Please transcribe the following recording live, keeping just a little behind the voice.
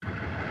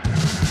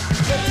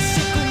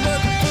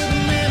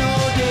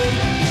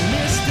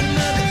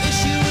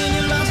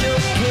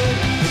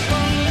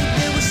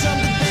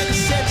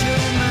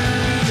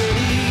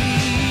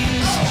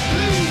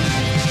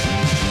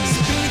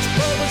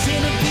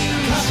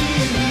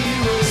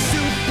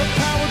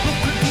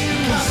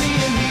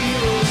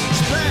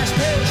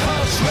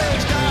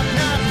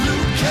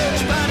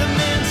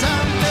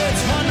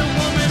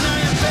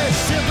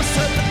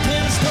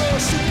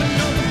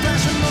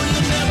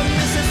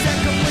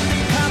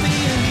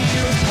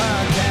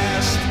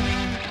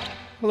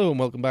Hello and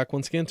welcome back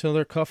once again to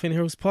another Coffee and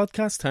Heroes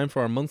podcast. Time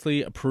for our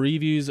monthly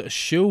previews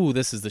show.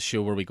 This is the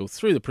show where we go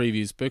through the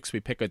previews books. We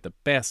pick out the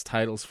best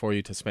titles for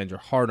you to spend your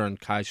hard-earned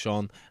cash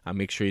on and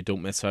make sure you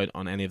don't miss out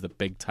on any of the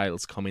big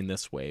titles coming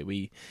this way.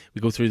 We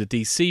go through the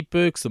DC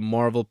books, the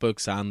Marvel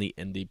books and the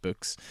indie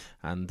books.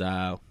 And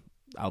I'll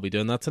be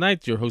doing that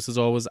tonight. Your host is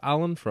always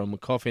Alan from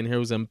Coffee and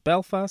Heroes in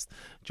Belfast,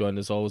 joined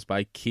as always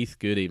by Keith.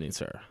 Good evening,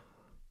 sir.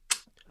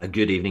 A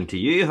good evening to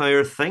you. How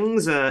are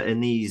things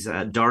in these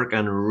dark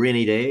and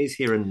rainy days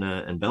here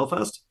in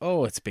Belfast?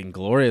 Oh, it's been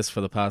glorious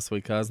for the past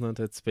week, hasn't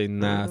it? It's been,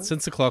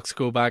 since the clocks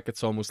go back,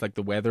 it's almost like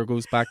the weather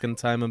goes back in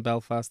time in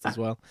Belfast as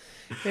well.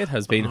 It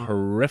has been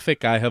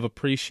horrific. I have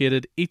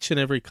appreciated each and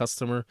every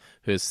customer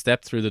who has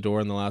stepped through the door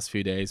in the last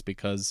few days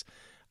because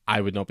I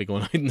would not be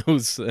going out in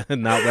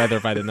that weather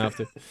if I didn't have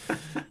to.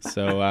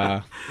 So,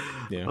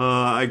 yeah.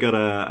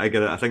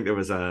 I think there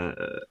was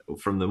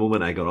from the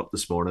moment I got up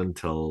this morning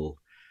till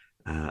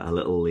a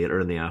little later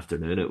in the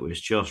afternoon, it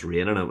was just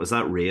raining. It was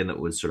that rain that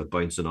was sort of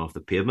bouncing off the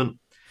pavement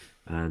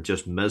and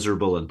just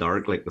miserable and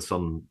dark. Like the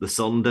sun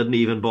didn't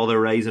even bother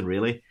rising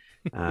really.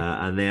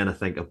 And then I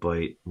think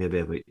about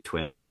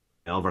 12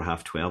 or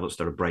half 12, it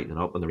started brightening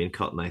up and the rain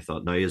cut, and I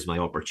thought, now is my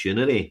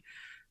opportunity.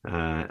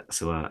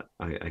 So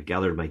I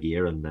gathered my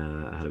gear and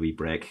I had a wee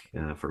break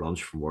for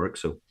lunch from work.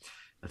 So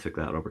I took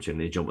that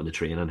opportunity to jump on the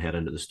train and head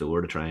into the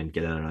store to try and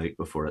get in and out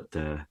before it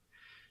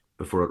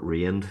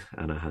rained.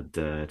 And I had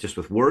just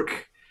with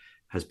work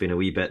has been a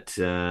wee bit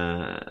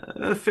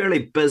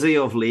fairly busy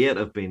of late.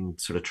 I've been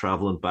sort of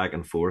traveling back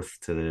and forth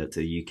to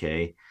the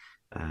UK,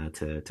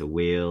 to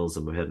Wales,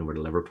 and we're heading over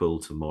to Liverpool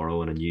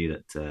tomorrow. And I knew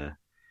that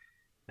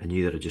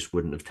I just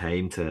wouldn't have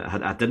time to.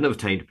 I didn't have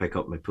time to pick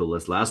up my pull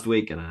list last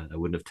week, and I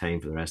wouldn't have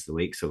time for the rest of the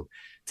week. So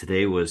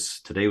today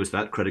was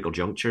that critical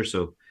juncture.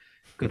 So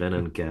got in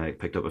and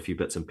picked up a few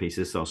bits and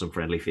pieces. Saw some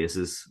friendly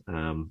faces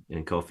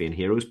in Coffee and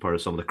Heroes, part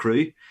of some of the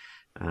crew,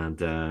 and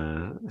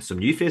some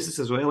new faces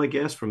as well, I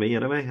guess, for me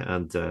anyway.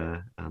 And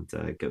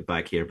get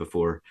back here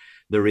before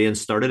the rain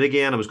started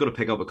again. I was going to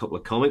pick up a couple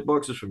of comic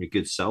boxes from your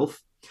good self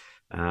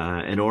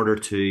in order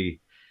to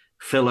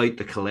fill out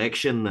the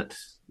collection that,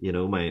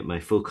 my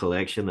full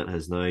collection that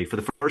has now, for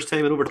the first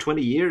time in over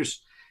 20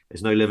 years,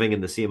 is now living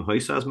in the same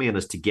house as me and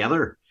is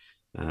together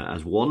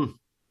as one.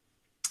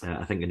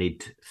 I think I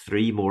need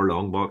 3 more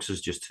long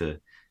boxes just to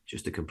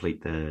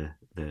complete the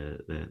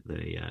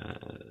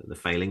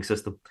filing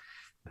system.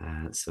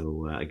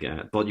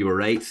 But you were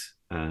right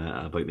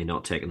about me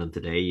not taking them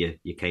today.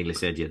 You kindly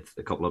said you had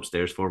a couple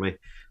upstairs for me,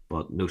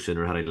 but no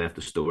sooner had I left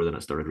the store than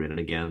it started raining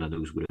again, and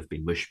those would have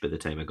been mush by the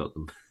time I got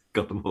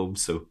them home.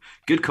 So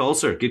good call,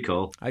 sir. Good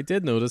call. I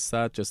did notice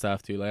that just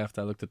after you left.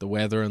 I looked at the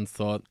weather and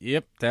thought,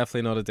 yep,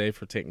 definitely not a day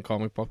for taking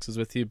comic boxes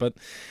with you. But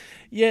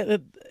yeah,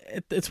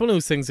 it's one of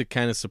those things that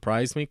kind of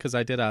surprised me, because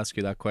I did ask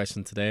you that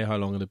question today, how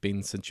long it had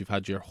been since you've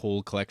had your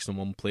whole collection in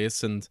one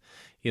place. And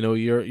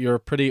you're a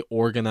pretty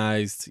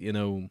organized,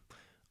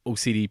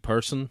 OCD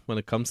person when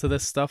it comes to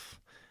this stuff.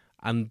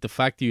 And the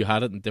fact that you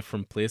had it in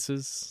different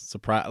places,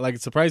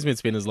 it surprised me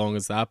it's been as long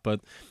as that. But,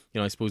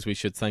 I suppose we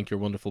should thank your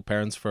wonderful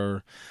parents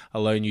for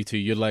allowing you to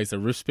utilize the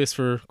roof space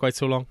for quite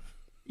so long.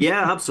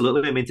 Yeah,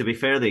 absolutely. I mean, to be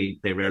fair, they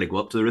rarely go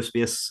up to the roof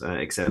space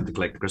except to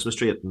collect the Christmas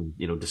tree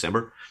in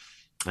December.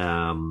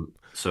 Yeah,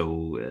 it's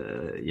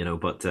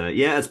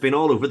been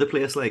all over the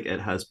place. Like, it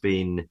has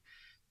been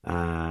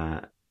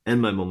in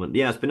my moment.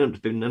 Yeah, it's been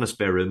in a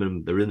spare room,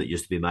 in the room that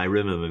used to be my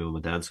room in my mum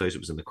and dad's house. It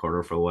was in the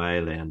corner for a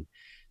while. Then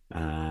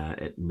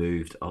it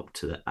moved up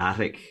to the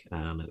attic,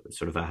 and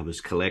I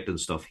was collecting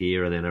stuff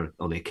here, and then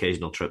on the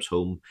occasional trips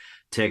home,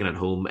 taking it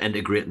home,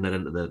 integrating it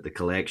into the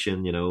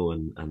collection,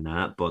 and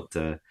that.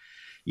 But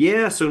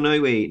yeah, so now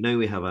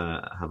we have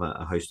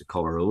a house to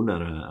call our own,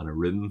 and a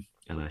room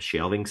and a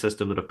shelving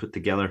system that I put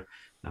together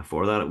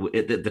for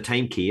that. The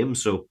time came,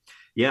 so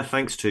yeah,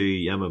 thanks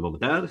to my mum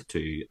and dad,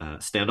 to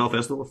Standoff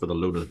Festival for the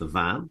loan of the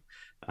van,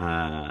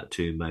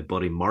 to my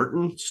buddy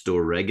Martin,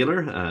 store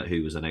regular,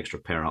 who was an extra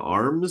pair of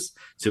arms,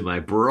 to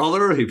my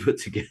brother, who put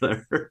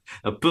together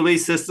a pulley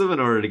system in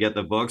order to get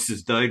the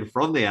boxes down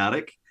from the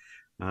attic,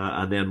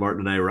 and then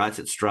Martin and I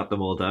ratchet strapped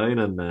them all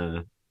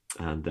down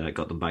and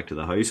got them back to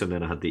the house, and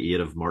then I had the aid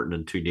of Martin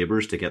and 2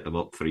 neighbours to get them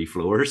up 3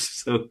 floors.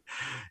 So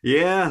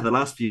yeah, the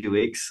last few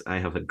weeks I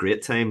have had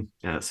great time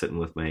sitting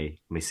with my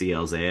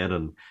CLZ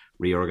and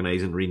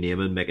reorganizing,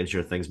 renaming, making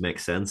sure things make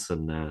sense,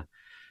 and that.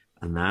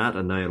 And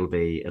now it'll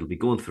be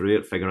going through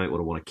it, figuring out what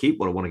I want to keep,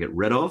 what I want to get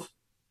rid of.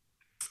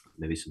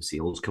 Maybe some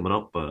sales coming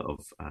up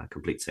of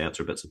complete sets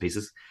or bits and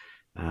pieces,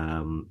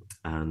 and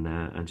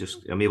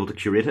just I'm able to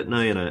curate it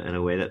now in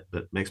a way that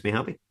makes me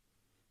happy.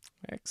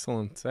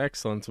 Excellent.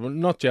 I'm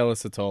not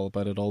jealous at all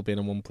about it all being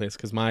in one place,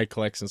 because my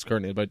collection is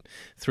currently about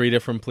 3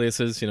 different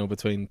places,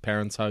 between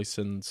parents' house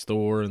and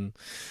store and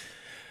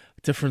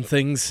different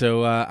things.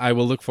 So I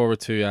will look forward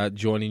to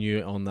joining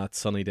you on that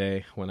sunny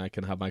day when I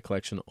can have my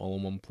collection all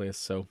in one place.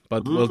 So,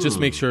 but we'll just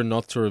make sure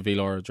not to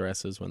reveal our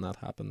addresses when that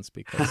happens,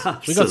 because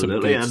we got some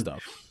good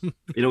stuff.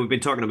 We've been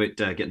talking about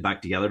getting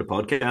back together to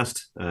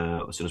podcast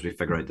as soon as we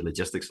figure out the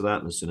logistics of that,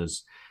 and as soon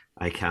as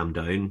I calm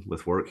down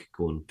with work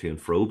going to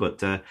and fro.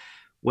 But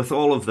with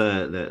all of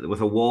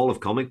with a wall of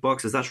comic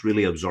boxes, that's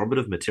really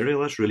absorptive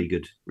material. That's really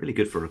good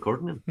for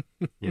recording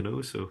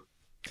in, so.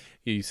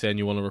 You saying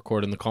you want to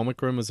record in the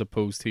comic room as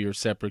opposed to your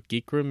separate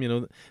geek room.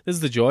 This is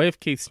the joy of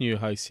Keith's new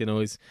house.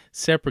 His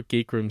separate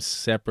geek room,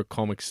 separate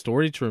comic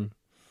storage room.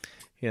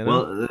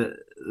 Well,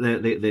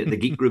 the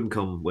geek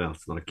room well,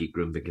 it's not a geek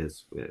room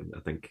because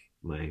I think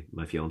my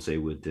fiance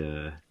would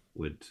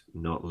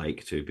not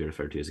like to be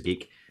referred to as a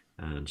geek,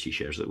 and she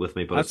shares it with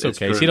me. But that's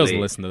okay. She doesn't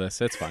listen to this.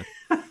 It's fine.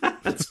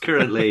 It's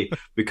currently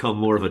become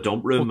more of a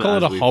dump room. We'll call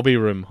it a hobby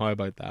room. How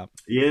about that?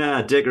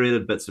 Yeah,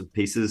 decorated bits and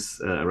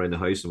pieces around the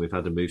house, and we've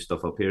had to move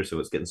stuff up here, so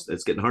it's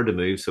getting hard to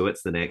move. So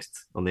it's the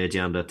next on the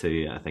agenda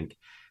to, I think,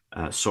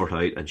 sort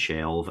out and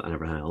shelve and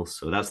everything else.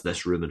 So that's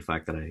this room, in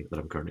fact, that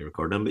I'm currently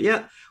recording in. But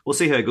yeah, we'll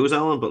see how it goes,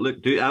 Alan. But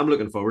I'm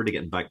looking forward to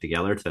getting back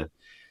together to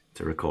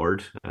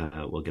record.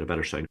 We'll get a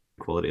better sound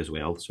quality as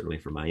well, certainly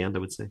from my end, I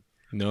would say.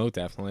 No,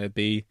 definitely. It'd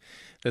be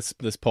this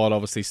pod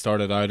obviously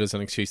started out as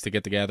an excuse to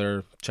get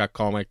together, chat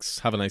comics,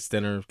 have a nice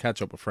dinner,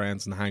 catch up with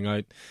friends and hang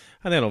out.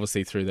 And then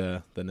obviously through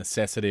the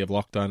necessity of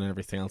lockdown and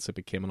everything else, it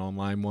became an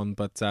online one.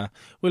 But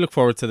we look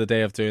forward to the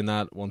day of doing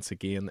that once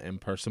again in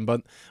person.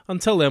 But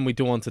until then, we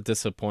don't want to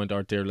disappoint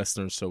our dear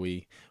listeners, so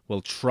we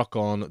will truck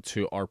on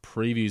to our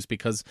previews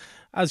because,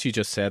 as you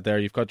just said there,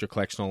 you've got your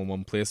collection all in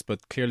one place,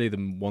 but clearly the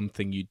one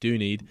thing you do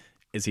need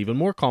is even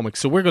more comics.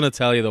 So we're going to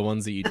tell you the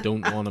ones that you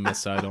don't want to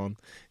miss out on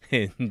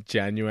in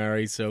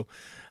January. So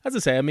as I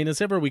say,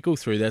 as ever we go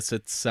through this,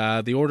 it's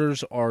the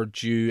orders are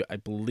due, I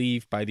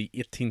believe, by the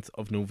 18th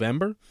of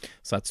November.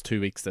 So that's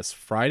 2 weeks this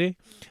Friday.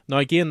 Now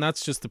again,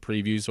 that's just the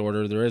previews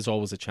order. There is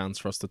always a chance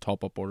for us to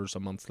top up orders a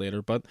month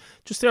later, but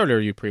just the earlier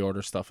you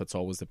pre-order stuff, it's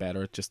always the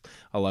better. It just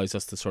allows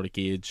us to sort of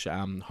gauge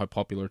how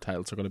popular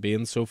titles are going to be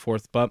and so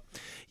forth. But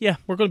yeah,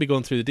 we're going to be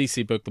going through the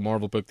DC book, the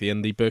Marvel book, the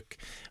indie book.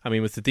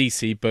 With the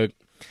DC book,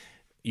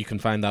 you can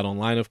find that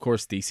online, of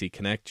course, DC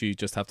Connect. You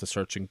just have to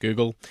search in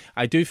Google.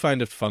 I do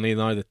find it funny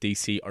now that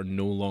DC are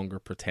no longer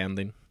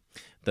pretending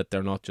that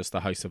they're not just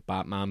the House of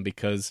Batman,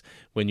 because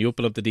when you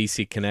open up the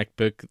DC Connect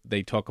book,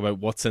 they talk about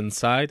what's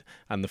inside,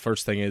 and the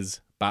first thing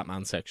is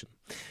Batman section.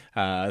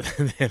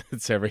 Then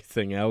it's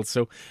everything else.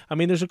 So,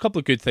 there's a couple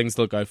of good things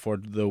to look out for,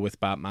 though,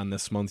 with Batman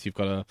this month. You've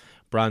got a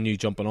brand new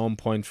jumping on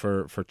point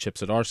for Chip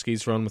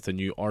Zdarsky's run with a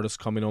new artist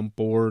coming on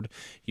board.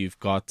 You've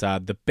got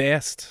the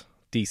best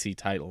DC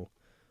title,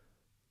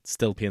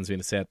 still pains me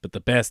to say it, but the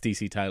best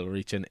DC title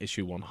reaching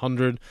issue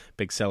 100.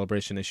 Big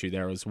celebration issue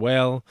there as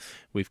well.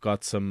 We've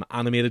got some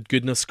animated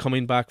goodness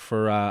coming back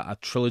for a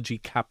trilogy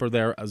capper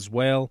there as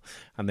well.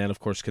 And then, of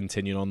course,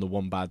 continuing on the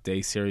One Bad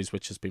Day series,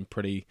 which has been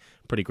pretty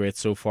great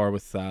so far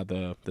with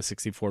the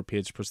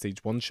 64-page prestige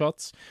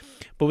one-shots.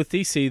 But with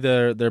DC,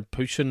 they're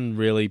pushing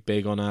really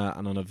big on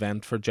an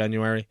event for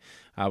January,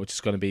 which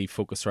is going to be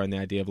focused around the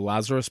idea of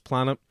Lazarus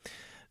Planet.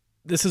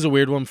 This is a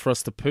weird one for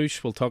us to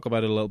push. We'll talk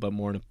about it a little bit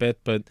more in a bit,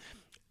 but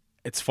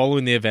it's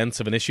following the events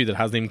of an issue that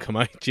hasn't even come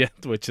out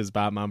yet, which is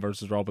Batman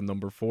vs. Robin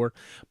 #4.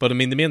 But the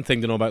main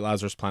thing to know about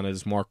Lazarus Planet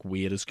is Mark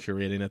Waid is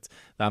curating it.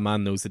 That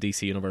man knows the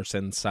DC universe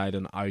inside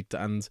and out,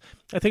 and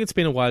I think it's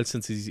been a while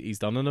since he's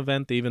done an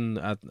event, even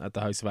at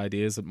the House of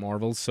Ideas at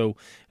Marvel. So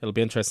it'll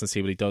be interesting to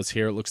see what he does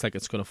here. It looks like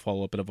it's going to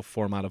follow a bit of a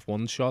format of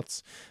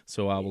one-shots.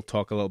 So we'll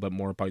talk a little bit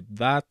more about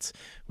that.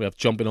 We have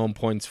jumping on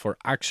points for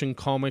Action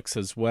Comics,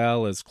 as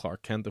well as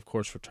Clark Kent, of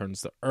course,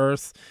 returns to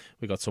Earth.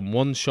 We got some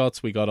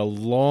one-shots. We got a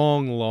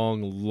long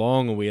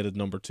awaited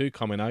 #2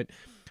 coming out.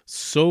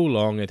 So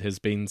long it has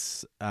been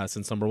since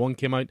 #1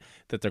 came out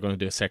that they're going to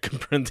do a second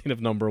printing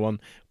of #1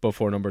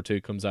 before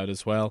 #2 comes out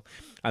as well.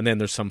 And then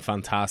there's some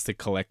fantastic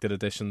collected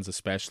editions,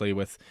 especially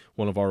with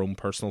one of our own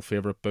personal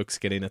favourite books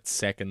getting its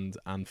second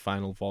and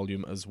final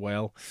volume as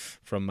well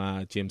from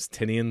James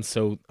Tynion.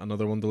 So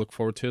another one to look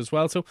forward to as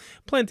well. So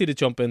plenty to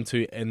jump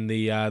into in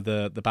the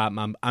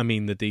Batman,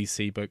 the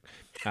DC book,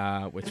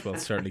 which we'll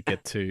certainly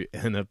get to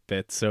in a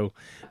bit. So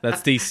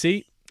that's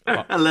DC.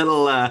 We're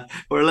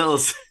a little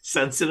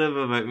sensitive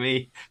about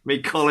me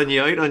calling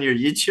you out on your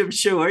YouTube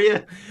show, are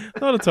you?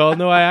 Not at all.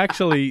 No,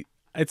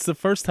 it's the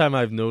first time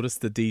I've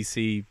noticed the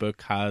DC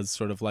book has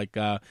sort of like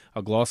a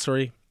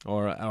glossary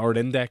or an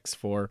index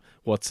for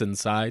what's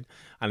inside,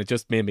 and it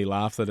just made me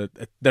laugh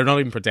that they're not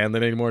even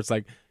pretending anymore. It's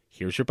like,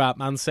 here's your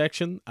Batman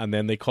section, and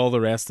then they call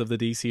the rest of the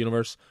DC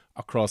universe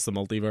across the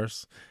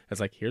multiverse.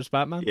 It's like, here's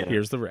Batman,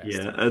 here's the rest.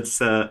 Yeah, it's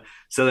the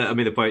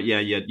point. Yeah,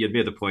 you'd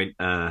made the point.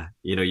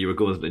 You were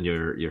going in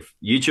your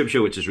YouTube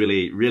show, which is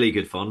really, really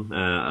good fun.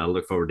 I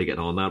look forward to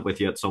getting on that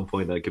with you at some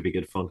point. That could be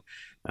good fun.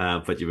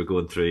 But you were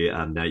going through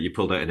and you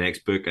pulled out an X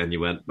book and you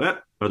went, well,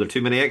 are there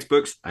too many X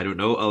books? I don't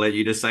know. I'll let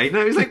you decide. And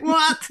I was like,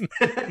 what?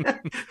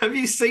 Have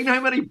you seen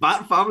how many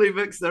Bat Family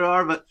books there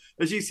are? But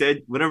as you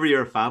said, whenever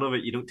you're a fan of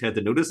it, you don't tend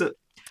to notice it.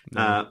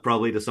 No.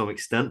 Probably to some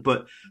extent,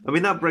 but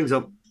that brings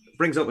up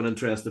an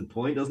interesting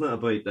point, doesn't it,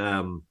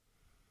 about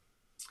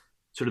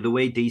sort of the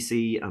way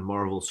DC and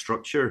Marvel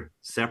structure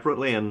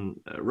separately. And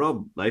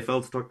Rob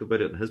Liefeld talked about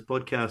it in his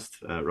podcast,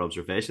 Rob's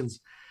Reflections,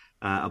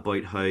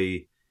 about how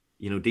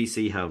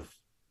DC have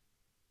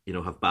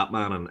have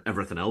Batman and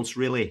everything else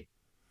really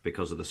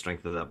because of the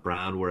strength of that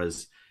brand.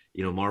 Whereas,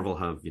 Marvel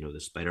have, the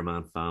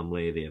Spider-Man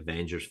family, the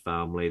Avengers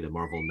family, the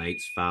Marvel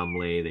Knights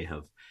family, they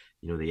have,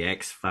 the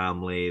X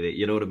family,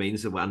 you know what I mean?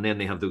 So, and then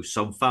they have those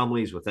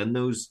sub-families within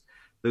those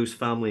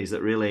families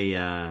that really,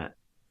 so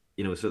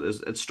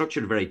it's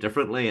structured very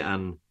differently.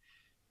 And,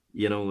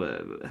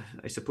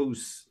 I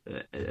suppose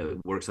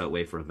it works that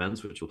way for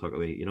events, which we'll talk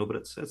about, but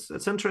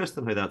it's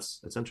interesting how that's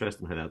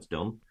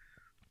done.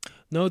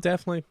 No,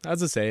 definitely.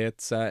 As I say,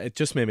 it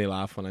just made me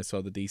laugh when I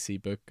saw the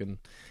DC book, and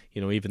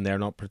even they're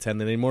not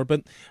pretending anymore.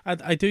 But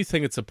I do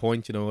think it's a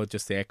point,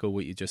 just to echo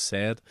what you just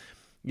said.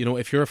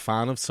 If you're a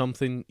fan of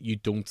something, you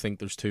don't think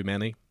there's too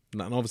many.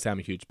 And obviously, I'm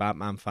a huge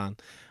Batman fan,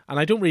 and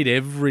I don't read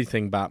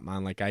everything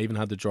Batman. Like, I even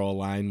had to draw a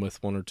line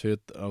with one or two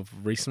of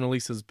recent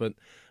releases. But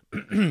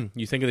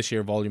you think of the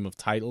sheer volume of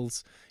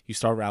titles, you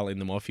start rattling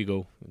them off. You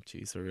go,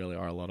 "Geez, there really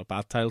are a lot of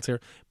Bat titles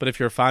here." But if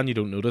you're a fan, you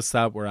don't notice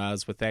that.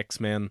 Whereas with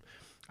X-Men,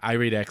 I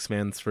read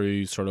X-Men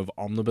through sort of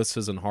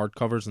omnibuses and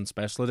hardcovers and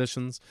special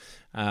editions,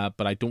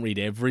 but I don't read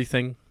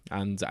everything,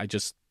 and I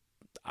just,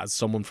 as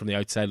someone from the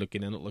outside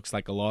looking in, it looks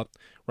like a lot.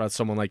 Whereas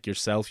someone like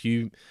yourself,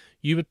 you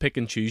would pick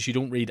and choose. You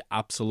don't read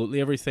absolutely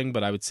everything,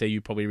 but I would say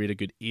you probably read a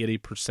good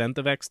 80%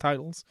 of X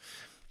titles.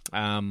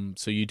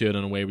 So you do it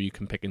in a way where you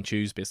can pick and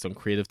choose based on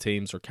creative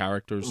teams or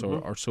characters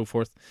or so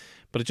forth.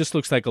 But it just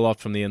looks like a lot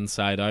from the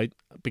inside out.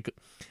 Because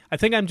I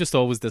think I'm just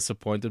always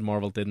disappointed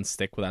Marvel didn't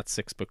stick with that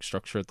 6-book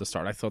structure at the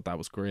start. I thought that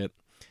was great.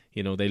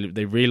 They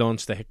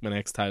relaunched the Hickman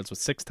X titles with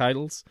 6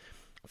 titles.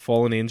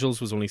 Fallen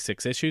Angels was only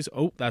 6 issues.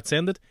 Oh, that's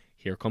ended.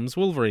 Here comes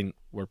Wolverine.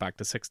 We're back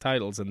to 6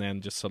 titles, and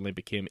then just suddenly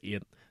became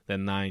 8,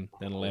 then 9,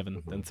 then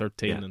 11, then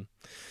 13. Yeah.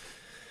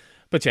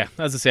 But yeah,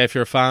 as I say, if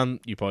you're a fan,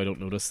 you probably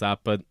don't notice that.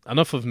 But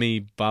enough of me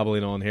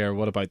babbling on here.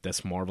 What about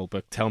this Marvel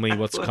book? Tell me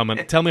what's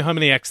coming. Tell me how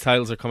many X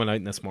titles are coming out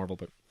in this Marvel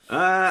book.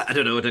 I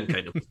don't know. I didn't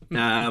count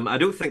them. I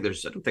don't think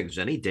there's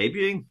any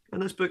debuting in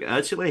this book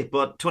actually.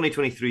 But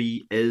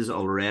 2023 is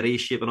already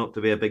shaping up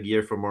to be a big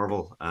year for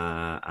Marvel,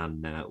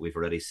 and we've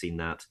already seen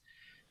that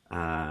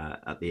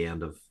at the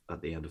end of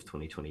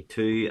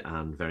 2022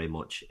 and very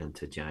much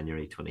into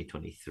January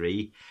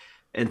 2023.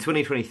 In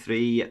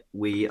 2023,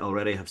 we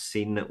already have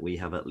seen that we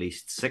have at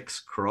least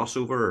 6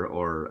 crossover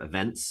or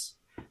events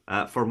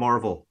for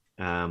Marvel,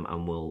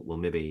 and we'll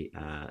maybe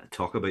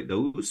talk about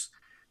those.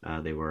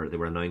 They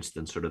were announced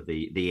in sort of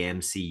the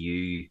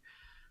MCU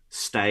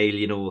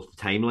style, of the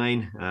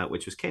timeline,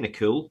 which was kind of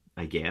cool,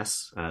 I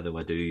guess. Though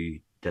I do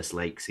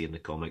dislike seeing the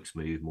comics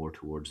move more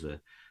towards the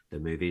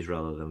movies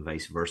rather than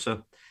vice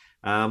versa.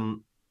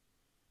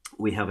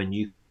 We have a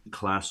new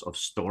class of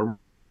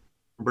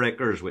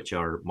Stormbreakers, which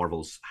are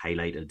Marvel's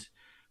highlighted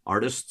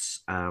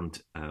artists, and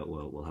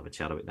we'll have a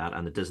chat about that.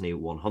 And the Disney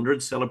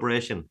 100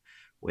 celebration,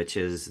 which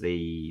is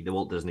the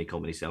Walt Disney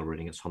Company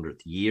celebrating its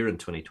 100th year in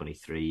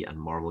 2023, and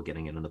Marvel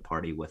getting in on the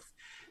party with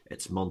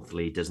its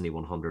monthly Disney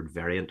 100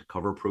 variant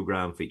cover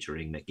program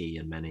featuring Mickey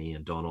and Minnie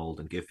and Donald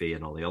and Goofy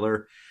and all the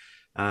other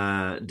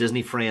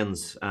Disney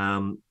friends.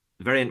 The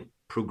variant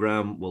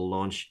program will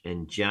launch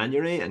in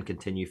January and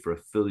continue for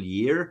a full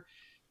year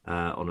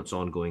on its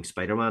ongoing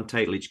Spider-Man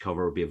title. Each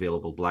cover will be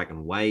available black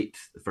and white.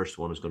 The first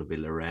one is going to be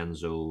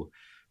Lorenzo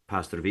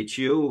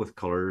Pastorvicchio with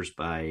colors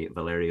by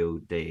Valerio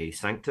De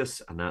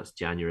Sanctis, and that's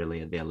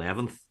January the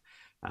 11th.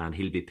 And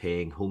they'll be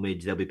paying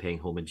homage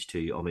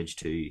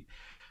to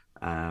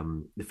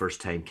the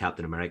first time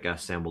Captain America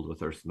assembled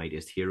with Earth's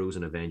mightiest heroes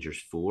in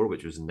Avengers 4,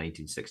 which was in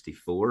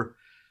 1964.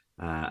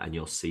 And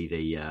you'll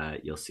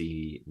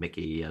see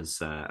Mickey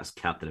as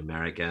Captain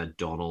America,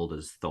 Donald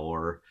as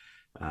Thor,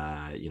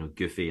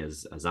 Goofy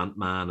as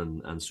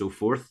Ant-Man, and so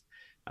forth.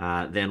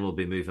 Then we'll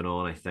be moving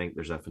on. I think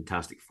there's a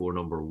Fantastic Four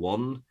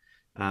 #1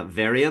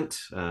 variant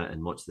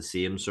in much the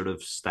same sort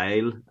of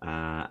style,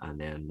 and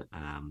then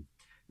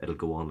it'll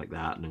go on like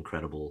that. An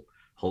Incredible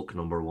Hulk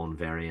 #1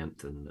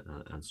 variant,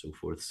 and so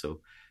forth.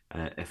 So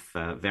if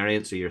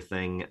variants are your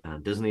thing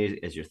and Disney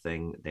is your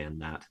thing, then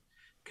that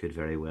could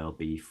very well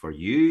be for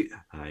you.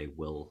 I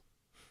will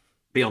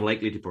be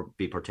unlikely to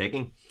be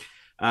partaking.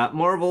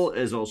 Marvel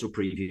is also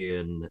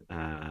previewing,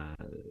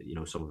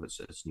 some of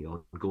its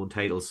new ongoing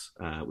titles.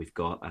 We've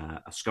got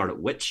a Scarlet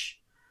Witch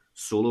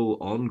solo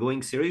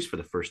ongoing series for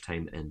the first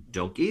time in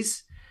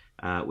donkeys.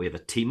 We have a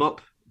team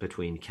up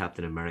between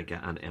Captain America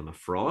and Emma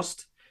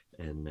Frost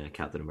in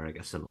Captain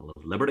America: Sentinel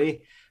of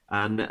Liberty,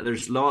 and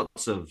there's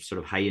lots of sort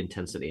of high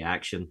intensity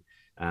action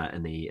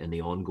in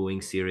the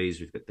ongoing series.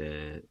 We've got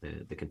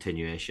the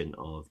continuation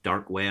of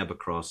Dark Web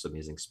across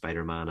Amazing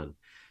Spider-Man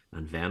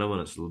and Venom,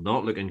 and it's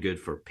not looking good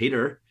for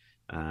Peter.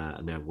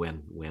 And then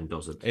when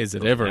does it? Is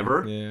it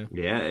ever?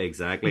 Yeah,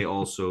 exactly.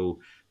 Also,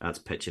 that's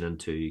pitching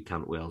into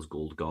Cantwell's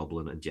Gold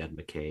Goblin and Jed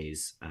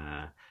McKay's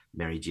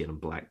Mary Jane and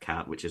Black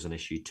Cat, which is an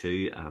issue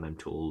 2, and I'm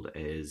told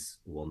is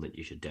one that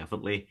you should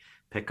definitely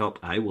pick up.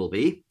 I will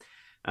be.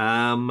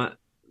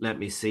 Let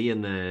me see.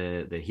 In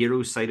the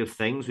hero side of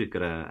things, we've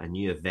got a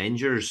new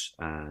Avengers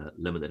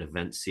limited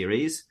event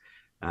series.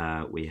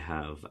 We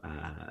have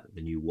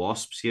the new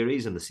Wasp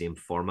series in the same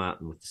format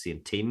and with the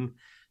same team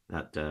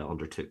that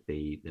undertook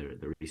the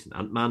recent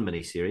Ant-Man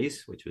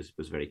miniseries, which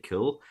was very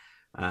cool.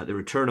 The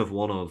return of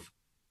one of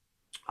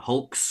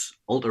Hulk's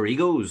alter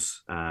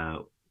egos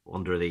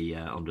under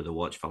the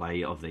watchful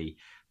eye of the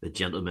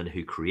gentleman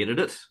who created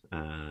it,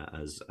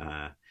 as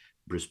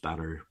Bruce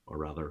Banner, or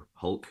rather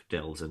Hulk,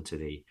 delves into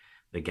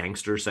the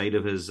gangster side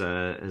of his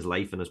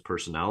life and his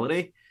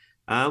personality.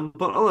 But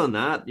other than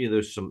that,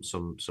 there's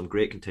some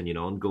great continuing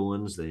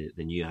ongoings. The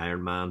new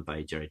Iron Man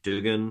by Jerry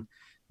Dugan,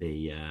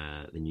 the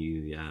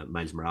new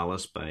Miles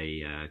Morales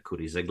by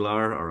Cody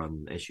Ziegler are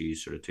on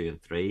issues sort of 2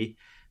 and 3.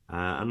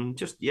 And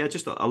just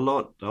a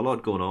lot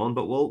going on,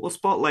 but we'll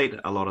spotlight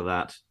a lot of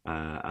that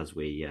as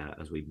we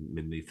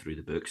move through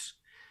the books.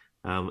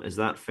 Is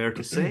that fair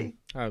to say?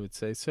 I would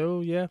say so,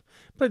 yeah.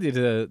 Plenty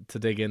to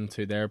dig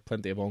into there,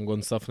 plenty of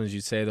ongoing stuff, and as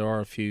you say, there are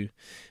a few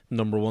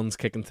number ones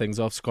kicking things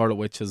off. Scarlet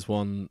Witch is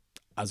one,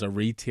 as a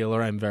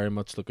retailer, I'm very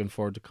much looking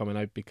forward to coming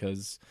out,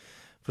 because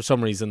for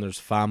some reason there's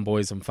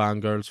fanboys and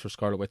fangirls for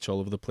Scarlet Witch all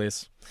over the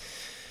place.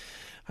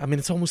 I mean,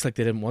 it's almost like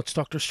they didn't watch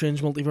Doctor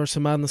Strange Multiverse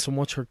of Madness and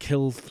watch her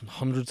kill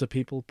hundreds of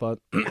people, but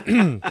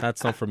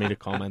that's not for me to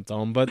comment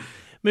on. But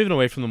moving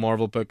away from the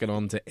Marvel book and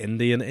on to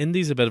Indie, and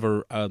Indie's a bit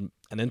of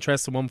an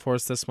interesting one for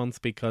us this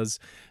month, because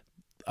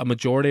a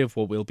majority of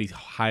what we'll be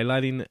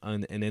highlighting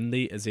in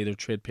Indie is either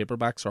trade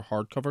paperbacks or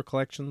hardcover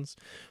collections.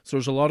 So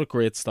there's a lot of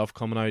great stuff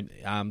coming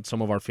out.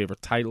 Some of our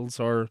favourite titles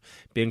are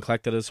being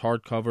collected as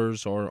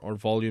hardcovers or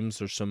volumes.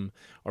 There's some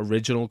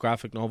original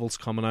graphic novels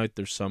coming out.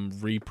 There's some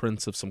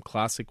reprints of some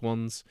classic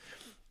ones.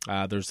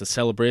 There's a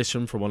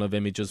celebration for one of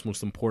Image's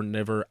most important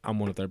ever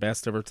and one of their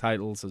best ever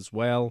titles as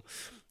well.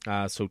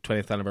 So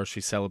 20th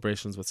anniversary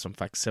celebrations with some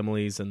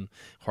facsimiles and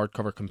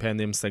hardcover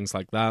compendiums, things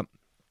like that.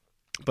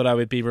 But I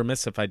would be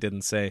remiss if I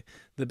didn't say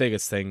the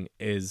biggest thing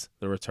is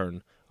the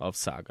return of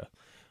Saga.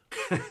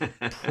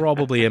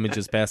 Probably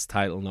Image's best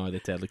title now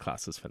that Deadly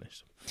Class is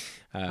finished.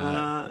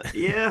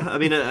 Yeah, I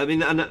mean,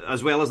 and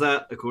as well as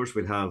that, of course,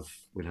 we'd have.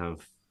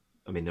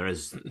 I mean, there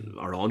is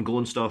our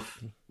ongoing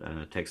stuff,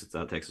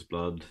 Texas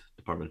Blood,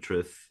 Department of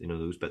Truth,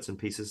 those bits and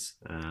pieces.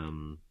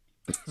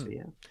 So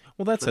yeah.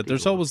 Well, that's it.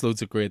 There's always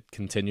loads of great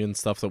continuing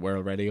stuff that we're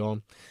already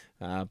on.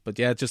 But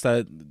yeah, just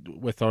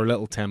with our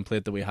little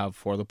template that we have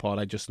for the pod,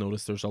 I just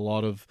noticed there's a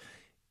lot of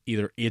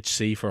either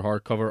HC for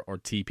hardcover or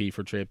TP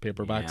for trade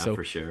paperback. Yeah, so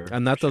for sure.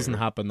 And that doesn't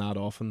happen that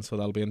often, so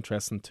that'll be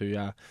interesting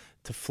to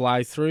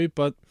fly through.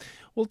 But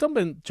we'll jump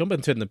into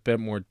it in a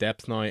bit more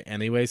depth now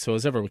anyway. So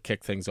as ever, we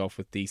kick things off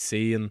with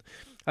DC, and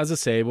as I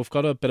say, we've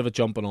got a bit of a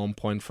jumping on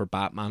point for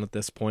Batman at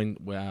this point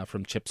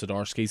from Chip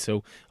Zdarsky.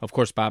 So, of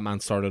course, Batman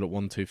started at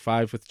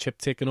 125 with Chip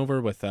taking over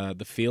with the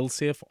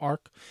Failsafe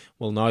arc.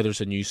 Well, now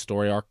there's a new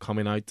story arc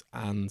coming out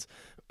and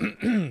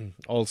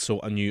also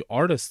a new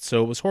artist.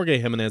 So it was Jorge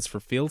Jimenez for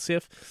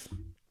Failsafe.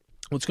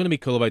 What's going to be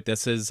cool about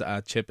this is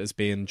Chip is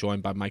being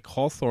joined by Mike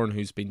Hawthorne,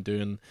 who's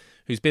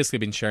basically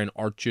been sharing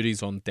art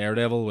duties on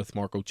Daredevil with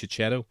Marco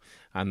Cicchetto,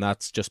 and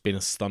that's just been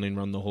a stunning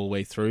run the whole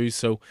way through.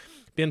 So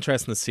be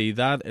interesting to see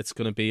that. It's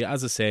going to be,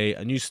 as I say,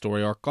 a new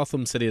story arc.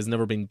 Gotham City has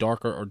never been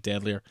darker or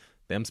deadlier.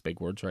 Them's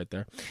big words right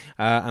there.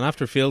 And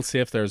after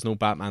Failsafe, there is no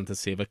Batman to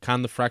save it.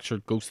 Can the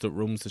fractured ghost that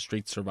roams the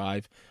streets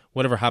survive?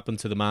 Whatever happened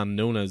to the man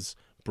known as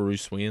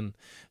Bruce Wayne?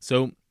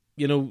 So,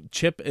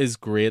 Chip is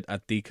great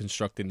at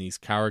deconstructing these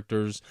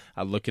characters,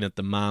 at looking at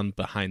the man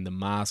behind the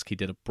mask. He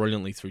did it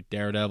brilliantly through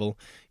Daredevil.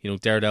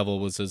 Daredevil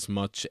was as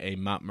much a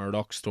Matt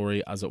Murdock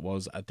story as it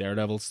was a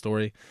Daredevil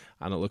story,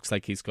 and it looks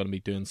like he's going to be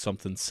doing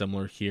something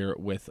similar here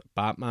with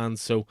Batman.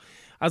 So,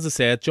 as I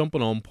said,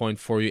 jumping on point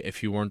for you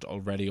if you weren't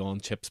already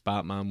on Chip's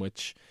Batman,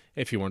 which,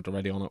 if you weren't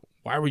already on it,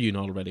 why were you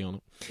not already on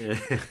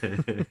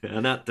it?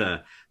 And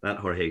that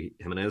Jorge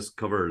Jimenez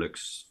cover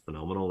looks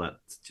phenomenal.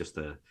 That's just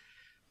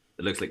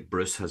it looks like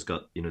Bruce has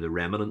got the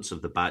remnants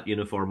of the Bat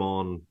uniform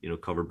on,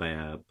 covered by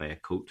a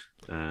coat,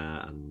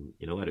 and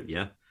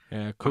yeah.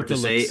 Hard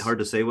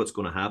to say what's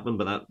going to happen,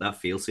 but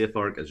that Failsafe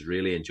arc is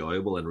really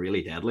enjoyable and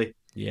really deadly.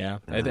 Yeah,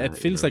 it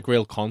feels like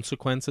real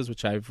consequences,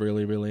 which I've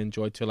really, really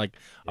enjoyed too, like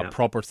a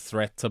proper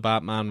threat to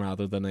Batman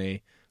rather than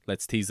a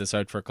let's tease this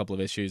out for a couple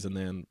of issues and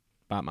then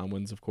Batman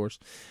wins, of course.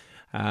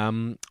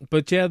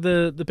 But yeah,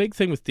 the big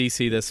thing with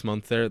DC this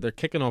month, they're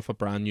kicking off a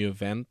brand new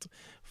event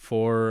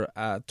for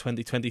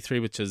 2023,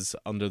 which is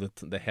under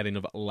the heading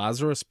of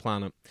Lazarus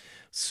Planet.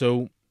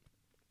 So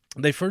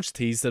they first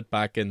teased it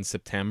back in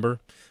September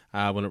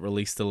when it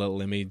released a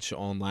little image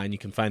online. You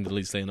can find it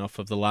easily enough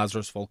of the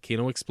Lazarus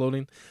volcano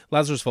exploding.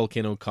 Lazarus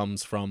volcano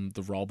comes from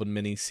the Robin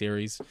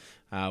mini-series,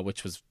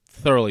 which was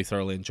thoroughly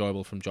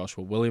enjoyable from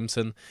Joshua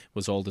Williamson. It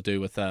was all to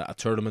do with a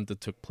tournament that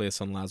took place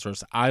on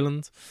Lazarus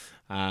Island,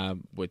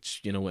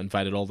 which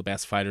invited all the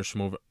best fighters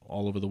from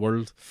all over the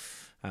world.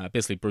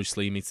 Basically, Bruce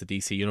Lee meets the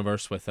DC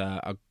universe with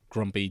a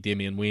grumpy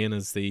Damian Wayne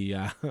as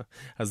the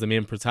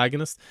main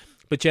protagonist.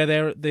 But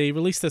yeah, they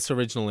released this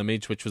original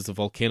image, which was the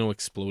volcano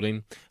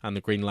exploding and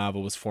the green lava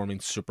was forming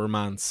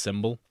Superman's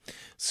symbol.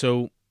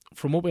 So,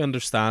 from what we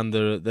understand,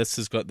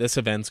 this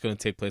event's going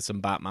to take place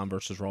in Batman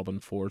vs. Robin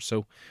 4.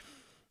 So,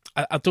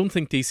 I don't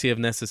think DC have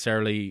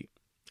necessarily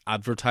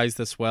advertised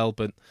this well,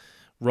 but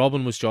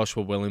Robin was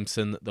Joshua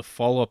Williamson. The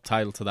follow-up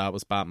title to that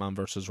was Batman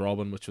vs.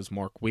 Robin, which was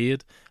Mark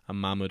Waid and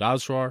Mahmoud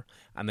Asrar.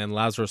 And then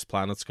Lazarus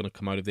Planet's going to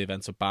come out of the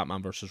events of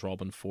Batman vs.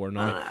 Robin 4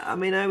 now. I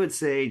mean, I would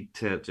say,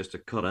 just to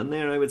cut in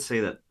there, I would say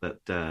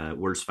that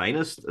World's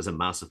Finest is a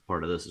massive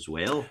part of this as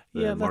well.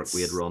 The Mark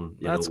Waid run.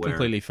 That's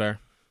completely fair.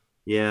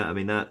 Yeah, I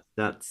mean,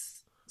 that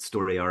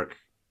story arc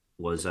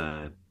was,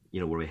 where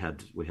we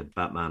had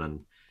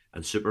Batman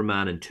and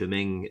Superman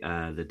entombing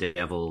the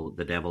devil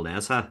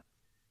Nezha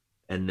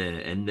in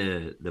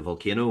the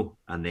volcano,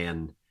 and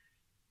then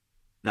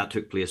that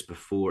took place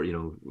before,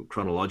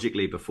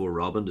 chronologically before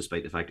Robin,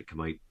 despite the fact it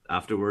came out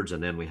afterwards.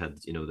 And then we had,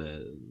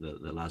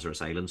 the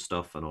Lazarus Island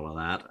stuff and all of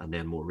that. And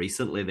then more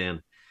recently,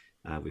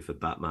 we've had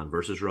Batman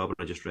versus Robin.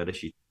 I just read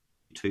issue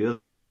 2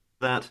 of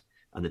that,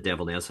 and the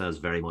Devil Nezha is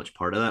very much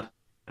part of that.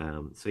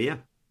 So yeah,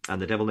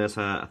 and the Devil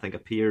Nezha, I think,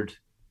 appeared.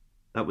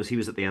 He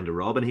was at the end of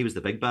Robin. He was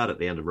the big bad at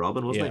the end of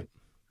Robin, wasn't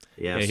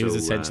he? Yeah, he was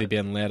essentially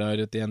being let out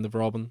at the end of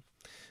Robin.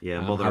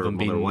 Yeah, Mother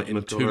White,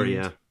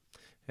 yeah.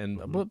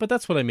 But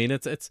that's what I mean.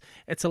 It's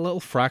a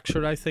little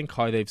fractured, I think,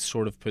 how they've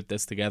sort of put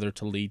this together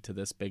to lead to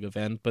this big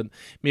event. But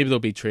maybe there'll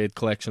be trade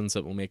collections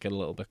that will make it a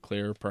little bit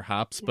clearer,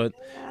 perhaps. But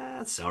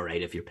that's all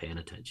right if you're paying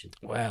attention.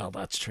 Well,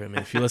 that's true. I mean,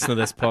 if you listen to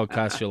this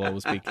podcast, you'll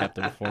always be kept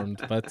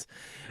informed. But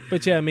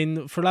yeah, I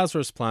mean, for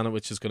Lazarus Planet,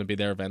 which is going to be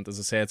their event, as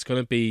I say, it's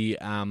going to be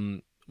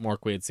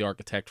Mark Waid's the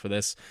architect for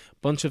this.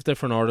 Bunch of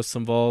different artists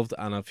involved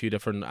and a few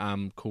different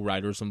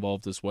co-writers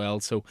involved as well.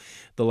 So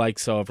the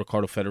likes of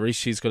Riccardo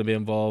Federici is going to be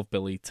involved,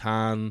 Billy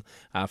Tan,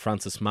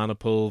 Francis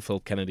Manapul, Phil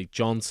Kennedy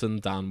Johnson,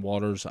 Dan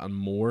Waters, and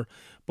more.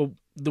 But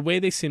the way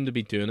they seem to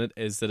be doing it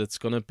is that it's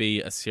going to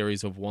be a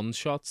series of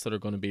one-shots that are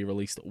going to be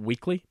released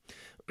weekly.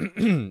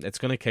 It's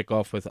going to kick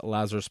off with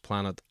Lazarus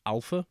Planet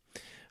Alpha,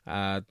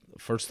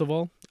 first of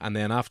all, and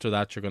then after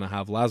that you're going to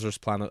have Lazarus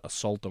Planet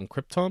Assault on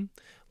Krypton,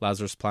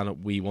 Lazarus Planet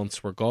We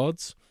Once Were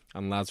Gods,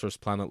 and Lazarus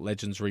Planet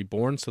Legends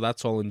Reborn. So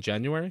that's all in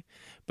January,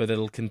 but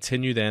it'll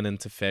continue then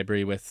into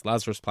February with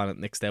Lazarus Planet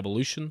Next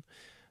Evolution,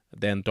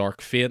 then Dark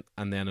Fate,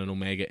 and then an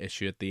Omega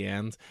issue at the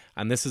end.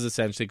 And this is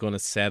essentially going to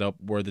set up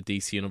where the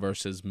DC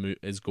universe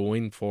is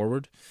going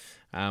forward,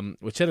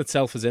 which in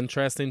itself is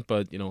interesting,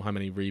 but how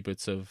many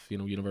reboots of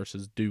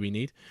universes do we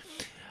need?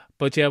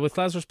 But yeah, with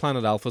Lazarus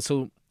Planet Alpha,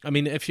 so I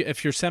mean,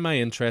 if you're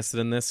semi-interested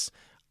in this,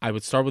 I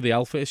would start with the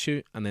Alpha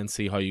issue and then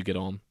see how you get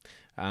on.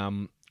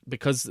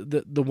 Because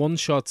the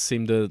one-shots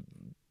seem to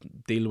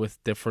deal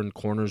with different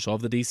corners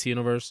of the DC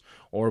universe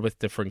or with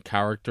different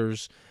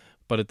characters.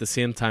 But at the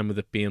same time, with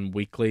it being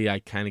weekly, I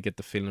kind of get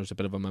the feeling there's a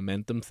bit of a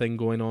momentum thing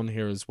going on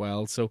here as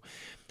well. So,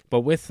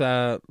 but with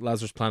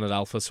Lazarus Planet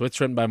Alpha, so it's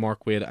written by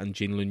Mark Waid and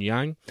Gene Luen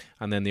Yang.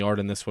 And then the art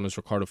in this one is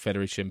Riccardo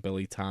Federici and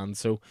Billy Tan.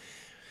 So,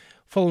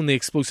 following the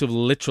explosive,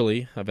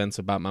 literally, events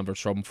of Batman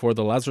vs. Robin 4,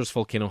 the Lazarus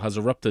volcano has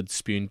erupted,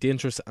 spewing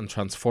dangerous and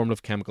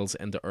transformative chemicals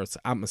into Earth's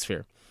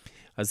atmosphere.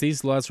 As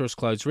these Lazarus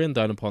clouds rain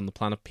down upon the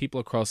planet, people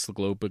across the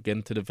globe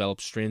begin to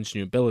develop strange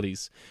new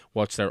abilities,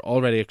 watch their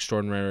already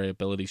extraordinary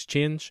abilities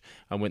change,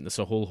 and witness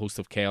a whole host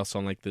of chaos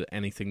unlike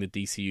anything the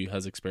DCU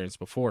has experienced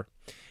before.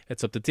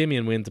 It's up to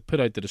Damian Wayne to put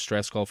out the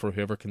distress call for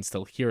whoever can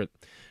still hear it.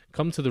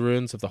 Come to the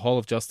ruins of the Hall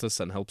of Justice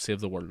and help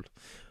save the world.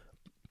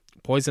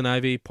 Poison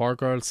Ivy, Power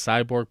Girl,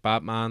 Cyborg,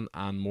 Batman,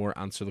 and more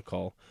answer the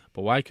call.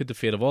 But why could the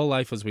fate of all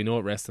life as we know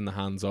it rest in the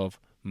hands of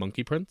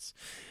Monkey Prince?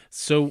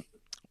 So,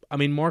 I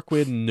mean, Mark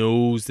Waid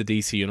knows the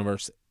DC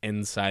Universe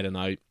inside and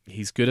out.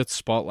 He's good at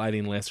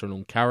spotlighting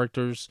lesser-known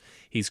characters.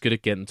 He's good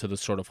at getting to the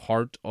sort of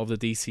heart of the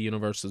DC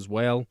Universe as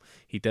well.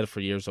 He did it for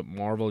years at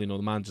Marvel.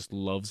 The man just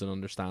loves and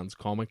understands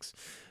comics.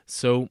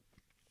 So,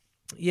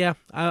 yeah,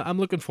 I'm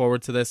looking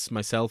forward to this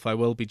myself. I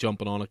will be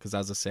jumping on it because,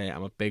 as I say,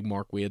 I'm a big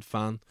Mark Waid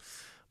fan.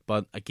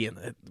 But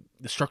again,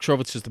 the structure of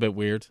it's just a bit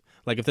weird.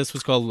 Like if this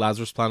was called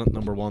Lazarus Planet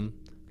number 1,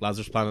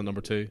 Lazarus Planet number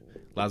 2,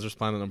 Lazarus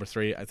Planet number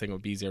 3, I think it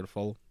would be easier to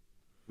follow.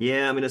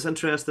 Yeah, I mean, it's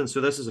interesting. So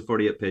this is a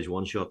 48-page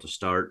one-shot to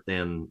start.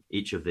 Then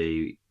each of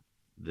the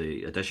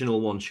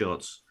additional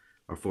one-shots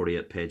are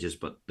 48 pages,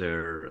 but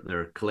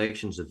they're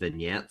collections of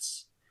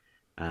vignettes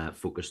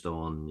focused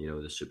on,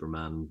 the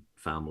Superman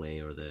family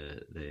or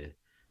the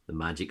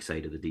magic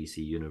side of the DC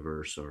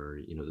universe or,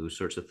 those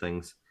sorts of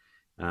things.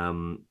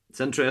 It's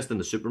interesting.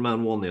 The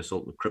Superman one, the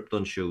Assault on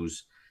Krypton,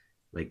 shows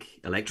like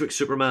Electric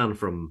Superman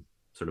from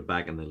sort of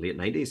back in the late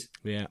 90s.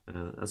 Yeah,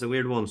 that's a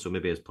weird one. So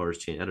maybe his powers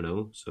change. I don't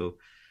know. So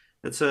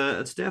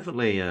it's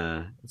definitely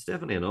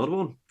an odd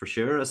one for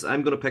sure.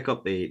 I'm going to pick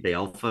up the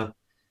Alpha,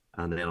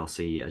 and then I'll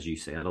see, as you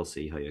said, I'll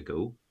see how you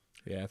go.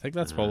 Yeah, I think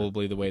that's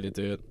probably the way to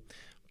do it.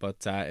 But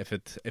if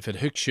it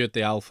hooks you at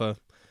the Alpha,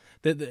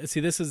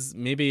 see, this is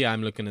maybe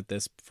I'm looking at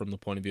this from the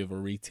point of view of a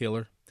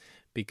retailer,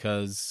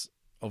 because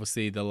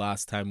obviously the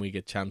last time we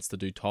get chance to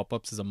do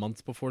top-ups is a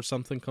month before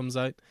something comes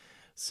out.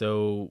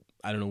 So,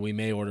 I don't know, we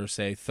may order,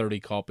 say, 30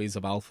 copies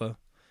of Alpha.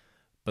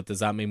 but does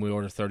that mean we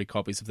order 30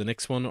 copies of the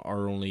next one, or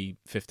are only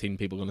 15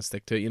 people going to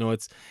stick to it? You know,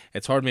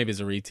 it's hard maybe as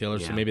a retailer,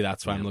 so maybe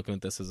that's why I'm looking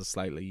at this as a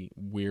slightly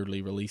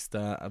weirdly released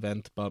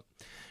event, but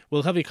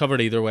we'll have you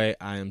covered either way,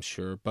 I am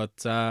sure.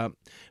 But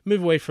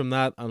move away from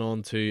that and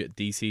on to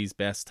DC's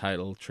best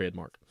title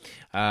trademark.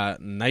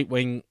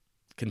 Nightwing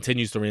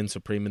continues to reign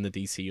supreme in the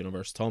DC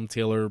universe. Tom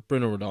Taylor,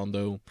 Bruno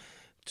Redondo,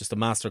 just a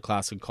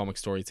masterclass in comic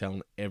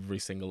storytelling every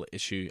single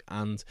issue.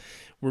 And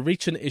we're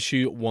reaching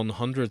issue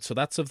 100, so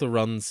that's of the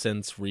run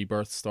since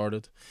Rebirth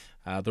started.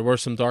 There were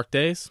some dark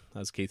days,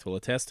 as Keith will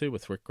attest to,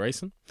 with Rick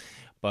Grayson,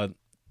 but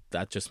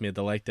that just made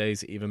the light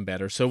days even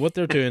better. So what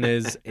they're doing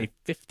is a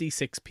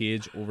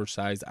 56-page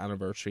oversized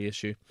anniversary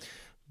issue.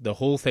 The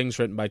whole thing's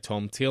written by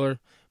Tom Taylor,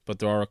 but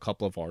there are a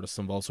couple of artists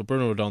involved. So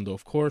Bruno Redondo,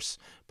 of course,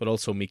 but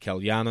also Mikel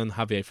Janin,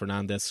 Javier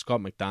Fernandez,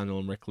 Scott McDaniel,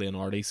 and Rick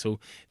Leonardi.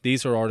 So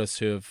these are artists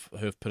who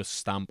have put a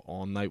stamp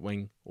on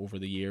Nightwing over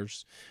the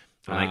years.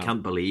 And I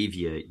can't believe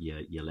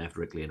you left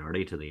Rick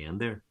Leonardi to the end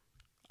there.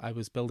 I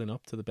was building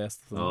up to the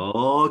best of them.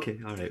 Oh, okay.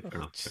 All right. Fair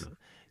enough.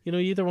 You know,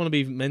 you either want to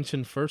be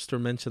mentioned first or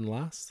mentioned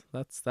last.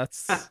 That's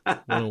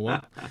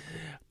 101.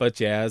 But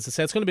yeah, as I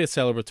said, it's going to be a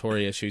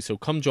celebratory issue. So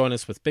come join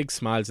us with big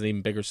smiles and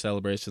even bigger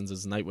celebrations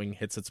as Nightwing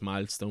hits its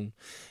milestone.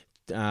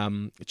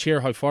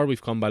 Cheer how far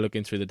we've come by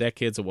looking through the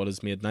decades at what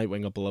has made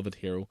Nightwing a beloved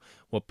hero.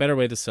 What better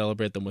way to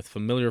celebrate than with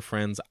familiar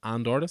friends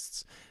and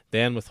artists?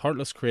 Then, with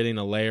Heartless creating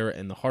a lair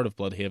in the heart of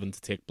Bloodhaven to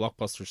take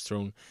Blockbuster's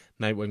throne,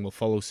 Nightwing will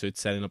follow suit,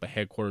 setting up a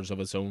headquarters of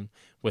his own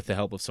with the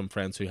help of some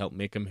friends who helped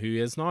make him who he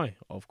is now,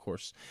 of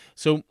course.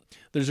 So,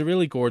 there's a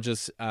really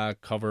gorgeous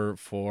cover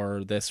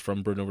for this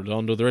from Bruno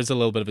Redondo. There is a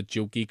little bit of a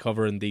jokey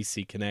cover in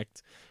DC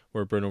Connect,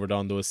 where Bruno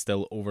Redondo is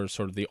still over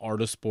sort of the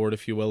artist board,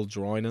 if you will,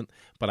 drawing it.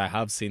 But I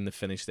have seen the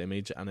finished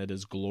image, and it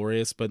is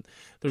glorious. But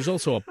there's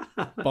also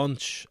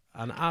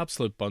an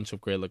absolute bunch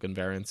of great-looking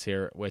variants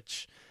here,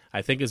 which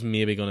I think is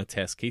maybe going to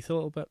test Keith a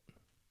little bit.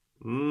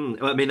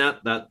 I mean,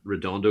 that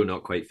Redondo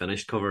not quite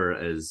finished cover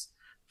is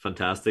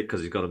fantastic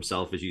because he's got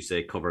himself, as you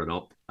say, covering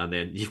up, and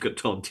then you've got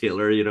Tom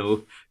Taylor, you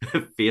know,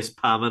 face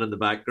palming in the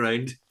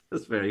background.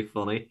 That's very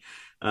funny.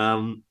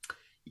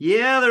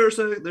 Yeah, there's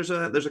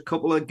a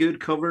couple of good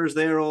covers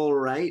there. All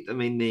right. I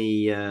mean,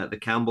 the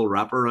Campbell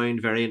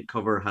wraparound variant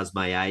cover has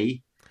my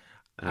eye.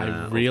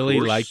 I really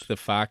like the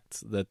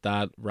fact that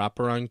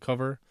wraparound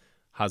cover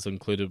has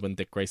included when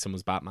Dick Grayson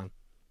was Batman.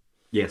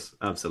 Yes,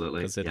 absolutely.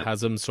 Because it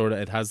has him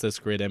it has this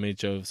great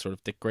image of sort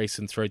of Dick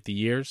Grayson throughout the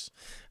years,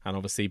 and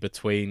obviously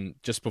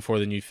just before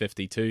the New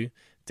 52,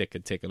 Dick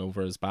had taken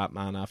over as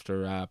Batman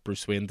after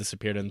Bruce Wayne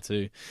disappeared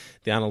into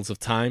the annals of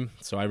time.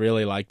 So I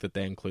really like that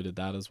they included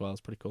that as well. It's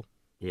pretty cool.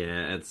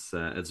 Yeah, it's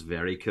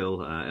very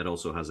cool. It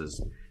also has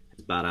his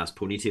badass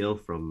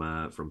ponytail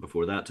from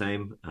before that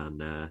time,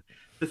 and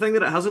the thing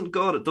that it hasn't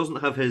got, it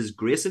doesn't have his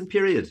Grayson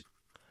period.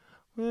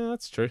 Yeah,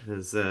 that's true.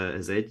 His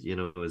age,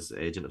 his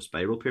Agent of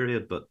Spiral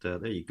period. But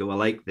there you go. I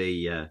like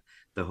the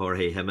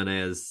Jorge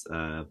Jimenez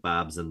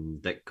Babs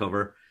and Dick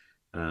cover.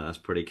 That's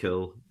pretty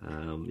cool.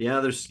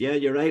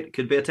 You're right.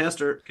 Could be a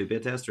tester.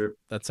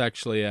 That's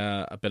actually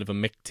a bit of a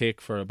Mick take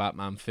for a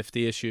Batman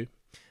 50 issue,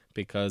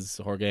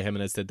 because Jorge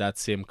Jimenez did that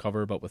same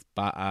cover but with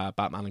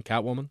Batman and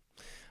Catwoman.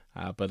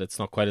 But it's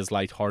not quite as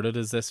lighthearted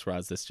as this,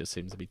 whereas this just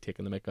seems to be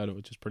taking the mick out of it,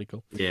 which is pretty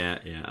cool. Yeah,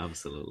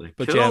 absolutely.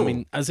 But cool. Yeah, I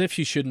mean, as if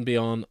you shouldn't be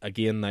on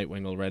again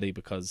Nightwing already,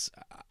 because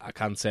I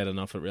can't say it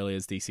enough, it really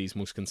is DC's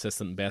most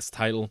consistent and best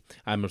title.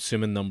 I'm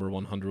assuming number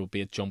 100 will be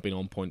a jumping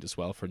on point as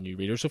well for new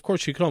readers. Of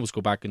course, you can always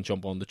go back and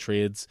jump on the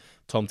trades.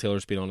 Tom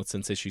Taylor's been on it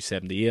since issue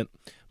 78,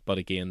 but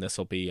again, this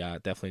will be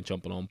definitely a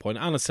jumping on point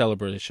and a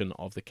celebration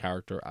of the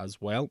character as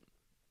well.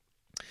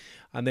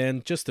 And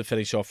then just to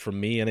finish off from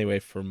me anyway,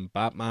 from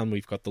Batman,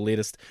 we've got the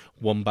latest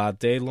One Bad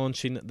Day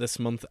launching this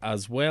month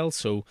as well.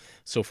 So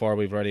far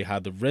we've already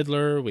had the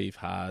Riddler, we've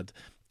had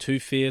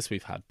Two-Face,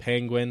 we've had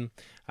Penguin.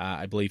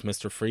 I believe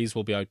Mr. Freeze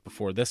will be out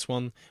before this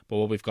one. But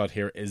what we've got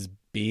here is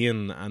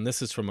Bane, and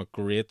this is from a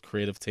great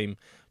creative team.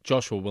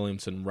 Joshua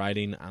Williamson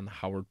writing and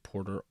Howard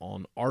Porter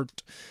on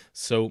art.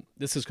 So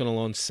this is going to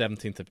launch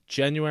 17th of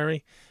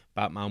January.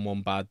 Batman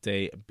One Bad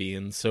Day,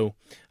 Bane. So,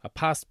 a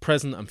past,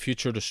 present, and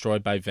future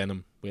destroyed by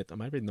Venom. Wait,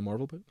 am I reading the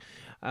Marvel book?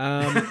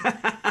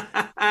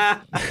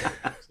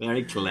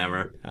 Very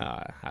clever.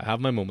 I have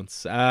my moments.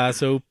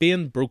 So,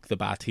 Bane broke the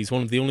Bat. He's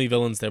one of the only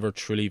villains to ever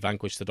truly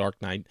vanquish the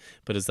Dark Knight.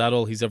 But is that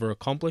all he's ever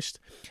accomplished?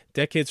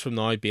 Decades from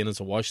now, Bane is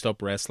a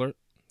washed-up wrestler.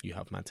 You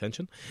have my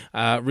attention.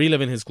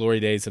 Reliving his glory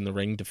days in the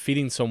ring,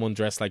 defeating someone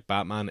dressed like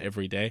Batman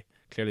every day.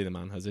 Clearly the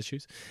man has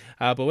issues.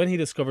 But when he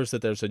discovers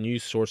that there's a new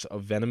source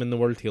of venom in the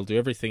world, he'll do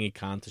everything he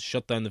can to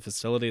shut down the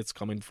facility it's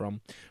coming from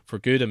for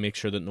good and make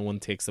sure that no one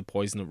takes the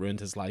poison that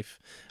ruined his life.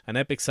 An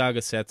epic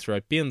saga set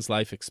throughout Bane's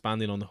life,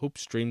 expanding on the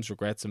hopes, dreams,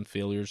 regrets and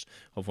failures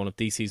of one of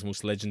DC's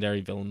most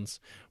legendary villains.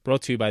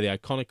 Brought to you by the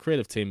iconic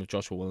creative team of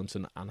Joshua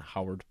Williamson and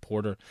Howard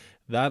Porter.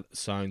 That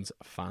sounds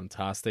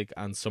fantastic,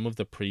 and some of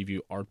the preview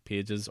art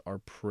pages are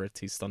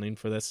pretty stunning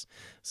for this.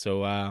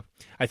 So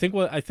I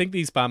think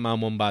these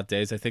Batman One Bad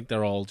Days, I think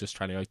they're all just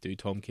trying to outdo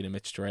Tom King and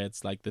Mitch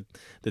Dreads. Like the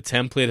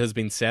template has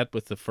been set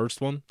with the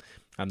first one,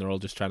 and they're all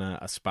just trying to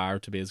aspire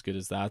to be as good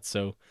as that.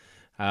 So,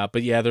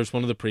 but yeah, there's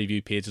one of the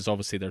preview pages.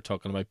 Obviously, they're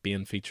talking about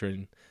Bane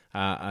featuring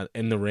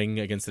in the ring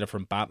against a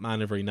different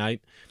Batman every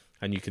night,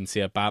 and you can see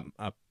a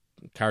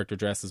character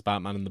dressed as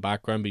Batman in the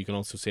background, but you can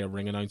also see a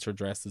ring announcer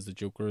dressed as the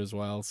Joker as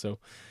well. So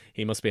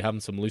he must be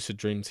having some lucid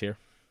dreams here.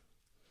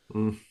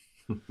 Mm.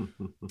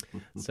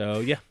 So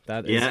yeah,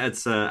 that is. Yeah,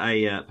 it's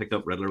I picked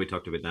up Riddler. We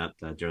talked about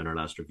that during our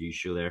last review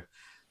show there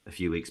a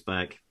few weeks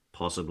back.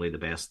 Possibly the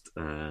best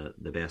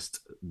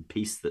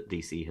piece that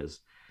DC has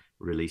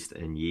released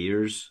in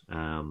years.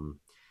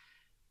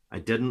 I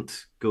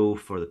didn't go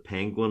for the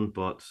Penguin,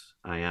 but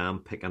I am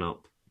picking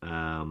up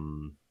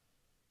Bane,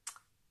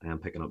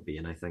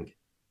 I think.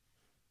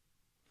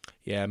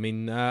 Yeah, I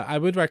mean, I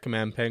would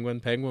recommend Penguin.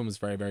 Penguin was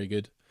very, very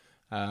good.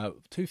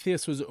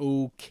 Two-Face was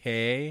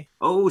okay.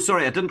 Oh,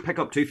 sorry, I didn't pick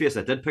up Two-Face.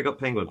 I did pick up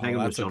Penguin. Oh,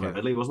 Penguin was that's John okay.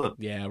 Ridley, wasn't it?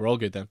 Yeah, we're all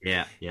good then.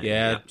 Yeah.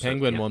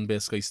 Penguin yeah. 1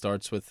 basically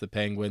starts with the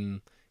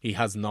Penguin. He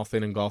has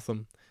nothing in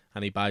Gotham,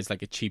 and he buys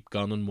like a cheap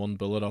gun and one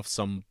bullet off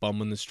some bum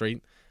in the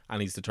street,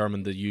 and he's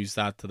determined to use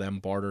that to then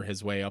border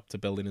his way up to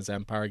building his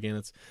empire again.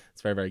 It's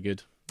very, very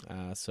good.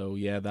 So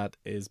yeah, that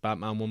is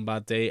Batman One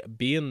Bad Day,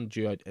 being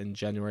due out in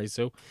January.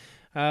 So,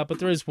 but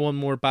there is one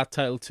more Bat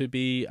title to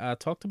be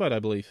talked about, I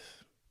believe.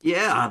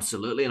 Yeah,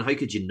 absolutely. And how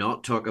could you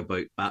not talk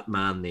about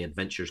Batman The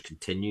Adventures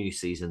Continue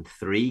Season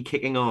 3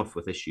 kicking off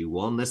with issue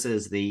 1? This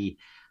is the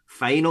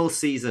final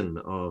season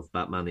of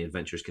Batman The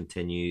Adventures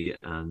Continue,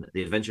 and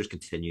The Adventures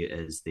Continue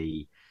is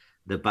the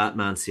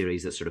Batman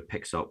series that sort of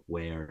picks up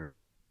where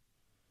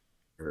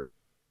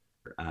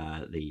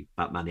the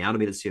Batman the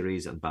Animated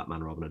Series and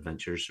Batman Robin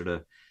Adventures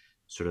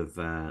sort of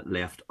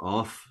left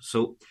off.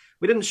 So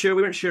we weren't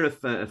sure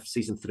if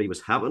season 3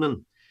 was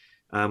happening.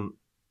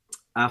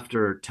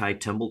 After Ty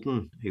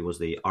Templeton, who was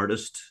the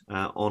artist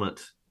on it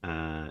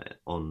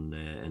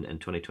in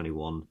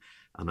 2021,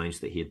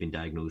 announced that he had been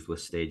diagnosed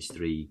with stage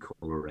 3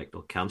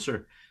 colorectal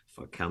cancer,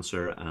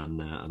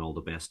 and all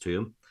the best to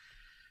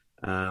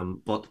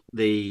him. But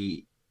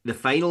the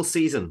final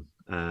season,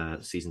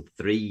 season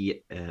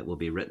 3, will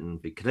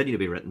continue to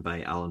be written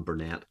by Alan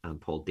Burnett and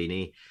Paul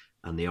Dini,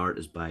 and the art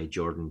is by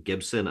Jordan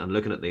Gibson. And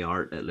looking at the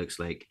art, it looks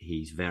like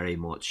he's very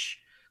much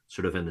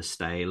sort of in the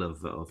style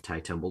of Ty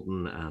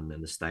Templeton and in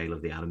the style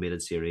of the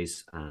animated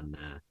series, and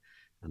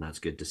that's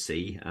good to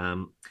see.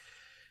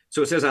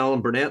 So it says Alan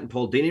Burnett and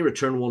Paul Dini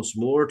return once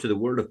more to the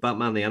world of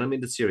Batman the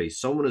Animated Series.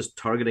 Someone is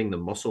targeting the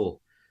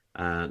Muscle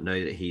now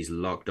that he's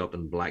locked up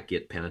in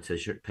Blackgate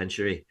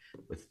Penitentiary.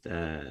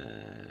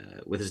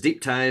 With his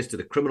deep ties to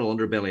the criminal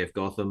underbelly of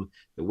Gotham,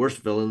 the worst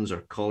villains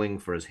are calling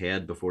for his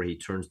head before he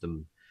turns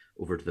them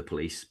over to the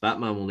police.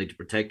 Batman will need to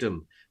protect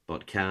him,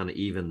 but can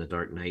even the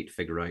Dark Knight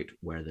figure out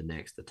where the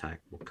next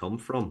attack will come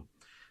from?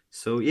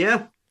 So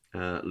yeah,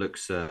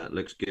 looks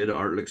good.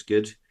 Art looks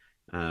good.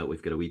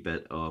 We've got a wee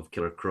bit of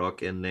Killer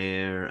Croc in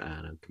there,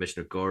 and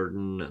Commissioner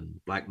Gordon,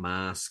 and Black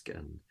Mask,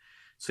 and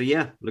so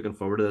yeah, looking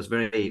forward to this.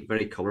 Very,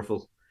 very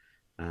colourful,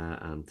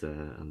 and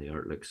the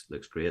art looks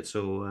great.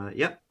 So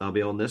yeah, I'll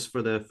be on this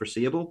for the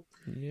foreseeable.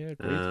 Yeah,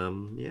 great.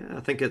 Yeah, I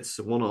think it's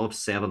 1 of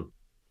 7.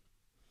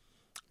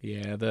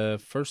 Yeah,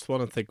 the first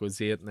one I think was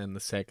 8, and then the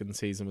second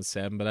season was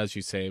 7. But as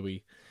you say,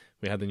 we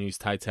had the news.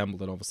 Ty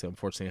Templeton obviously,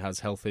 unfortunately,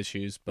 has health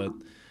issues. But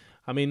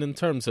I mean, in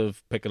terms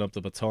of picking up the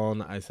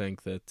baton, I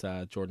think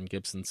that Jordan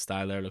Gibson's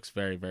style there looks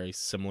very, very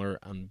similar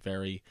and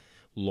very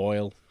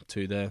loyal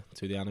to the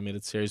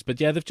animated series.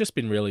 But yeah, they've just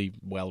been really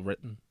well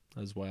written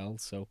as well.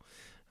 So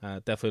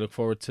definitely look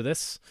forward to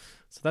this.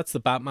 So that's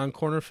the Batman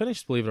corner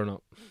finished, believe it or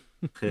not.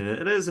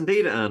 It is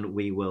indeed, and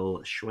we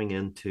will swing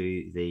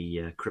into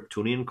the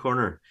Kryptonian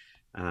corner.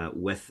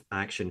 With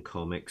Action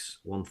Comics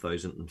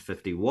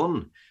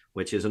 1051,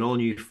 which is an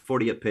all-new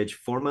 48-page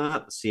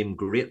format, same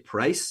great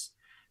price.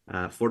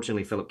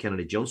 Fortunately, Philip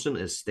Kennedy Johnson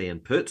is staying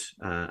put,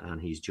 and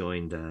he's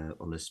joined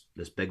on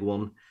this big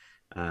one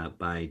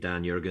by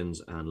Dan Jurgens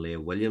and Leah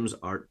Williams,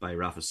 art by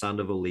Rafa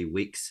Sandoval, Lee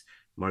Weeks,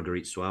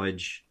 Marguerite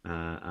Sauvage,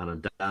 and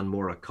a Dan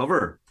Mora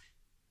cover.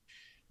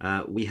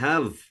 We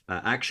have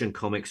Action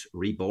Comics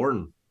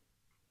Reborn,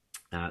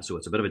 so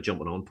it's a bit of a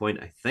jumping on point,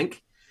 I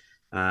think.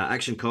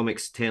 Action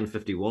Comics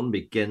 1051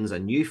 begins a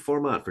new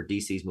format for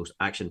DC's most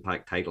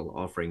action-packed title,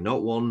 offering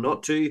not 1,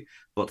 not 2,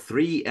 but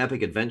 3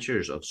 epic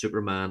adventures of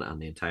Superman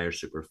and the entire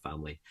Super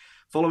family.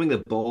 Following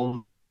the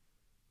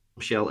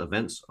bombshell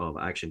events of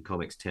Action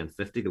Comics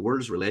 1050, the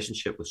world's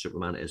relationship with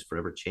Superman is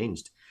forever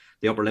changed.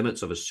 The upper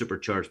limits of his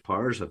supercharged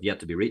powers have yet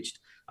to be reached,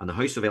 and the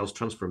House of L's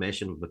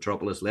transformation of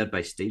Metropolis, led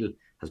by Steel,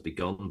 has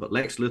begun. But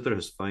Lex Luthor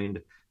has found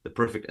the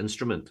perfect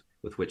instrument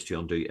with which to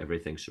undo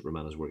everything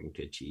Superman is working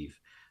to achieve.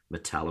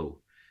 Metallo,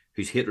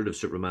 whose hatred of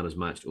Superman is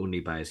matched only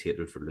by his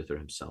hatred for Luthor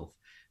himself.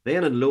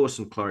 Then in Lois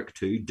and Clark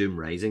 2, Doom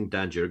Rising,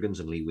 Dan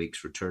Jurgens and Lee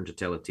Weeks return to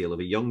tell a tale of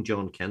a young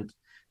John Kent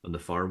on the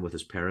farm with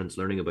his parents,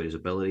 learning about his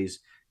abilities,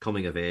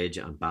 coming of age,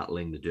 and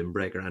battling the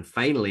Doombreaker. And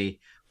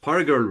finally,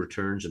 Power Girl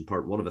returns in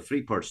part 1 of a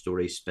 3-part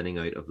story spinning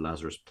out of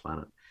Lazarus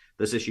Planet.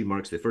 This issue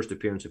marks the first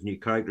appearance of new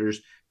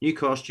characters, new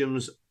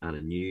costumes, and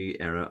a new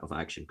era of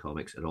Action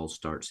Comics. It all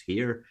starts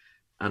here.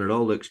 and it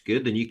all looks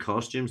good. The new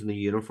costumes and the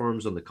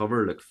uniforms on the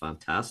cover look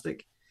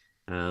fantastic.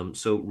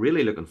 So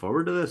really looking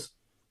forward to this.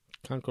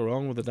 Can't go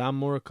wrong with a Dan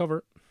Mora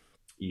cover.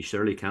 You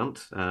surely can't.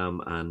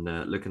 And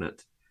looking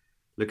at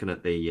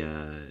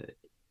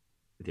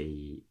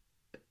the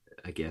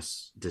I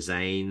guess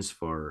designs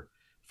for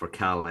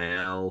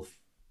Kal-El,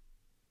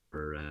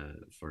 for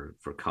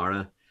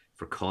Cara,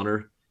 for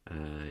Connor,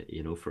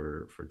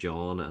 for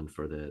John and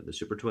for the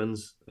Super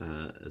Twins.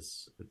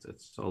 It's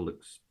all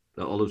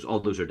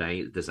those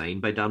are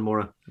designed by Dan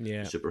Mora,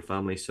 Yeah. Super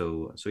Family.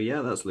 So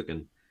yeah, that's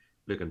looking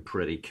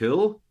pretty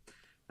cool.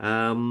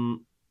 Are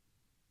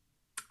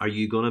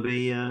you gonna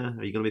be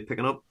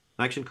picking up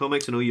Action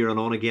Comics? I know you're an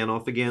on again,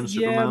 off again Yeah, I'm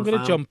Superman gonna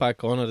fan. jump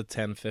back on at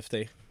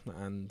 10:50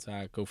 and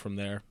go from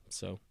there.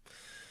 So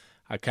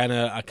I kind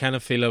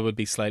of feel I would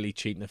be slightly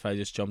cheating if I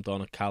just jumped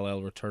on a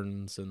Kal-El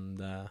Returns,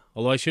 and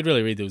although I should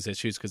really read those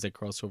issues because they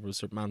cross over with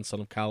Superman,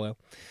 Son of Kal-El.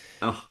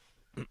 Oh,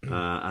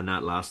 and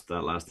that last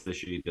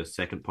issue, the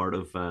second part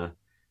of the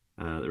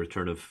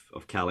return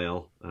of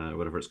Kal-El,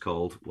 whatever it's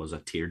called, was a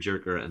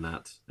tearjerker in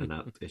that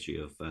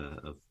issue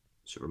of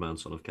Superman,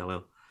 Son of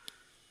Kal-El.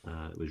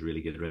 It was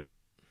really good. I read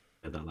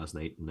that last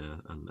night and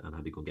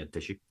had to go and get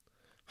tissue.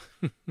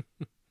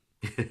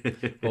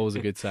 Always a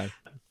good sign.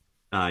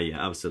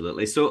 Yeah,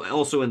 absolutely. So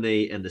also in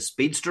the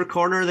speedster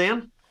corner,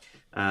 then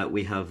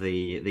we have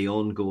the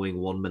ongoing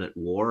 1 minute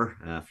war.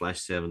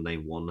 Flash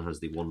 791 has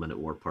the 1 minute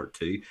war part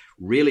two.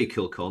 Really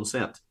cool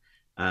concept.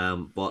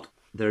 But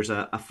there's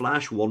a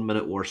Flash 1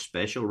 minute war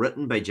special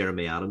written by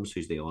Jeremy Adams,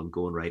 who's the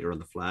ongoing writer on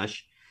the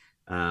Flash.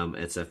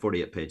 It's a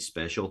 48-page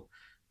special.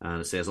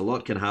 And it says a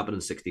lot can happen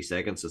in 60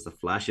 seconds as the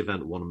Flash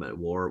event 1 minute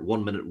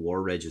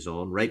war rages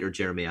on. Writer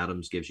Jeremy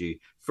Adams gives you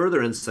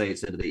further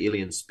insights into the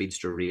alien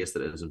speedster race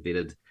that has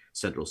invaded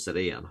Central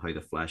City and how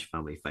the Flash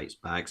family fights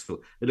back.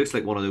 So it looks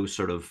like one of those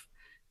sort of,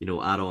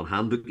 add-on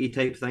handbooky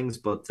type things,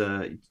 but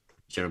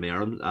Jeremy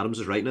Adams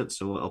is writing it,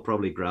 so I'll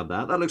probably grab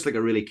that. That looks like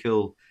a really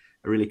cool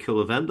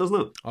event, doesn't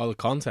it? All the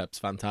concept's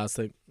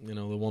fantastic. The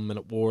 1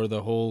 minute war,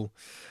 the whole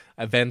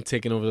event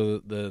taking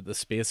over the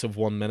space of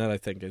 1 minute, I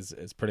think is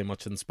pretty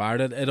much inspired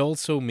it. It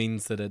also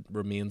means that it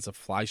remains a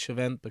Flash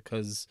event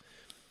because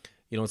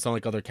it's not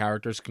like other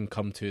characters can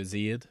come to his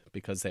aid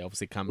because they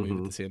obviously can't move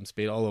at the same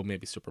speed, although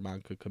maybe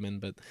Superman could come in,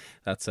 but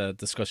that's a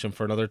discussion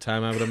for another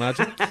time, I would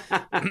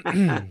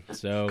imagine.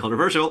 So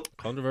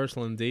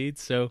controversial indeed.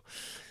 So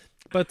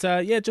but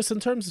just in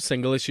terms of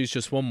single issues,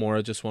 just one more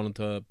I just wanted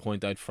to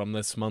point out from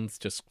this month,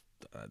 just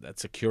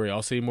that's a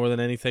curiosity more than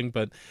anything,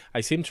 but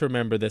I seem to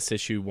remember this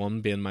issue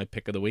 1 being my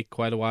pick of the week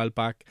quite a while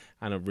back,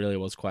 and it really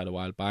was quite a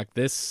while back.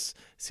 This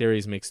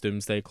series makes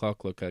Doomsday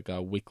Clock look like a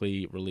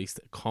weekly released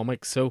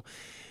comic. So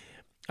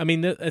I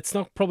mean, it's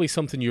not probably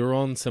something you're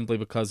on, simply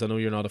because I know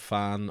you're not a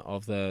fan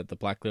of the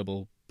Black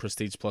Label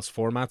Prestige Plus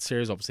format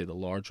series, obviously the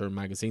larger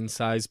magazine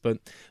size, but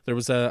there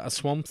was a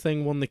Swamp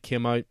Thing one that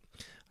came out,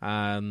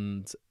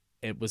 and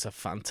it was a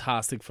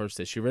fantastic first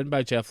issue, written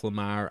by Jeff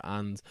Lemire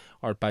and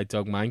art by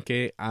Doug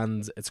Mahnke,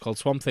 and it's called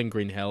Swamp Thing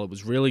Green Hell. It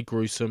was really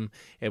gruesome.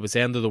 It was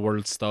end of the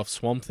world stuff.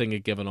 Swamp Thing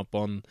had given up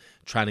on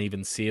trying to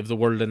even save the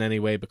world in any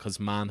way because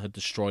man had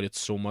destroyed it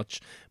so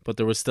much, but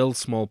there were still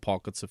small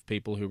pockets of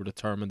people who were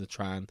determined to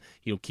try and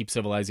keep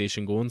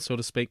civilization going, so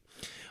to speak.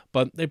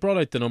 But they brought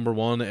out the number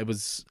 1. It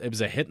was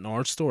a hit in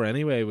our store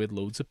anyway, with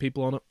loads of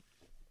people on it.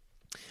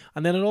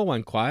 And then it all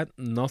went quiet.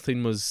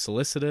 Nothing was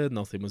solicited.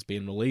 Nothing was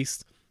being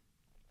released.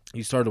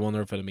 You started to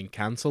wonder if it had been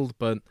cancelled,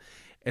 but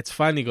it's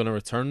finally going to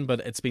return. But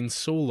it's been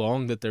so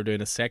long that they're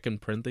doing a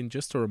second printing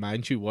just to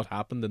remind you what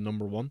happened in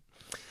number 1.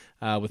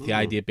 With the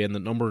idea being that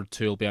number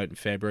 2 will be out in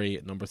February,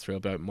 and number 3 will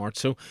be out in March.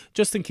 So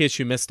just in case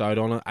you missed out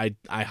on it,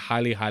 I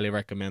highly, highly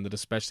recommend it,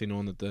 especially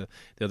knowing that the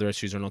other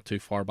issues are not too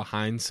far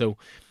behind. So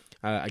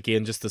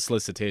again, just the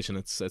solicitation,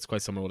 it's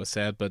quite similar to what I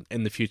said, but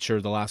in the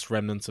future, the last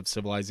remnants of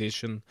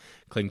civilization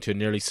cling to a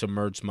nearly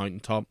submerged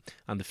mountaintop,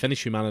 and to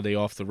finish humanity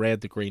off, the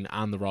Red, the Green,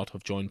 and the Rot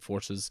have joined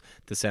forces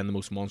to send the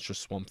most monstrous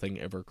Swamp Thing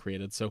ever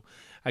created. So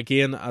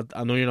again,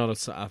 I know you're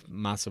not a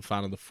massive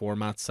fan of the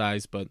format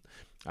size, but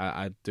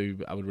I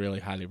would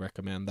really highly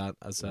recommend that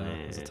as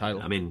a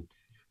title. I mean,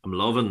 I'm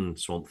loving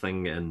Swamp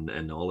Thing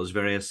in all his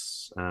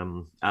various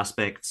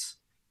aspects.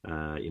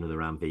 The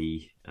Ram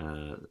V,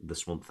 the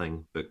Swamp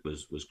Thing book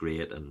was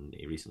great, and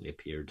he recently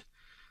appeared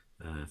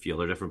a few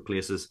other different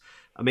places.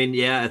 I mean,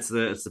 yeah, it's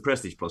the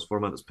Prestige Plus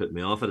format that's put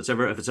me off. If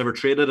it's ever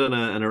traded in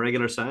a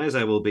regular size,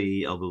 I will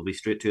be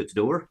straight to its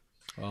door.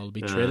 I'll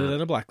be traded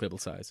in a Black Label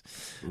size.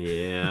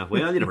 Yeah,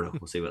 well, you never know.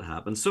 We'll see what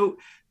happens. So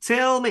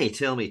tell me.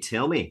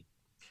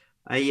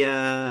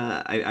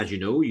 I as you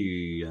know,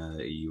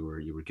 you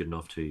were good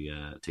enough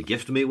to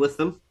gift me with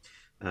them.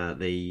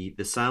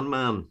 The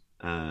Sandman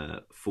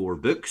 4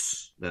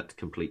 books that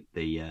complete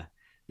the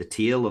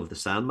tale of the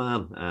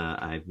Sandman.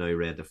 I've now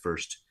read the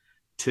first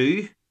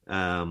 2.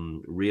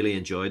 Really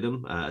enjoyed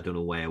them. I don't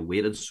know why I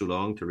waited so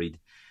long to read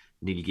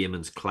Neil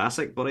Gaiman's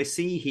classic, but I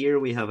see here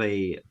we have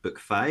a book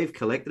 5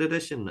 collected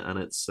edition, and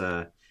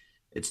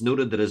it's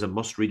noted that as a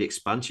must-read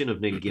expansion of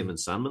Neil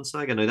Gaiman's Sandman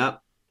saga. Now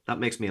that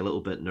makes me a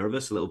little bit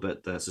nervous, a little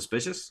bit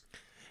suspicious.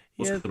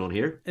 What's Yeah, going on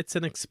here? it's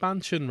an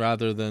expansion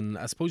rather than,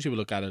 I suppose you would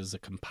look at it as a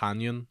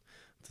companion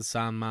to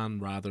Sandman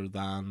rather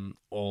than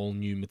all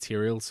new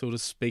material, so to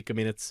speak. I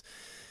mean, it's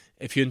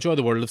if you enjoy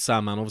the world of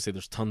Sandman, obviously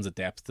there's tons of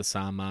depth to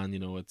Sandman. You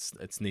know, it's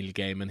Neil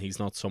Gaiman. He's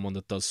not someone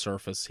that does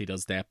surface; he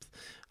does depth,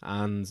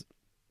 and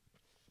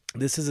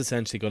this is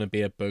essentially going to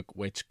be a book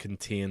which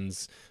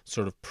contains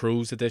sort of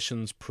prose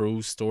editions,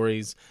 prose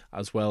stories,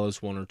 as well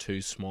as one or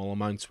two small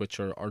amounts which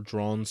are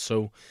drawn.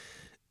 So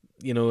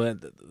you know,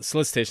 the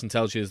solicitation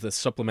tells you is this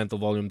supplemental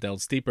volume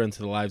delves deeper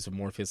into the lives of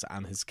Morpheus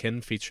and his kin,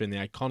 featuring the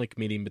iconic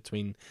meeting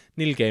between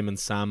Neil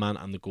Gaiman's Sandman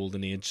and the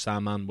Golden Age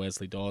Sandman,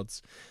 Wesley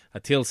Dodds. A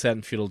tale set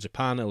in feudal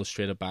Japan,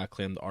 illustrated by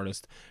acclaimed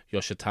artist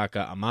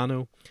Yoshitaka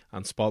Amano,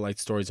 and spotlight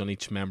stories on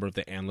each member of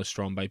the Endless,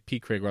 drawn by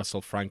P. Craig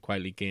Russell, Frank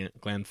Whiteley,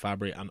 Glenn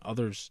Fabry, and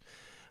others.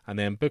 And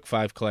then Book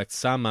 5 collects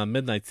Sandman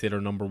Midnight Theatre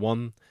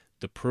 #1,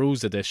 the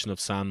prose edition of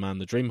Sandman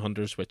the Dream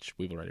Hunters, which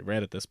we've already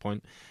read at this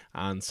point,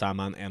 and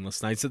Sandman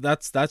Endless Nights. So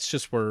that's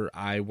just where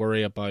I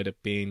worry about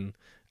it being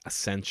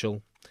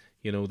essential.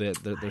 You know,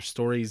 their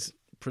stories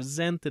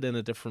presented in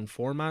a different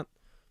format.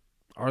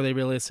 Are they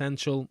really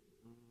essential?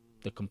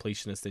 The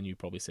completionist in you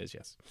probably says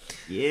yes.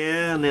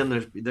 Yeah, and then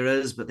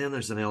but then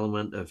there's an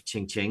element of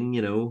ching ching,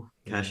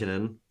 cashing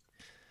in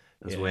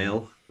as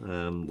well,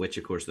 which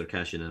of course they're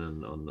cashing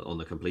in on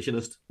the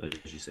completionist,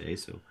 as you say.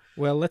 So,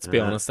 well, let's be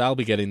honest. I'll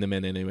be getting them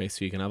in anyway,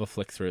 so you can have a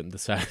flick through it and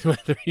decide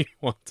whether you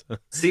want to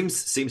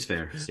seems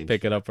fair.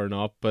 Pick it up or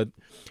not. But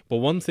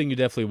one thing you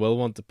definitely will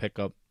want to pick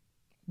up.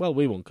 Well,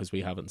 we won't because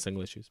we have it in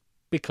single issues,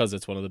 because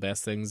it's one of the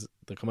best things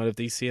that come out of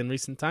DC in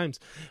recent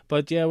times.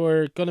 But yeah,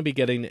 we're going to be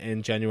getting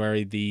in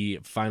January the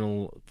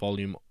final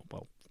volume.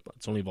 Well,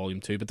 it's only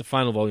volume 2, but the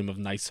final volume of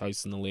Nice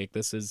House in the Lake.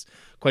 This is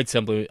quite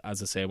simply,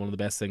 as I say, one of the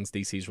best things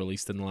DC's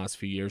released in the last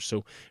few years.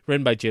 So,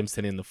 written by James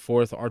Tynion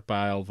IV, art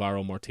by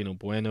Alvaro Martino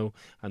Bueno,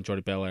 and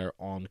Jordi Belair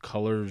on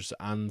colours.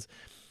 And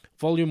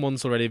volume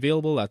 1's already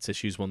available. That's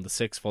issues 1 to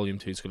 6. Volume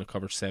 2 is going to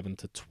cover 7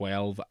 to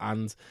 12.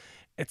 And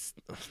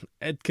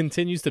it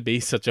continues to be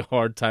such a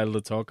hard title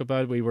to talk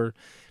about. We were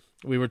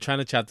trying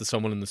to chat to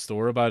someone in the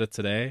store about it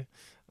today,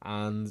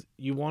 and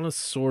you want to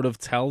sort of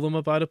tell them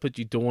about it, but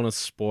you don't want to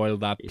spoil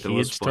that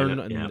page turn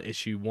in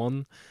issue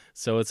 1.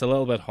 So it's a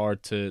little bit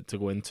hard to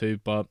go into,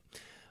 but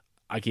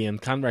again,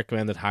 can't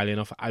recommend it highly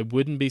enough. I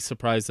wouldn't be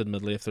surprised,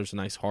 admittedly, if there's a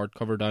nice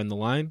hardcover down the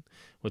line,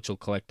 which will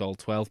collect all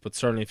 12, but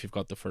certainly if you've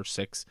got the first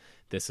 6,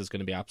 this is going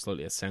to be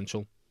absolutely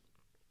essential.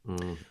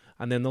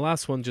 And then the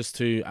last one, just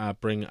to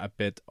bring a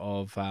bit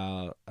of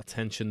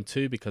attention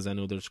to, because I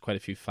know there's quite a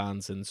few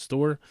fans in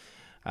store,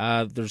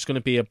 there's going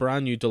to be a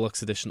brand new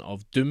deluxe edition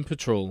of Doom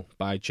Patrol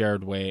by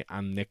Gerard Way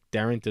and Nick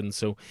Darrington.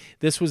 So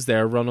this was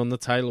their run on the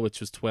title, which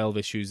was 12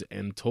 issues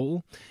in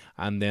total.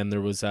 And then there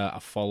was a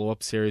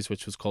follow-up series,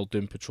 which was called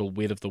Doom Patrol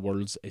Weight of the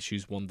Worlds,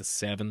 issues 1 to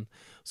 7.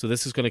 So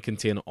this is going to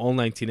contain all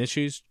 19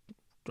 issues,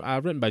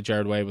 written by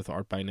Gerard Way with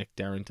art by Nick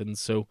Darrington.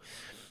 So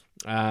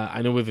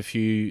I know we have a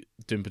few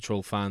Doom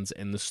Patrol fans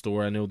in the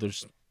store. I know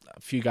there's a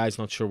few guys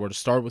not sure where to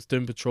start with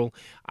Doom Patrol.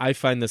 I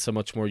find this a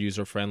much more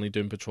user-friendly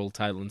Doom Patrol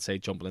title than, say,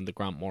 jumping into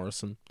Grant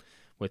Morrison,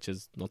 which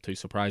is not too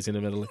surprising,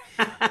 admittedly.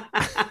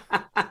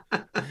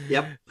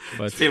 Yep,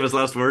 but famous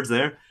last words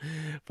there.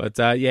 But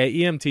yeah,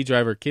 EMT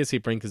driver Casey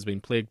Brink has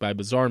been plagued by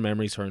bizarre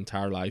memories her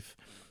entire life.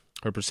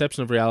 Her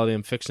perception of reality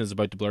and fiction is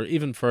about to blur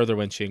even further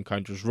when she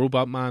encounters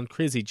Robot Man,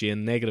 Crazy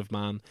Jane, Negative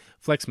Man,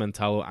 Flex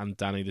Mentallo, and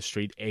Danny the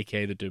Street,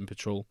 aka the Doom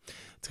Patrol.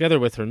 Together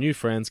with her new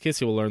friends,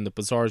 Casey will learn that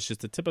Bizarre is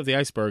just the tip of the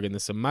iceberg in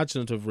this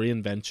imaginative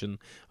reinvention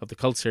of the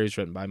cult series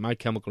written by My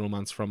Chemical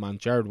Romance frontman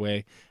Gerard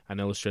Way and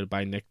illustrated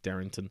by Nick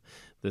Darrington.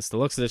 This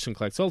deluxe edition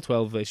collects all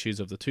 12 issues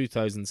of the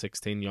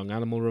 2016 Young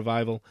Animal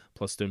revival,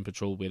 plus Doom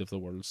Patrol Weight of the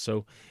World.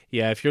 So,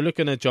 yeah, if you're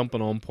looking at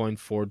jumping on point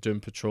for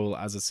Doom Patrol,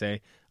 as I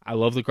say, I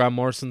love the Grant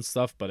Morrison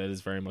stuff, but it is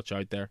very much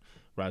out there,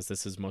 whereas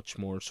this is much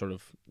more sort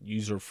of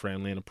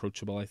user-friendly and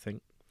approachable, I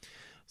think.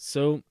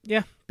 So,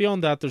 yeah,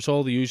 beyond that, there's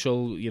all the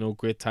usual,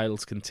 great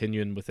titles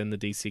continuing within the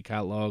DC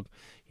catalog.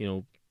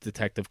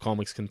 Detective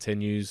Comics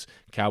continues,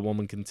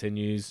 Catwoman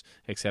continues,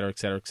 etc.,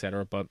 etc.,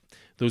 etc. But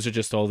those are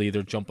just all the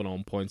either jumping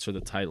on points or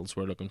the titles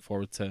we're looking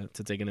forward to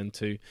digging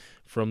into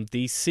from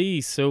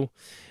DC. So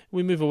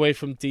we move away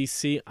from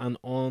DC and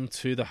on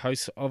to the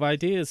House of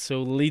Ideas.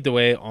 So lead the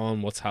way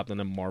on what's happening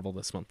in Marvel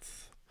this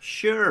month.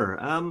 Sure.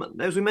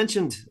 As we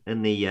mentioned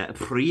in the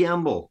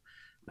preamble,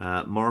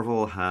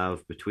 Marvel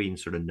have between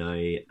sort of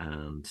now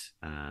and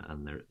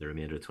the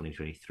remainder of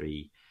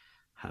 2023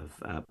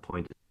 have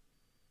pointed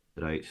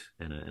out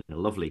in a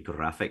lovely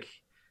graphic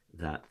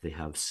that they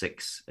have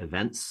 6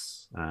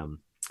 events,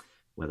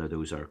 whether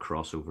those are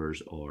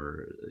crossovers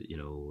or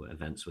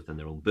events within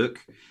their own book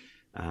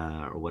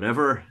or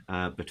whatever,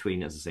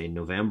 between, as I say,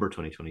 November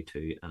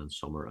 2022 and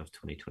summer of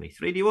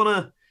 2023. Do you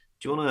want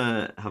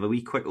to have a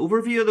wee quick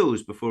overview of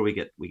those before we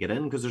get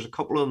in, because there's a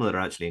couple of them that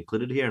are actually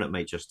included here and it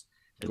might just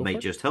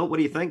help. What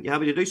do you think? You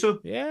happy to do so?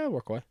 Yeah,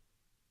 work away.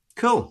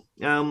 Cool.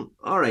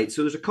 All right,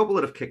 so there's a couple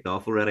that have kicked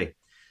off already.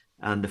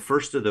 And the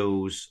first of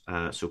those,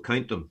 so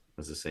count them,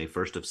 as I say,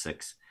 first of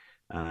 6,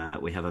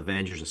 we have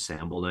Avengers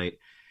Assemble. Now,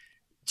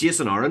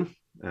 Jason Aaron,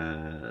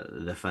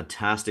 the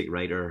fantastic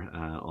writer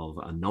of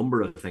a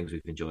number of things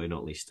we've enjoyed,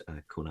 not least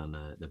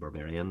Conan the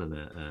Barbarian and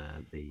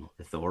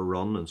the Thor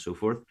run and so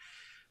forth.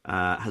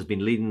 Has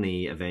been leading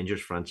the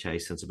Avengers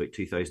franchise since about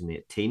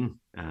 2018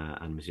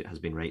 and has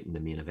been writing the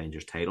main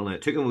Avengers title. Now,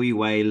 it took him a wee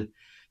while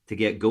to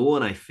get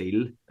going, I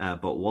feel,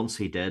 but once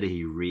he did,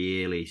 he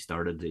really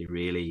started. We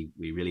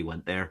really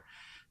went there.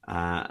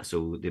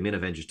 So the main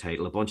Avengers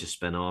title, a bunch of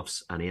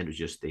spin-offs, and he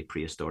introduced the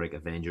prehistoric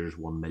Avengers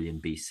 1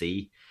 million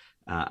BC,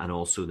 and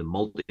also the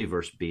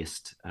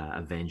multiverse-based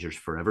Avengers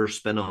Forever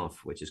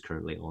spin-off, which is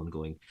currently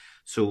ongoing.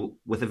 So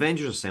with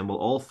Avengers Assemble,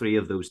 all three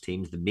of those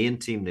teams, the main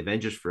team, the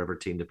Avengers Forever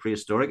team, the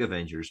prehistoric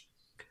Avengers,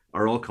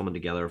 are all coming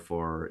together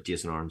for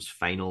Jason Aaron's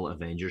final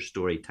Avengers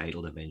story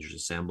titled Avengers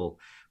Assemble,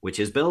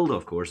 which is billed,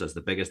 of course, as the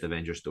biggest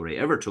Avengers story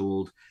ever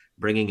told,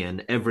 bringing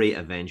in every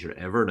Avenger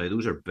ever. Now,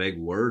 those are big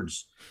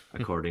words,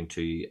 according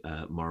to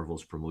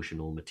Marvel's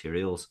promotional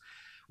materials.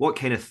 What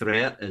kind of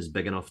threat is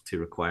big enough to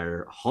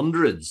require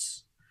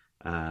hundreds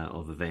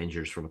of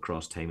Avengers from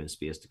across time and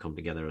space to come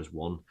together as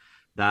one?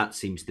 That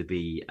seems to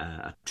be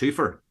a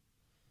twofer.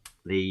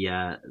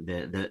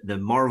 The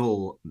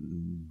Marvel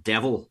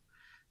devil,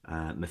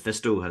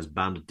 Mephisto, has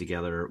banded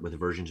together with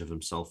versions of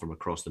himself from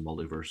across the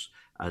multiverse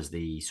as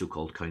the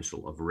so-called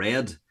Council of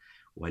Red,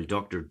 while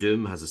Doctor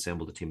Doom has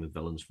assembled a team of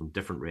villains from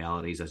different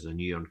realities as a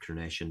new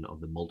incarnation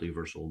of the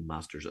multiversal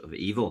Masters of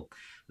Evil.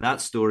 That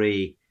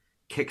story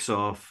kicks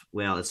off,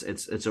 well,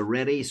 it's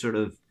already sort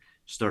of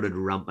started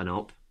ramping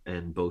up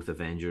in both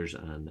Avengers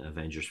and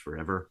Avengers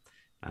Forever,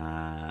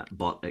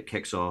 but it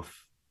kicks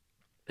off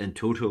in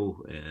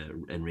total,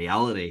 in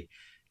reality,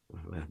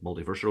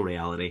 multiversal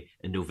reality,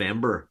 in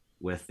November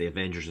with the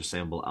Avengers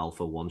Assemble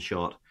Alpha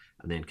one-shot,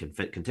 and then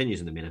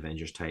continues in the main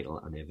Avengers title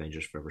and the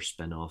Avengers Forever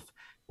spin-off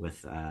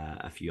with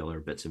a few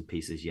other bits and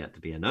pieces yet to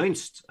be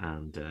announced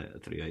and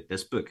throughout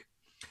this book.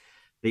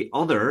 The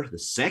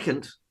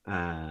second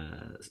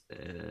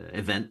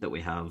event that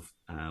we have,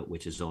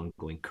 which is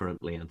ongoing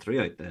currently and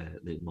throughout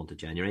the month of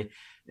January,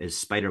 is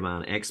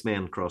Spider-Man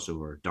X-Men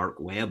crossover Dark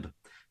Web.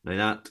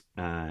 Now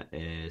that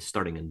is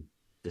starting in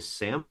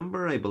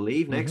December, I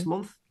believe, next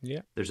month.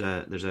 Yeah, there's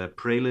a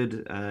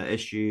prelude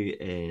issue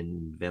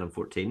in Venom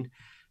 14,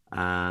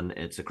 and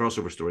it's a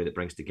crossover story that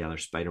brings together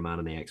Spider-Man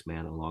and the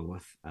X-Men along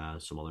with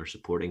some other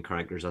supporting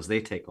characters as they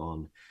take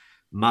on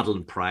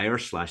Madeline Pryor /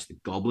 the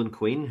Goblin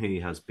Queen, who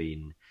has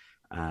been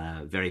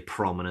very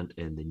prominent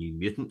in the New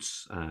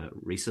Mutants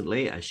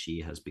recently, as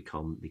she has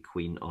become the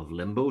Queen of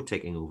Limbo,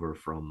 taking over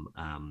from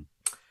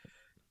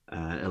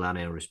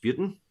Illyana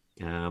Rasputin,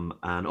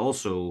 and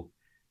also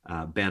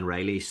Ben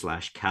Reilly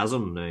 /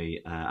 Chasm. Now,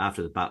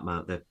 after the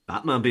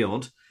Batman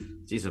Beyond,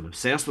 geez, I'm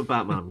obsessed with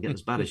Batman. I'm getting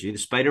as bad as you. The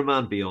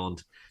Spider-Man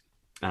Beyond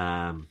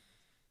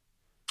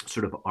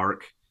sort of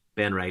arc,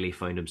 Ben Reilly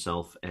found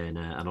himself in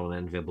an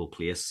unenviable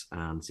place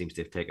and seems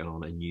to have taken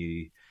on a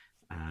new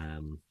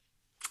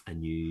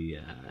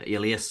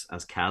alias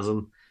as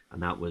Chasm,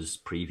 and that was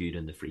previewed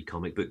in the Free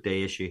Comic Book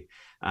Day issue.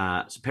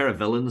 It's a pair of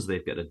villains.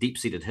 They've got a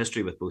deep-seated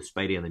history with both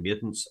Spidey and the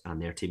mutants,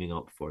 and they're teaming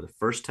up for the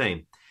first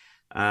time.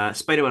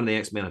 Spider-Man and the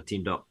X-Men have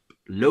teamed up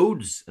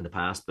loads in the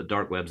past, but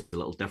Dark Web's a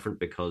little different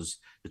because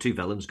the two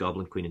villains,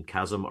 Goblin Queen and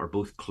Chasm, are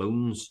both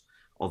clones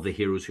of the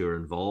heroes who are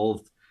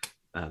involved.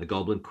 The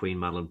Goblin Queen,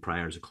 Madeline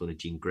Pryor, is a clone of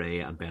Jean Grey,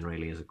 and Ben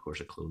Reilly is, of course,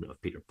 a clone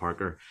of Peter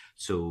Parker.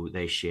 So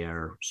they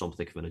share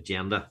something of an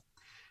agenda.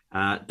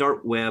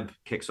 Dark Web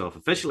kicks off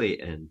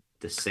officially in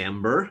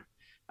December.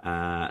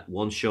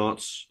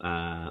 One-shots,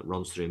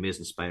 runs through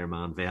Amazing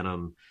Spider-Man,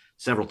 Venom,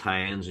 several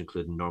tie-ins,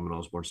 including Norman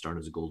Osborn starring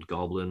as a Gold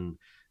Goblin.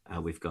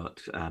 We've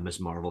got Ms.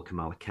 Marvel,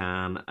 Kamala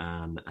Khan,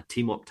 and a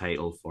team-up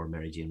title for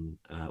Mary Jane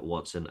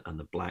Watson and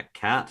the Black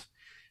Cat.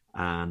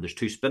 And there's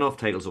two spin-off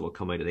titles that will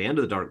come out at the end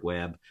of the Dark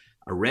Web.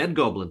 A Red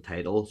Goblin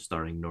title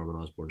starring Norman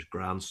Osborn's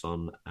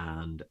grandson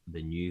and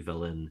the new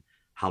villain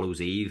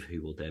Hallows Eve,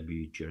 who will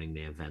debut during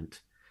the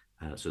event.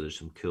 So there's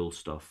some cool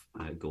stuff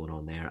going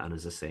on there. And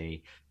as I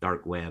say,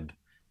 Dark Web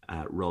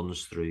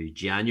runs through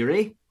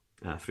January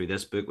through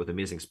this book with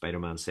Amazing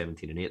Spider-Man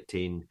 17 and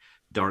 18,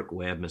 Dark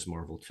Web Ms.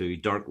 Marvel 2,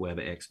 Dark Web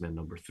X-Men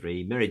number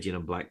 3, Mary Jane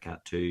and Black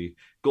Cat 2,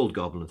 Gold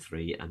Goblin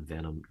 3, and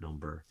Venom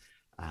number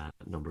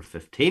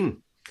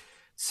 15.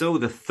 So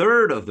the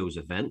third of those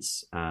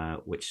events,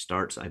 which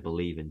starts, I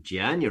believe, in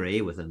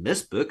January within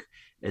this book,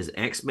 is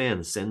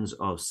X-Men Sins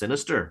of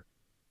Sinister.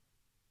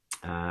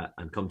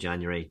 And come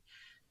January,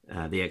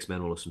 the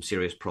X-Men will have some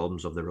serious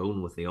problems of their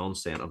own with the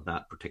onset of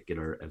that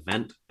particular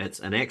event. It's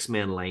an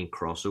X-Men line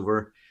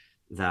crossover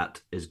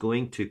that is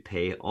going to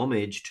pay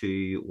homage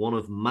to one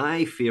of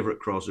my favorite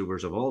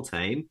crossovers of all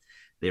time,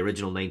 the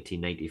original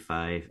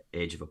 1995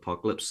 Age of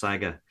Apocalypse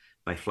saga,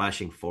 by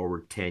flashing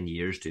forward 10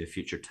 years to a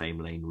future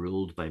timeline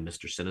ruled by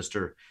Mr.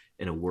 Sinister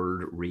in a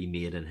world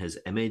remade in his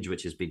image,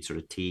 which has been sort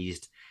of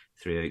teased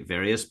throughout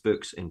various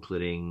books,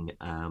 including,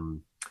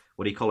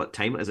 what do you call it?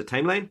 Is it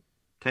Timeline?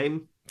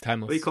 Timeless.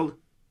 What do you call it?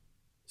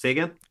 Say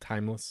again?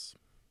 Timeless.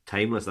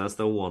 Timeless, that's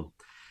the one.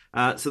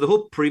 So the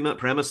whole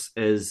premise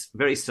is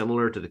very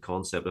similar to the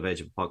concept of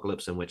Age of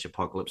Apocalypse, in which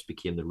Apocalypse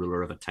became the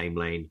ruler of a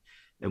timeline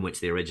in which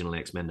the original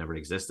X-Men never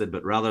existed.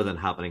 But rather than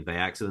happening by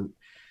accident,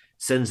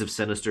 Sins of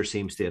Sinister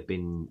seems to have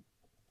been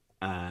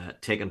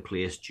taken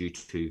place due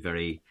to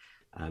very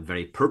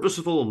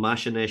purposeful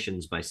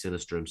machinations by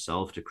Sinister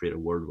himself to create a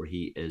world where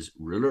he is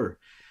ruler.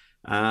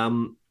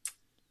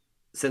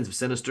 Sins of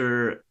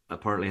Sinister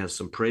apparently has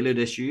some prelude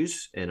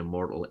issues in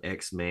Immortal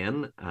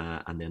X-Men,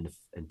 and then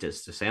in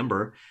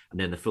December, and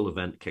then the full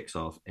event kicks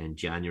off in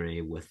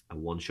January with a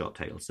one-shot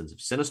title, Sins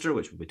of Sinister,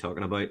 which we'll be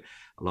talking about,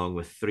 along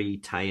with 3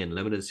 tie-in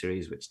limited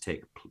series, which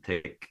take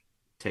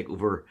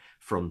over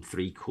from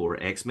 3 core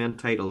X-Men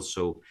titles.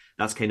 So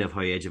that's kind of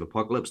how Age of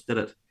Apocalypse did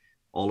it.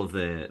 All of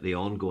the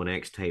ongoing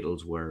X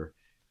titles were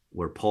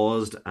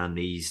paused, and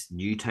these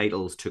new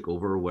titles took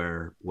over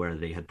where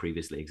they had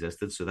previously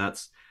existed. So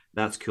that's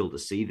cool to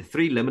see. The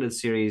 3 limited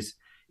series,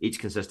 each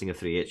consisting of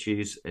 3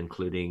 issues,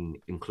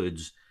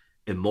 includes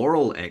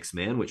Immoral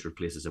X-Men, which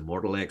replaces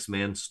Immortal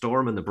X-Men,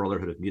 Storm and the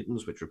Brotherhood of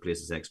Mutants, which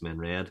replaces X-Men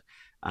Red,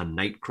 and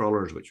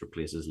Nightcrawlers, which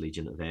replaces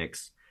Legion of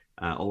X,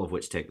 all of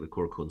which take the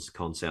core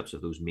concepts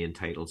of those main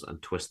titles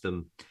and twist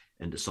them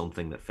into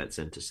something that fits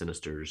into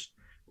Sinister's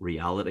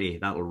reality.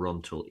 That'll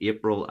run till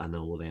April, and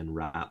then we'll then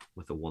wrap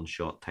with a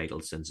one-shot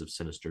titled Sins of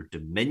Sinister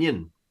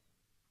Dominion.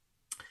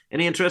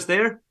 Any interest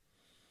there?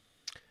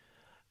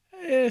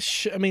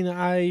 Ish. I mean,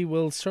 I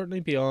will certainly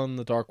be on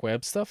the dark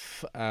web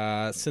stuff.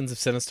 Sins of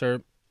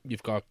Sinister,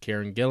 you've got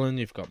Kieran Gillen,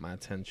 you've got my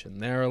attention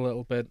there a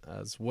little bit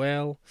as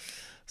well.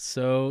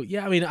 So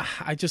yeah, I mean,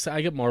 I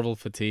get Marvel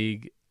event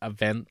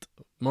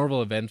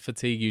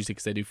fatigue usually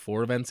because I do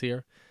 4 events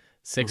here.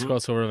 6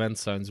 crossover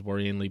events sounds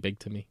worryingly big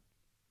to me.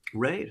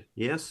 Right.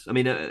 Yes. I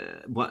mean,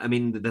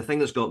 the thing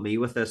that's got me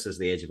with this is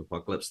the Age of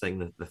Apocalypse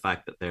thing. The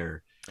fact that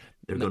they're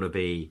going to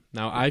be.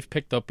 Now, I've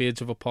picked up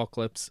Age of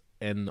Apocalypse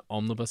in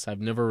Omnibus. I've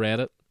never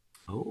read it.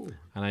 Oh.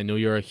 And I know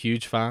you're a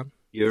huge fan.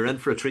 You're in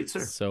for a treat,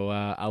 sir. So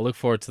I'll look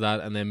forward to that,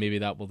 and then maybe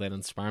that will then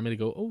inspire me to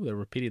go, oh, they're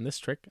repeating this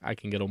trick. I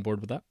can get on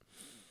board with that.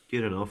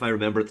 Good enough. I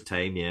remember at the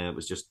time, yeah, it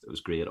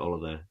was great. All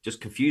of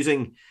just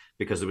confusing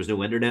because there was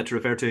no internet to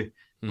refer to,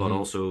 but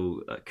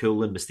also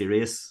cool and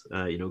mysterious.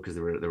 Because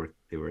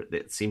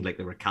it seemed like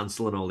they were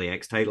canceling all the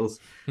X titles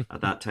at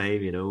that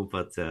time.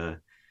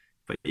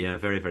 But yeah,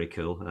 very very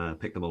cool.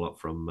 Picked them all up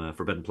from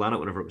Forbidden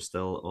Planet whenever it was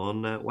still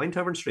on Wine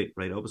Tavern Street,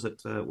 right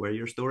opposite where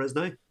your store is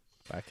now.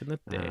 Back in the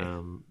day.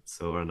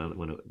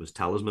 When it was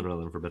Talisman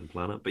rather than Forbidden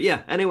Planet. But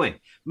yeah, anyway,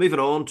 moving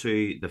on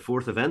to the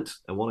 4th event,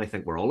 and one I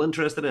think we're all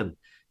interested in.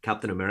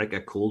 Captain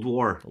America Cold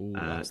War,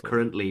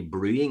 currently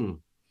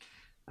brewing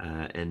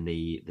in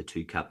the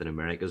 2 Captain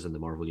Americas in the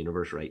Marvel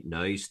Universe right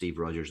now, Steve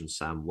Rogers and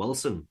Sam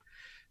Wilson.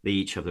 They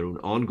each have their own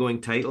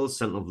ongoing titles,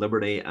 Sentinel of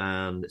Liberty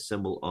and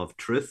Symbol of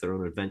Truth, their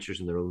own adventures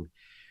and their own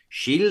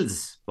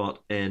shields. But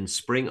in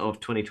spring of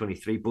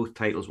 2023, both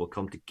titles will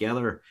come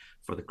together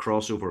for the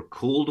crossover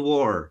Cold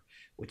War,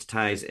 which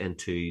ties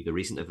into the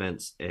recent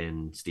events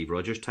in Steve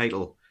Rogers'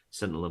 title,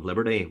 Sentinel of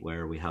Liberty,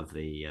 where we have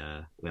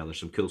there's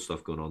some cool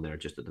stuff going on there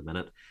just at the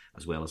minute,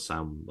 as well as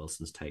Sam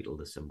Wilson's title,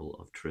 The Symbol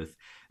of Truth.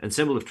 In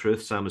Symbol of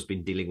Truth, Sam has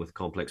been dealing with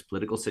complex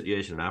political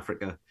situation in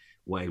Africa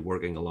while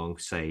working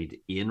alongside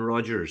Ian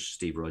Rogers,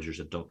 Steve Rogers'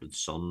 adopted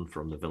son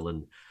from the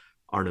villain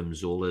Arnim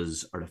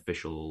Zola's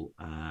artificial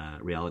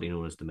reality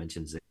known as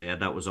Dimension Z.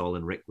 That was all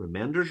in Rick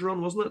Remender's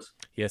run, wasn't it?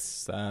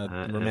 Yes,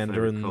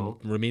 Remender and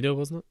Romito,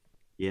 wasn't it?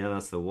 Yeah,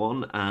 that's the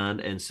one. And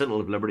in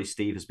Sentinel of Liberty,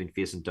 Steve has been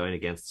facing down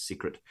against a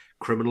secret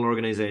criminal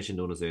organization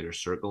known as the Outer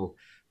Circle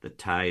that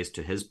ties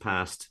to his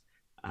past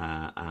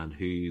and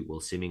who will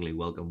seemingly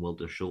welcome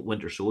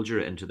Winter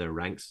Soldier into their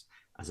ranks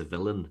as a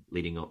villain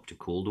leading up to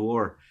Cold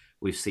War.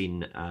 We've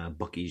seen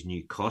Bucky's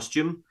new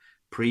costume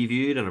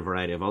previewed and a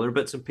variety of other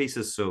bits and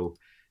pieces. So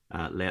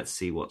let's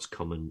see what's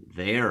coming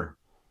there.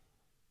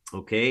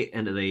 Okay,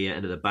 into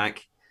the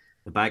back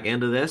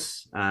end of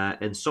this.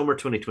 In summer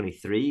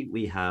 2023,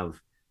 we have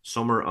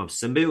Summer of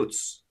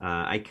Symbiotes.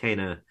 I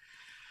kind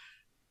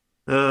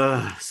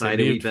of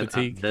sighed a wee bit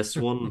at this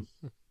one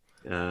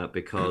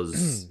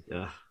because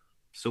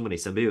so many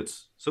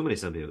symbiotes.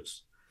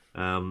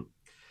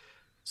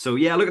 So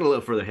yeah, looking a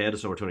little further ahead of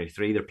Summer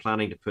 23, they're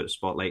planning to put a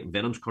spotlight in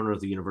Venom's corner of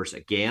the universe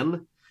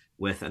again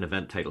with an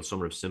event titled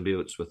Summer of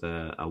Symbiotes with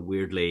a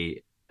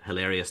weirdly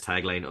hilarious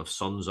tagline of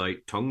 "Suns out,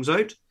 tongues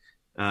out."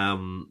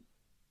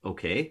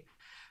 Okay.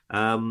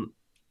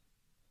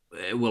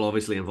 It will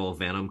obviously involve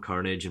Venom,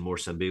 Carnage, and more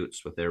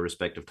symbiotes with their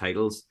respective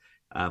titles.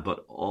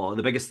 But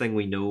the biggest thing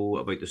we know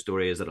about the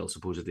story is that it'll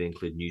supposedly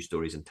include new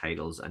stories and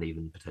titles and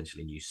even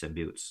potentially new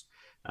symbiotes.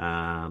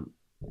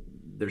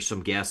 There's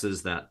some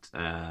guesses that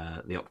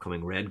the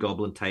upcoming Red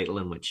Goblin title,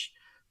 in which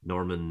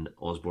Norman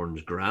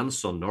Osborn's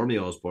grandson, Normie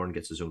Osborn,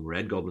 gets his own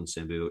Red Goblin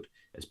symbiote,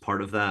 is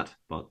part of that.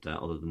 But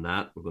other than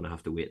that, we're going to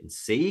have to wait and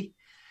see.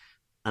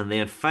 And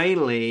then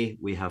finally,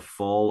 we have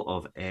Fall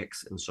of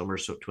X in summer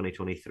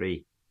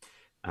 2023.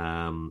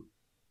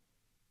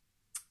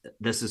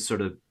 This is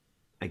sort of,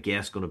 I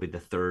guess, going to be the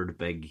third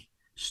big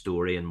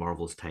story in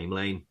Marvel's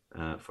timeline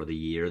for the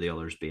year. The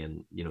others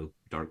being,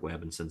 Dark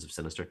Web and Sins of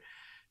Sinister,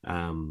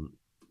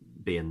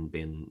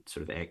 being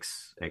sort of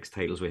X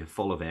titles. We have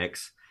Fall of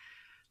X.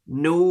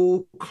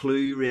 No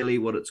clue really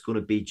what it's going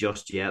to be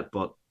just yet,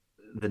 but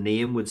the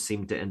name would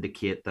seem to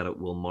indicate that it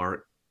will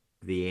mark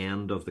the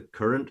end of the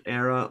current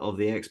era of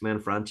the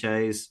X-Men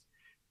franchise,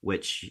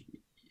 which,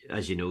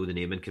 as you know, the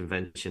naming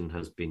convention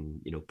has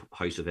been,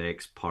 House of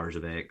X, Powers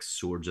of X,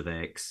 Swords of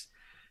X,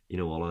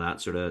 all of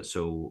that sort of.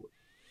 So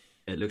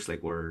it looks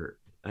like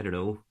I don't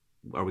know,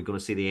 are we going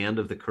to see the end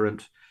of the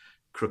current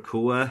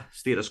Krakoa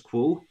status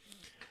quo?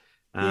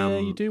 Yeah,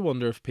 you do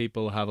wonder if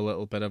people have a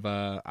little bit of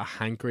a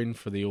hankering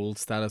for the old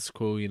status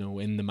quo,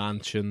 in the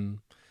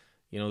mansion,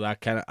 that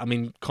kind of. I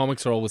mean,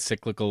 comics are always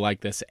cyclical like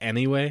this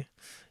anyway,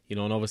 and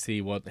obviously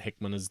what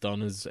Hickman has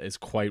done is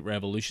quite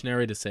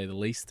revolutionary to say the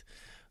least.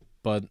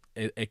 But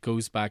it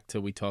goes back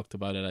to, we talked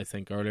about it, I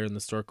think, earlier in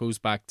the story, it goes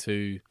back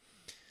to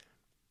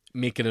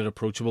making it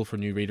approachable for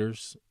new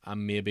readers.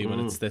 And maybe when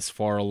it's this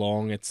far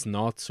along, it's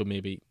not. So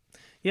maybe,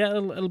 yeah,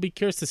 it'll be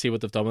curious to see what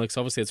they've done. Like,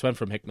 obviously, it's went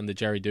from Hickman to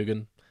Jerry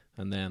Dugan.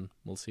 And then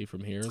we'll see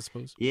from here, I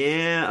suppose.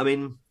 Yeah, I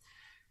mean,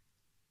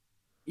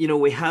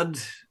 we had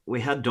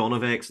Dawn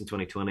of X in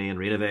 2020 and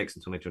Reign of X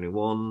in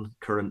 2021,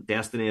 current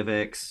Destiny of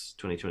X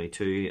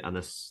 2022, and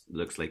this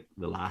looks like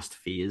the last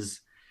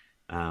phase.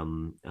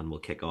 And we'll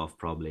kick off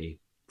probably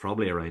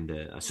around,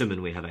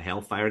 assuming we have a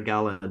Hellfire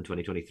Gala in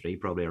 2023,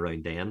 probably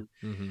around then.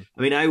 Mm-hmm.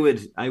 I mean, I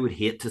would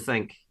hate to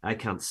think, I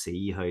can't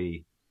see how,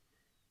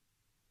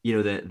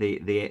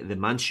 the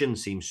mansion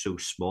seems so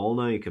small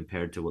now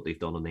compared to what they've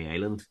done on the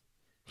island.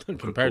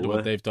 Compared to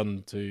what they've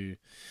done to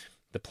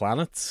the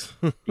planets.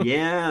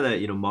 Yeah,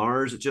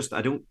 Mars.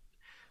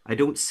 I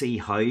don't see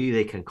how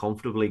they can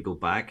comfortably go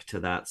back to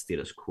that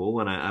status quo,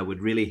 and I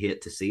would really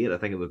hate to see it. I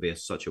think it would be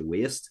such a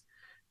waste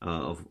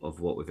of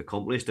what we've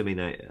accomplished. I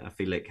mean, I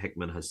feel like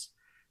Hickman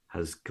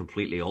has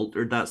completely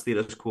altered that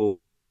status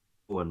quo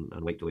and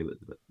wiped away with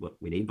what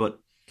we need. But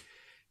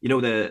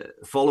the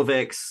Fall of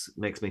X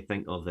makes me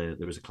think of there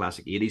was a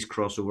classic '80s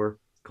crossover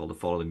called The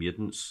Fall of the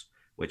Mutants,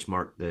 which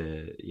marked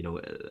a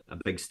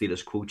big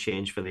status quo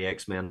change for the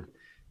X-Men.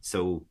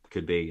 So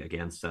could be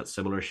against that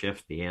similar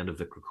shift, the end of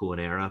the Krakoan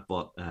era.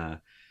 But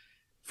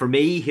for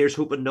me, here's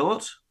hoping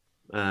not.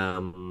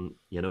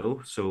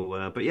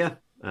 But yeah,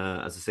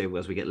 as I say,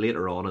 as we get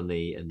later on in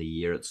the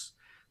year,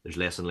 there's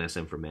less and less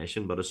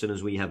information. But as soon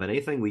as we have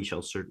anything, we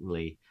shall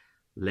certainly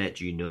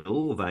let you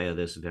know via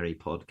this very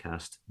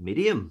podcast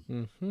medium.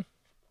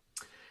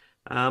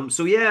 Mm-hmm.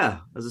 So yeah,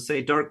 as I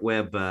say, Dark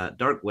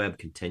Web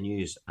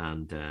continues,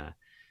 and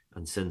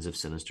Sins of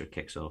Sinister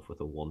kicks off with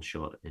a one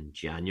shot in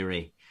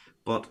January.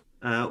 But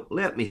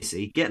let me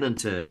see, getting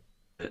into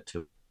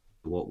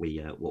what we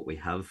have,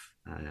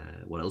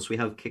 what else we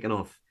have kicking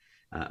off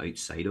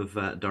outside of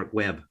Dark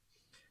Web.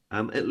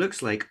 It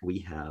looks like we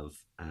have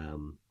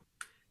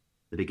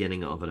the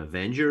beginning of an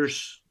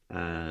Avengers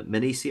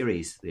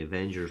miniseries, The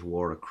Avengers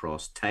War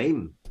Across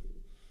Time.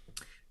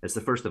 It's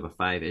the first of a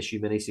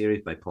 5-issue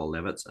miniseries by Paul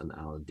Levitz and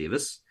Alan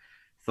Davis.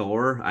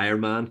 Thor,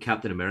 Iron Man,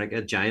 Captain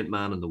America, Giant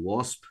Man, and the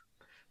Wasp.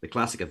 The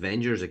classic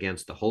Avengers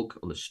against the Hulk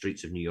on the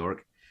streets of New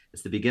York.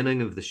 It's the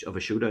beginning of a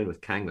showdown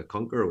with Kang the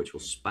Conqueror, which will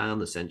span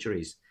the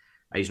centuries.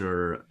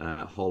 Eisner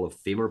Hall of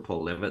Famer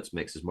Paul Levitz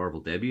makes his Marvel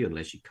debut,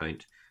 unless you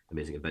count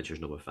Amazing Adventures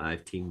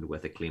 #5, teamed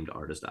with acclaimed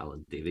artist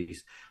Alan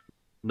Davies.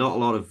 Not a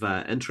lot of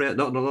interest,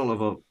 not a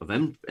lot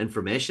of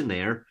information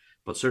there,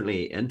 but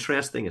certainly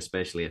interesting,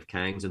 especially if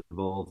Kang's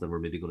involved, and we're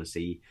maybe going to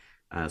see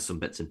some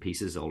bits and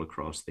pieces all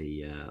across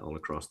the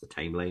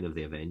timeline of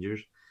the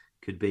Avengers.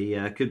 Could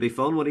be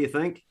fun. What do you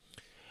think?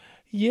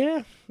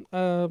 Yeah,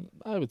 I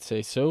would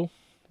say so.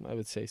 I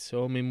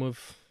mean,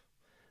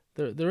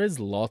 there is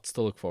lots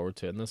to look forward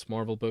to in this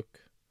Marvel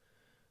book.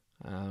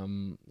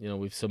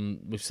 We've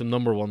some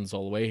number ones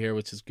all the way here,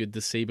 which is good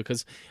to see,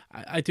 because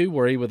I do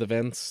worry with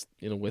events,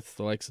 with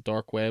the likes of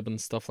Dark Web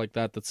and stuff like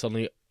that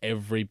suddenly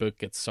every book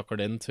gets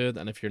suckered into it,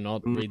 and if you're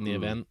not reading the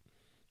event,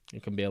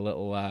 it can be a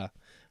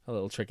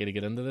little tricky to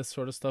get into this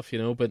sort of stuff,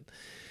 But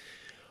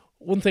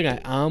one thing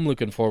I am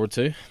looking forward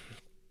to,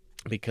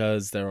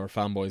 because there are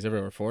fanboys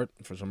everywhere for it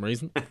for some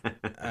reason,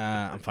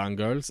 and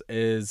fangirls,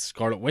 is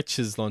Scarlet Witch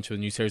is launching a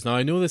new series. Now,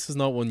 I know this is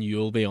not one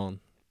you'll be on,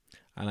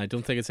 and I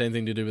don't think it's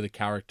anything to do with the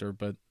character,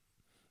 but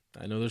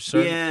I know there's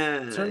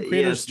certain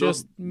creators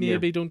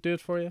don't do it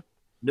for you.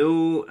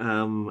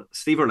 No,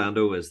 Steve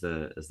Orlando is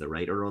the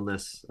writer on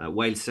this.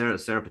 While Sarah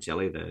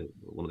Pichelli,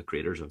 one of the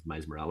creators of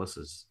Miles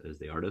Morales, is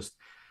the artist.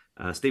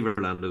 Steve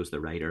Orlando is the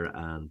writer,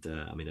 and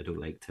I mean, I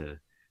don't like to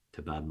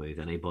badmouth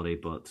anybody,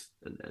 but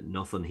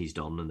nothing he's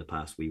done in the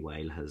past wee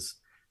while has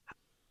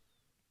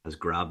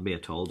grabbed me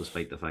at all,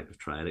 despite the fact I've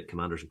tried it.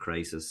 Commanders in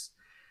Crisis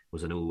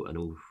was a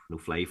no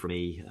fly for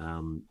me.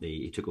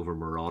 He took over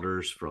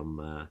Marauders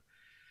from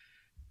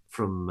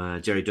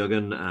Jerry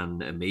Duggan,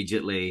 and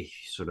immediately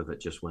sort of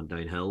it just went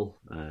downhill,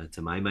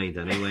 to my mind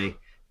anyway.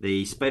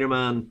 The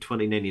Spider-Man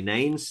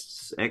 2099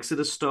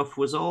 Exodus stuff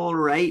was all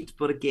right,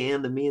 but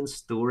again, the main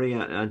story,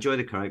 I enjoy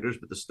the characters,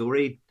 but the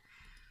story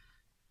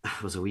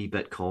was a wee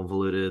bit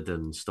convoluted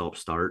and stop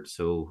start.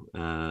 So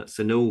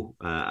no,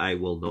 I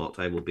will not.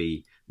 I will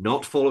be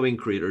not following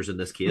creators in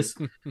this case,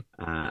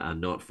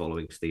 and not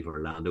following Steve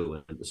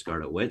Orlando and the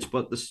Scarlet Witch.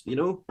 But this,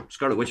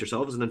 Scarlet Witch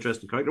herself is an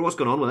interesting character. What's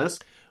going on with this?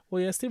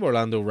 Well, yeah, Steve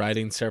Orlando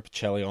writing,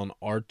 Serpicelli on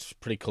art.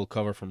 Pretty cool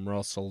cover from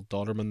Russell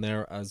Dodderman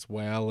there as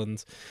well.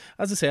 And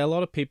as I say, a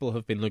lot of people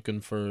have been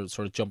looking for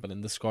sort of jumping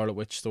into Scarlet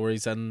Witch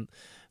stories, and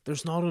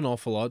there's not an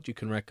awful lot you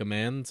can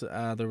recommend.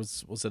 There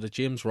was it a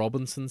James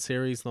Robinson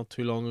series not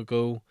too long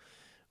ago?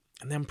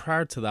 And then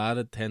prior to that,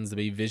 it tends to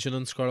be Vision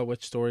and Scarlet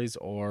Witch stories,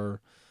 or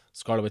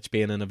Scarlet Witch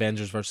being in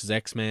Avengers versus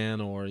X-Men,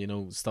 or,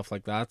 stuff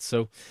like that.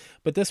 So,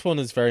 but this one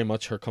is very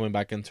much her coming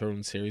back into her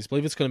own series. I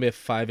believe it's going to be a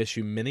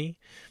 5-issue mini.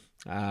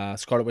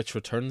 Scarlet Witch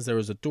returns. There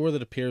is a door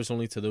that appears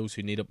only to those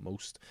who need it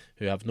most,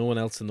 who have no one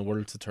else in the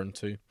world to turn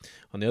to.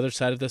 On the other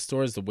side of this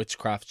door is the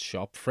witchcraft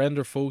shop. Friend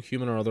or foe,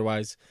 human or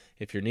otherwise,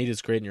 if your need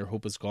is great and your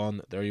hope is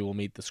gone, there you will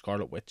meet the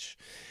Scarlet Witch.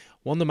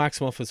 Wanda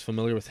Maximoff is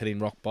familiar with hitting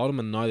rock bottom,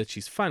 and now that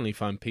she's finally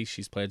found peace,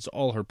 she's pledged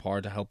all her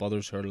power to help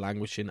others who are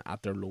languishing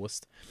at their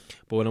lowest.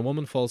 But when a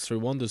woman falls through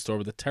Wanda's door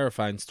with the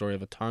terrifying story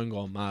of a town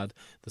gone mad,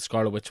 the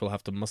Scarlet Witch will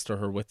have to muster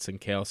her wits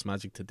and chaos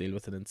magic to deal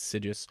with an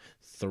insidious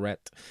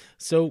threat.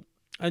 So,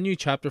 a new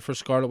chapter for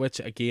Scarlet Witch.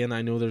 Again,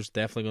 I know there's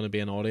definitely going to be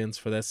an audience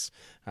for this,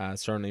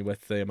 certainly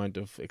with the amount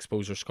of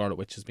exposure Scarlet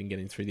Witch has been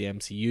getting through the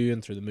MCU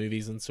and through the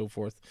movies and so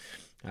forth.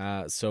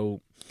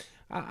 So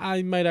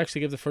I might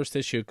actually give the first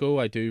issue a go.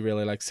 I do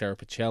really like Sarah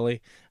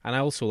Pichelli, and I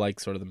also like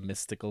sort of the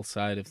mystical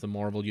side of the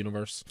Marvel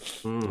Universe.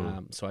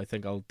 So I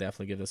think I'll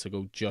definitely give this a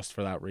go just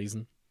for that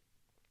reason.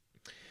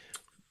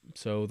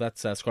 So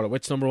that's Scarlet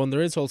Witch #1.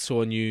 There is also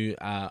a new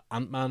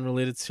Ant-Man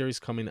related series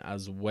coming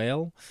as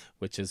well,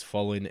 which is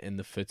following in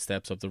the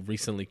footsteps of the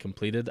recently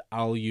completed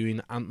Al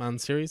Ewing Ant-Man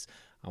series.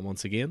 And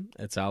once again,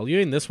 it's Al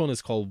Ewing. This one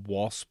is called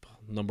Wasp,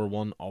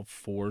 #1 of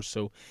 4.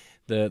 So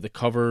the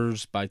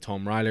covers by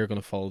Tom Riley are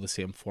going to follow the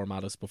same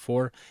format as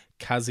before.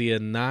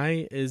 Kazuya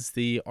Nai is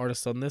the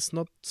artist on this.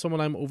 Not someone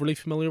I'm overly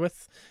familiar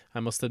with, I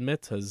must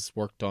admit. Has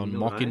worked on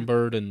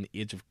Mockingbird and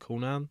Age of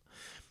Conan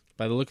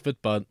by the look of it,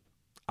 but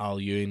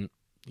Al Ewing,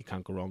 you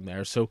can't go wrong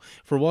there. So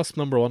for Wasp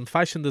 #1,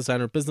 fashion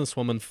designer,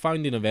 businesswoman,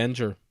 founding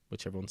Avenger,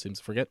 which everyone seems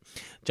to forget,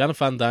 Janet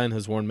Van Dyne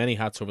has worn many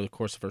hats over the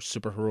course of her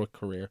superheroic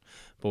career.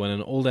 But when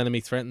an old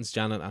enemy threatens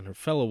Janet and her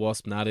fellow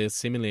Wasp, Nadia,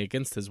 seemingly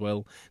against his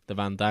will, the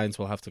Van Dynes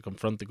will have to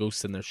confront the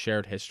ghosts in their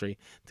shared history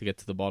to get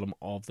to the bottom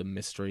of the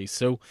mystery.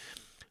 So,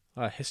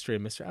 history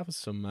and mystery. That was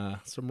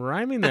some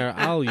rhyming there.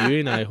 Al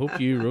Ewing, I hope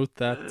you wrote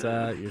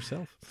that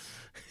yourself.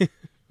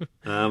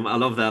 I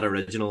love that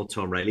original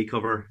Tom Riley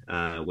cover,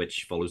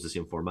 which follows the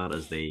same format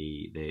as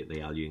the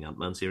Al Ewing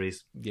Ant-Man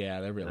series.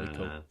 Yeah, they're really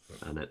cool.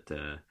 And it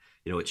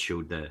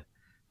showed the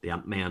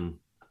Ant-Mans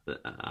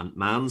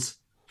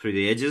through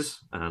the edges,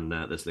 and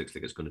this looks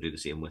like it's going to do the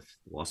same with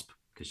Wasp,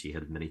 because she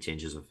had many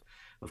changes of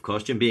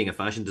costume, being a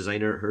fashion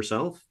designer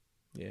herself.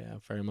 Yeah,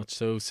 very much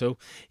so. So,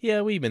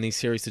 yeah, wee mini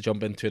series to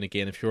jump into. And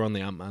again, if you're on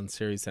the Ant-Man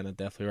series, then I'd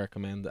definitely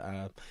recommend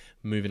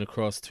moving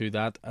across to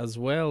that as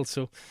well.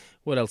 So,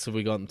 what else have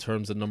we got in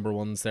terms of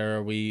 #1s there?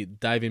 Are we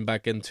diving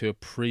back into a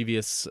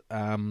previous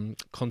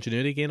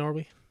continuity again, are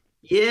we?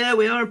 Yeah,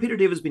 we are. Peter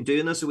David's been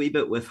doing this a wee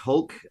bit with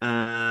Hulk,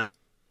 and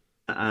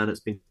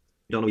it's been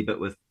done a wee bit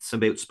with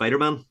Symbiote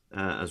Spider-Man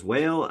as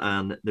well.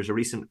 And there's a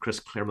recent Chris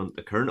Claremont,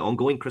 the current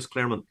ongoing Chris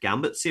Claremont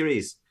Gambit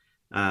series,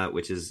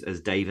 which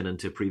is diving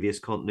into previous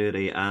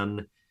continuity.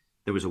 And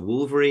there was a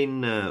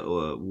Wolverine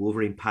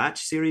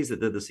patch series that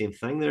did the same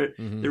thing. They're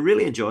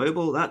really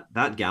enjoyable.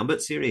 That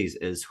Gambit series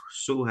is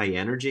so high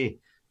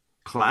energy,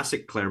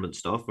 classic Claremont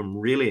stuff. I'm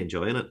really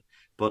enjoying it.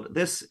 But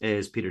this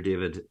is Peter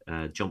David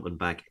jumping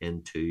back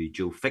into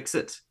Joe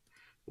Fixit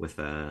with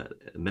a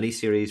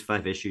miniseries,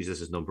 5 issues.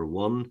 This is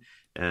 #1.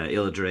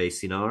 Iladre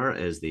Sinar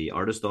is the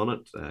artist on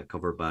it,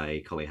 covered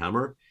by Cully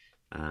Hammer,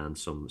 and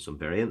some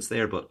variants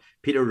there. But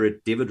Peter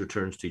David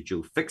returns to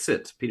Joe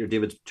Fixit. Peter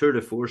David's tour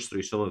de force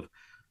through some of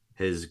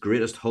his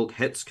greatest Hulk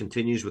hits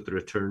continues with the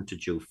return to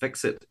Joe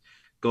Fixit.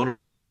 Gone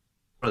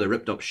are the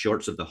ripped up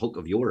shorts of the Hulk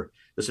of yore.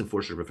 This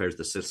enforcer prefers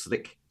the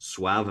slick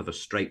suave of a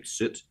striped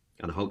suit,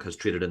 and Hulk has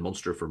traded in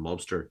monster for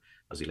mobster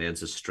as he lends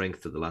his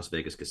strength to the Las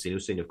Vegas casino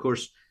scene. Of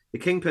course, the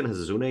Kingpin has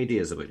his own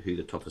ideas about who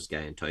the toughest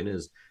guy in town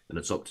is, and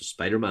it's up to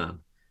Spider-Man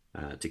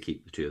to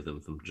keep the two of them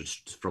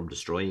from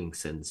destroying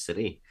Sin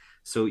City.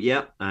 So,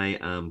 yeah, I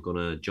am going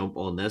to jump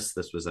on this.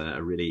 This was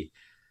a really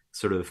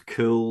sort of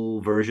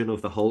cool version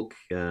of the Hulk,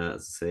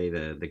 as I say,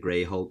 the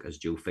Grey Hulk as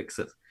Joe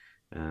Fixit.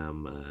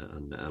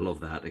 And I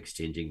love that,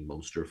 exchanging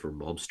monster for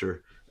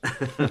mobster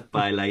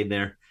byline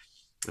there.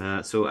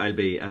 So I'll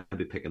be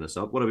picking this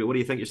up. What do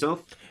you think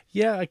yourself?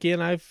 Yeah, again,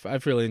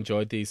 I've really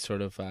enjoyed these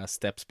sort of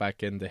steps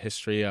back into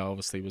history. I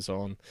obviously was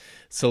on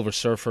Silver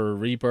Surfer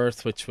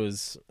Rebirth, which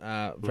was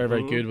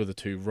very good with the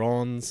 2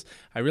 Rons.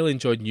 I really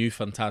enjoyed New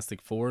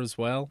Fantastic Four as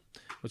well,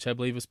 which I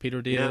believe was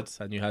Peter David,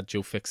 and you had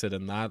Joe Fixit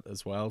in that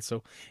as well.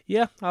 So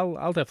yeah,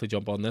 I'll definitely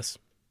jump on this.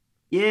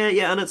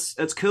 Yeah, and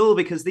it's cool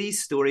because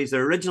these stories,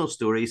 they're original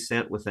stories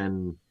set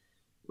within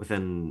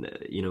within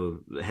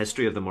the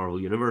history of the Marvel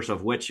universe,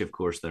 of which of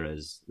course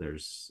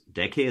there's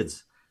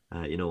decades,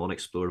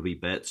 unexplored wee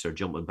bits are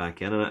jumping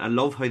back in, and I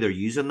love how they're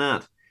using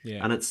that.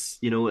 Yeah. And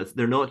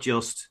they're not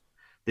just,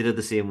 they did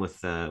the same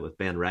with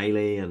Ben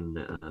Riley and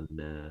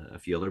a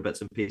few other bits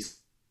and pieces.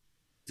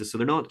 So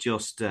they're not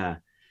just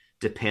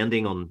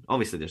depending on,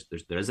 obviously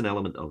there is an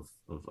element of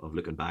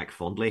looking back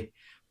fondly,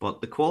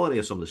 but the quality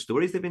of some of the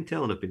stories they've been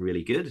telling have been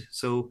really good.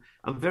 So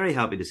I'm very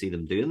happy to see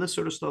them doing this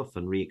sort of stuff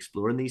and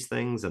re-exploring these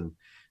things, and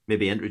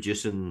maybe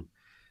introducing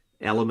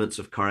elements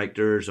of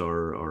characters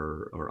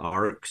or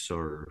arcs,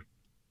 or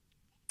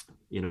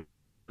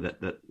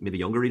that maybe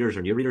younger readers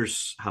or new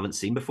readers haven't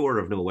seen before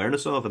or have no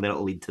awareness of, and then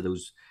it'll lead to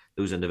those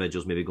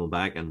individuals maybe going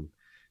back and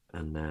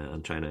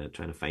trying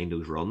to find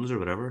those runs or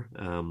whatever.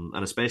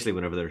 And especially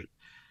whenever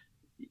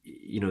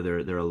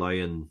they're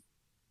allowing,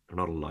 or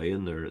not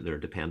allowing, they're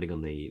depending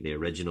on the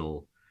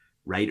original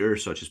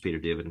writers such as Peter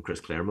David and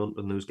Chris Claremont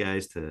and those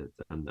guys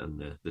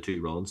and the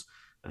two Rons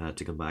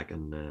to come back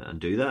and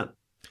do that.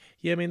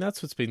 Yeah, I mean,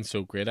 that's what's been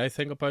so great, I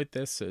think, about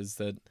this, is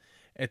that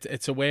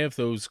it's a way of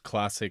those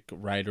classic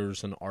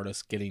writers and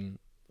artists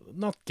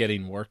not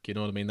getting work, you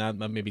know what I mean? That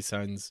maybe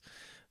sounds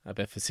a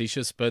bit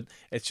facetious, but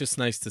it's just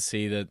nice to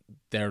see that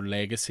their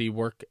legacy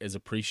work is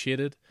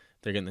appreciated.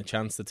 They're getting a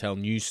chance to tell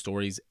new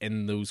stories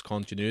in those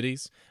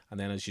continuities, and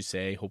then, as you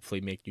say,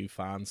 hopefully make new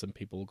fans and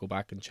people will go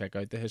back and check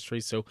out the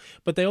history. So,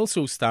 but they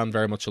also stand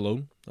very much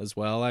alone as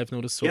well, I've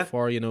noticed so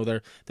far.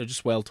 They're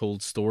just well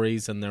told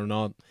stories, and they're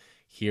not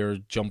here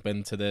jump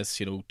into this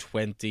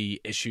 20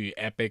 issue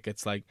epic.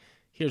 It's like,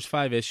 here's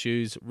 5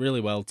 issues, really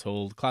well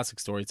told, classic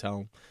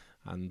storytelling,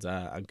 and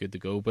good to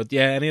go. But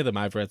yeah, any of them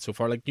I've read so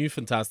far, like New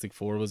Fantastic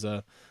Four was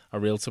a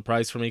real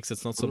surprise for me, because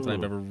it's not something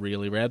I've ever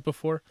really read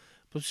before,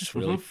 but it's just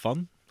really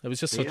fun. It was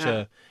just such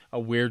a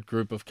weird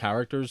group of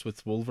characters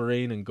with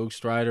Wolverine and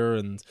Ghost Rider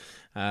and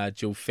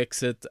Joe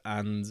Fixit,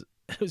 and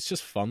it was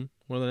just fun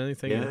more than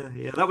anything.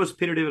 Yeah, that was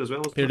Peter David as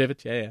well. Peter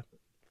David, yeah.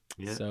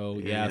 So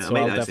so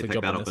I'll definitely pick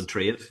jump that on up this. and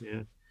trade.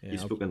 Yeah,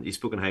 he's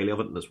spoken highly of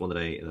it, and that's one that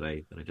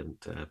I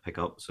didn't pick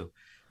up. So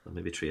I'll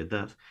maybe trade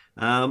that.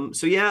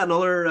 So yeah,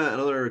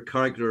 another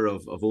character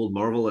of old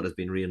Marvel that has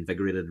been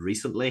reinvigorated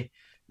recently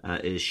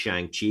is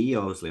Shang-Chi,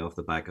 obviously off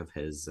the back of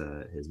his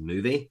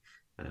movie,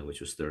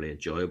 which was thoroughly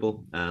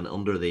enjoyable, and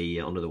under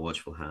the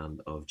watchful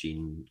hand of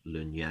Gene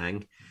Luen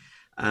Yang.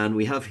 And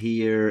we have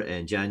here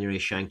in January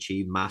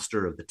Shang-Chi,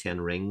 Master of the Ten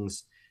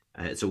Rings.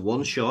 It's a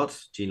one shot,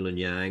 Gene Luen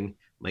Yang,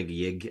 Mike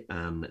Yig,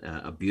 and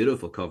a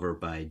beautiful cover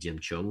by Jim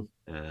Chung.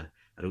 I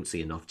don't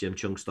see enough Jim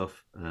Chung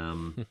stuff.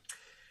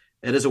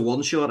 It is a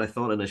one shot. I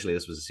thought initially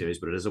this was a series,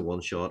 but it is a one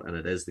shot, and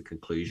it is the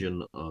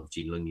conclusion of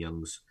Gene Luen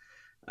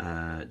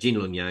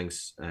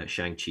Yang's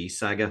Shang-Chi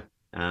saga.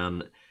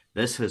 And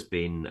this has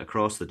been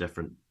across the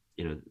different,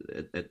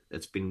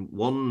 it's been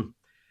one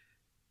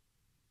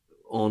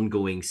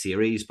ongoing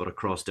series, but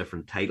across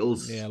different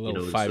titles. Yeah,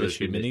 little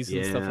 5-issue minis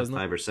and stuff, isn't it?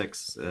 5 or 6.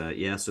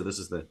 So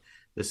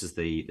this is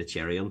the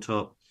cherry on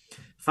top.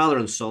 Father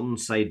and son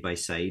side by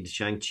side.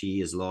 Shang-Chi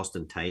is lost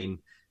in time,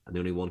 and the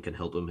only one can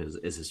help him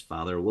is his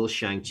father. What will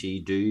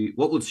Shang-Chi do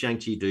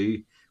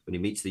when he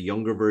meets the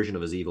younger version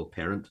of his evil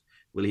parent?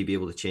 Will he be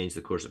able to change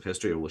the course of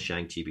history, or will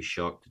Shang-Chi be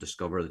shocked to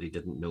discover that he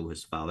didn't know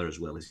his father as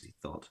well as he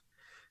thought?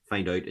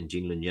 Find out in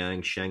Gene Luen Yang,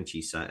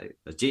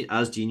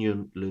 as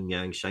Gene Luen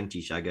Yang,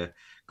 Shang-Chi saga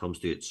comes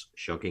to its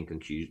shocking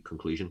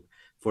conclusion.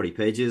 40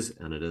 pages,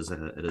 and it is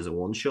a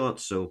one shot.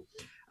 So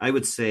I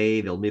would say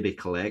they'll maybe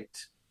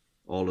collect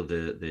all of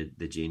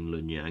the Gene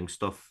Luen Yang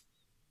stuff,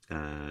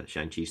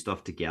 Shang-Chi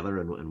stuff together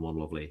in one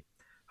lovely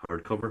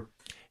hardcover.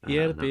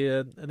 Yeah, it'd be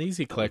an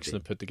easy collection to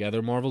put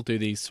together. Marvel do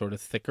these sort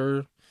of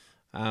thicker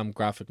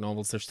graphic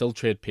novels. They're still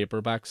trade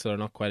paperbacks, so they're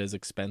not quite as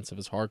expensive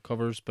as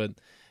hardcovers, but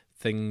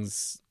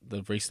things that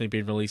have recently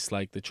been released,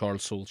 like the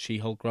Charles Soule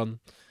She-Hulk run,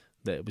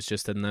 that it was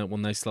just in that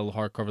one nice little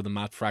hardcover, the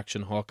Matt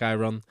Fraction Hawkeye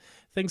run,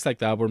 things like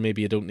that, where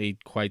maybe you don't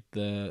need quite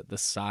the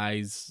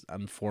size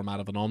and format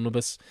of an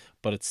omnibus,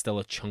 but it's still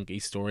a chunky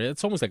story.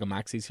 It's almost like a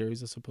maxi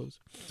series, I suppose.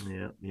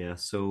 Yeah.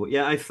 So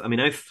yeah, I've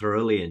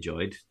thoroughly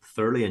enjoyed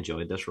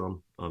this run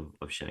of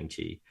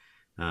Shang-Chi.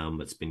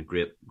 It's been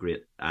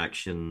great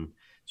action,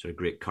 sort of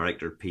great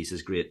character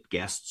pieces, great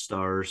guest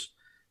stars.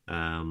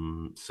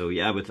 So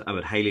yeah, I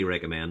would highly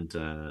recommend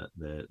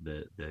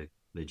the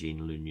Gene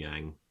Luen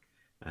Yang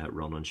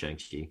run on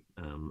Shang-Chi.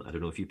 I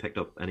don't know if you picked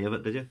up any of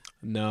it, did you?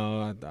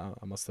 No,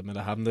 I must admit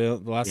I haven't. The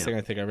last thing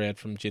I think I read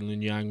from Gene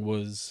Luen Yang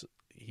was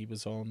he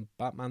was on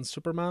Batman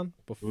Superman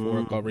before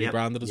it got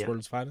rebranded as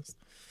World's Finest.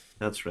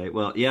 That's right.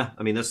 Well, yeah,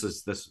 I mean this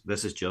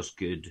is just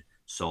good,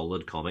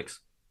 solid comics.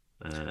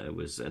 It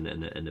was in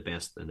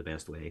the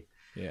best way.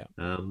 Yeah.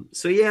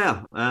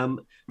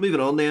 Moving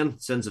on then,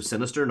 Sins of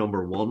Sinister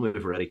 #1.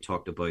 We've already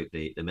talked about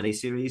the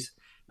miniseries.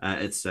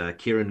 It's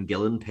Kieran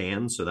Gillen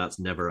pen, so that's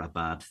never a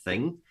bad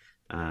thing.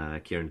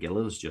 Kieran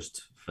Gillen is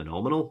just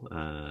phenomenal.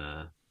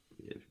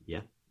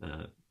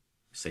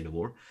 Say no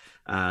more.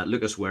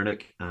 Lucas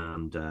Wernick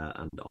and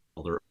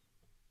other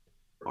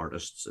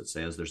artists. It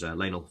says there's a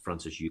Lionel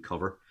Francis Yu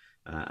cover,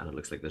 and it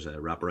looks like there's a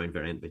wraparound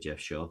variant by Jeff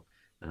Shaw.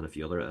 and a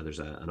few other. There's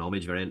an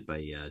homage variant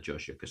by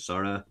Joshua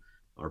Cassara,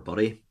 our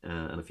buddy,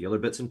 and a few other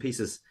bits and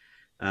pieces.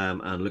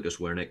 And Lucas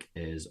Wernick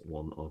is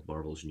one of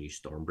Marvel's new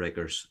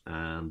Stormbreakers.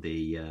 And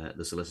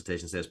the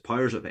solicitation says,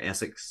 "Powers of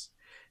Essex.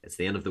 It's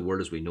the end of the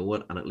world as we know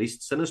it, and at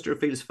least Sinister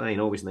feels fine."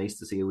 Always nice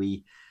to see a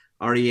wee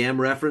REM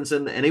reference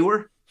in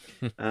anywhere.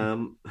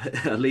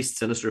 At least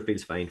Sinister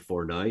feels fine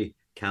for now.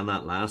 Can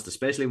that last?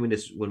 Especially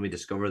when we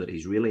discover that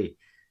he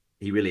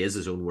really is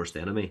his own worst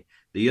enemy.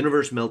 The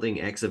universe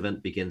melting X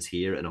event begins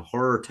here in a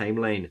horror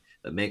timeline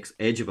that makes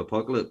Edge of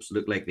Apocalypse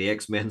look like the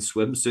X-Men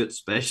swimsuit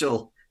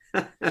special.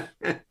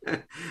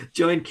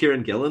 Join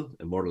Kieran Gillen,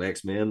 Immortal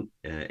X-Men,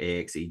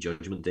 AXE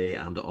Judgment Day,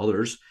 and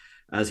others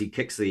as he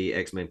kicks the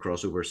X-Men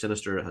crossover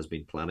Sinister has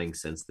been planning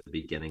since the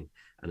beginning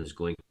and is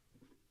going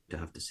to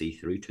have to see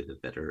through to the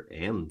bitter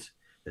end.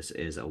 This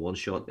is a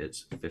one-shot.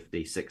 It's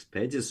 56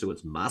 pages, so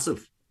it's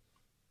massive.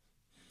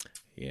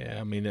 Yeah,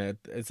 I mean,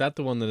 is that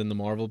the one that in the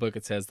Marvel book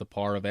it says the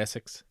power of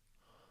Essex?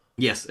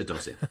 Yes, it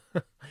does.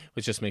 Yeah.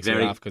 Which just makes me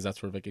laugh because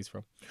that's where Vicky's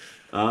from.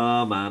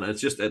 Oh man,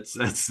 it's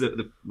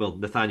well,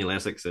 Nathaniel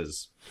Essex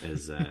is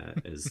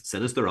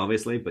Sinister,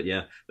 obviously, but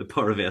yeah, the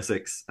power of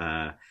Essex,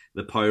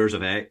 the powers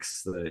of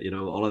X,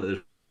 all of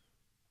the,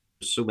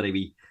 there's so many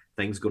wee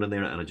things going in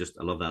there, and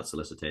I love that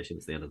solicitation.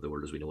 It's the end of the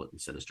world as we know it, and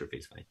Sinister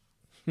feels fine.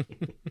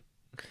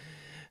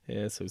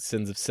 Yeah, so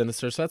Sins of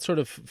Sinister. So that sort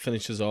of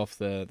finishes off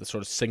the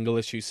sort of single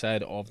issue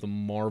side of the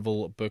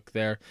Marvel book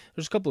there.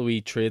 There's a couple of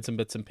wee trades and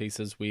bits and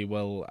pieces we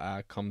will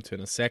come to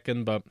in a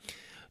second, but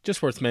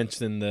just worth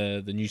mentioning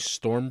the new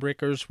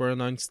Stormbreakers were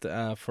announced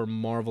for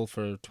Marvel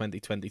for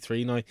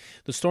 2023. Now,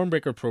 the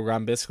Stormbreaker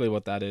program, basically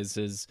what that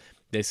is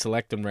they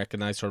select and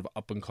recognize sort of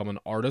up-and-coming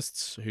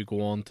artists who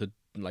go on to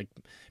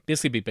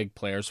basically be big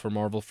players for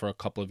Marvel for a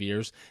couple of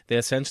years. They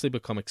essentially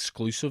become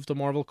exclusive to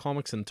Marvel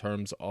Comics in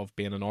terms of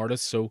being an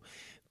artist, so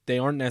they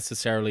aren't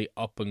necessarily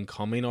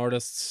up-and-coming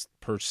artists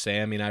per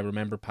se. I mean, I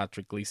remember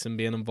Patrick Gleason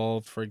being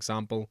involved, for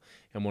example,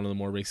 in one of the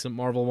more recent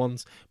Marvel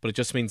ones, but it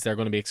just means they're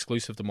going to be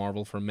exclusive to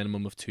Marvel for a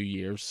minimum of 2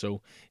 years,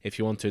 so if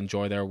you want to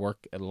enjoy their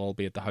work, it'll all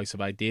be at the House of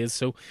Ideas.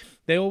 So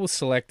they always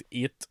select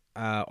 8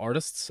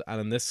 artists,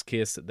 and in this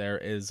case there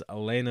is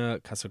Elena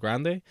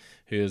Casagrande,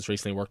 who has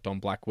recently worked on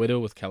Black Widow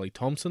with Kelly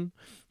Thompson.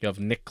 You have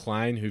Nick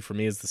Klein, who for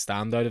me is the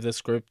standout of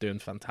this group, doing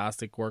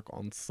fantastic work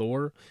on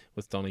Thor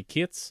with Donny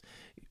Cates.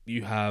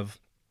 You have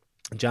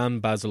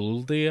Jan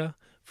Bazaluldia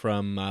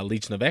from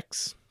Legion of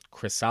X,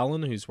 Chris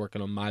Allen, who's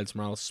working on Miles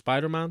Morales'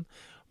 Spider-Man,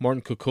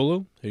 Martin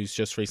Cuccolo, who's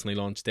just recently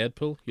launched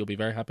Deadpool. You'll be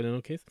very happy to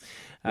know, Keith.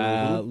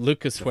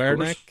 Lucas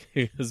Wernick,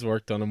 who has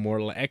worked on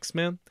Immortal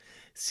X-Men,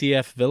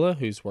 CF Villa,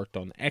 who's worked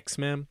on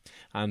X-Men,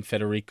 and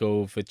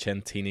Federico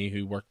Vicentini,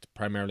 who worked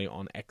primarily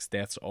on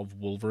X-Deaths of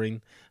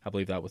Wolverine. I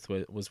believe that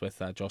was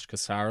with Josh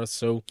Cassara.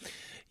 So,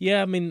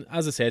 yeah, I mean,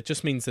 as I said, it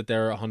just means that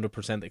they're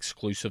 100%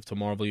 exclusive to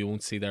Marvel. You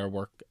won't see their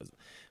work.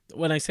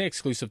 When I say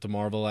exclusive to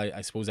Marvel,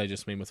 I suppose I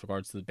just mean with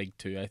regards to the big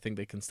two. I think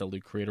they can still do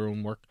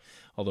creator-owned work,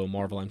 although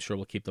Marvel, I'm sure,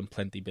 will keep them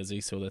plenty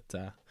busy so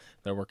that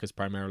their work is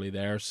primarily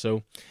there.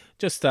 So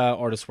just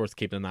artists worth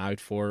keeping an eye out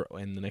for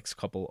in the next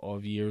couple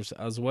of years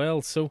as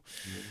well. So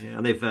yeah,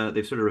 and they've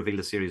sort of revealed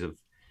a series of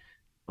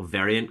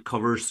variant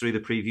covers through the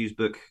previews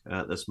book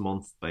this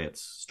month by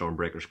its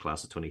Stormbreakers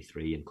class of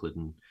 23,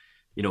 including,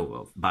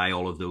 by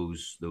all of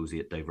those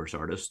 8 diverse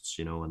artists,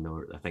 and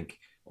I think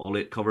all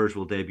 8 covers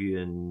will debut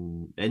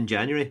in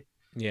January.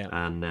 Yeah,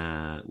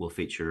 and will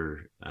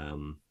feature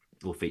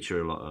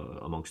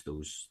amongst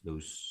those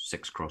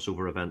 6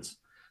 crossover events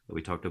that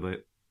we talked about.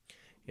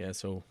 Yeah,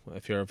 so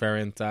if you're a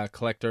variant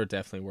collector,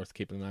 definitely worth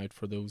keeping an eye out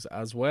for those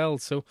as well.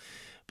 So,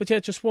 but yeah,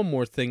 just one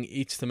more thing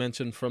each to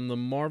mention from the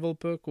Marvel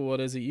book. What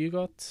is it you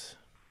got?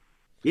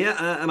 Yeah,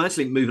 I'm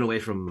actually moving away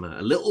from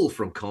a little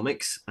from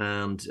comics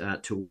and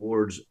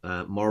towards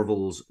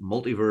Marvel's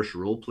multiverse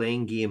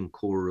role-playing game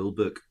core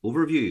rulebook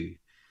overview.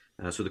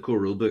 So the core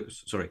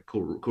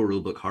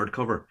rulebook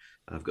hardcover.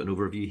 I've got an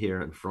overview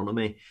here in front of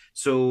me.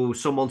 So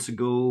some months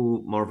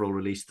ago, Marvel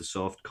released the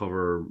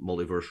softcover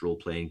multiverse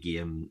role-playing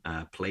game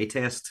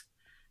playtest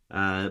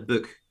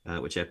book,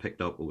 which I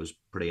picked up. It was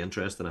pretty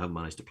interesting. I haven't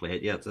managed to play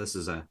it yet. This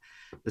is a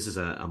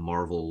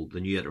Marvel,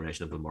 the new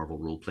iteration of the Marvel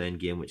role-playing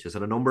game, which has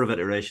had a number of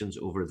iterations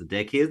over the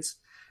decades.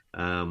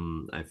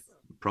 I've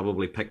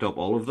probably picked up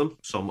all of them.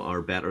 Some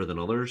are better than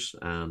others,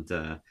 and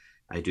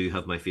I do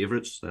have my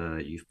favorites.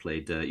 You've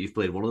played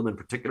one of them in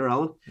particular,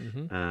 Alan,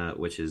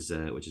 which is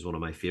one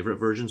of my favorite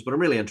versions. But I'm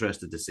really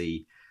interested to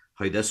see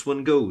how this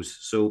one goes.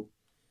 So,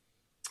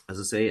 as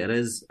I say, it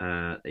is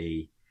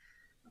a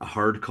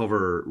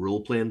hardcover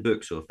role playing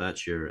book. So if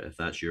that's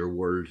your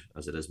world,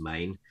 as it is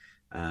mine,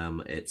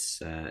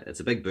 it's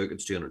a big book.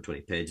 It's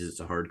 220 pages. It's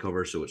a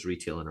hardcover, so it's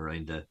retailing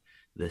around the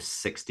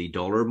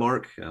 $60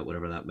 mark,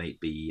 whatever that might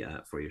be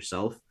for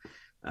yourself.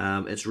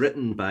 It's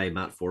written by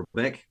Matt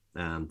Forbeck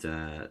and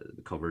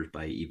covered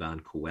by Ivan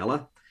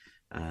Coella.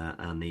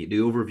 And the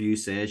overview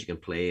says you can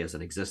play as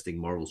an existing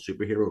Marvel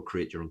superhero,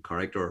 create your own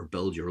character, or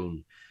build your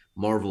own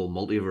Marvel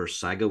Multiverse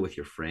Saga with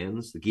your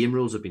friends. The game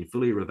rules have been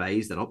fully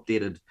revised and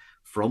updated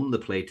from the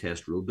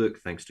playtest rulebook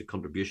thanks to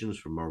contributions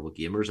from Marvel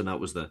gamers, and that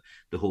was the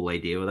whole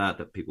idea of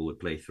that people would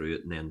play through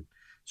it and then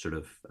sort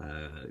of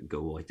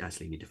go, I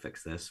actually need to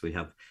fix this. We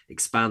have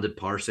expanded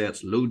power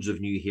sets, loads of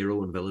new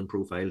hero and villain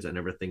profiles, and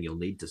everything you'll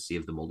need to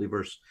save the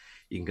multiverse.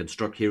 You can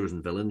construct heroes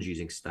and villains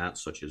using stats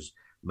such as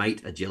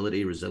might,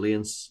 agility,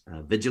 resilience,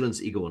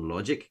 vigilance, ego, and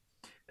logic.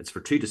 It's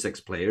for 2 to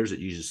 6 players. It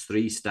uses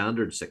 3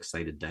 standard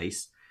 6-sided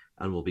dice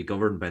and will be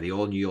governed by the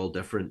all-new,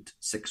 all-different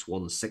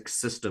 616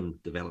 system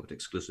developed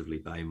exclusively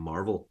by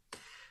Marvel.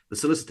 The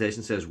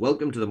solicitation says,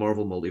 welcome to the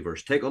Marvel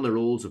Multiverse. Take on the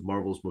roles of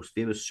Marvel's most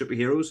famous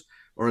superheroes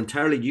or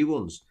entirely new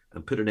ones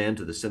and put an end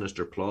to the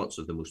sinister plots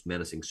of the most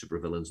menacing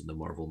supervillains in the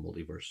Marvel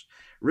Multiverse.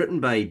 Written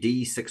by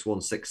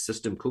D616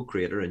 system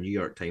co-creator and New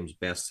York Times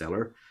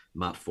bestseller,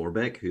 Matt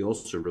Forbeck, who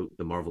also wrote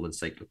the Marvel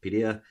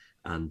Encyclopedia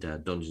and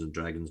Dungeons &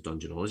 Dragons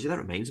Dungeonology. That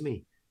reminds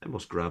me, I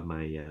must grab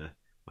my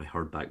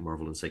hardback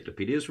Marvel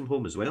encyclopedias from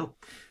home as well.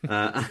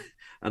 And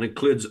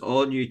includes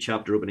all new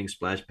chapter opening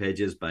splash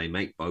pages by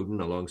Mike Bowden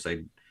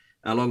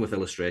along with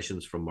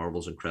illustrations from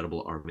Marvel's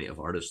incredible army of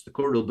artists. The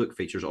core rulebook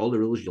features all the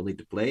rules you'll need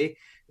to play,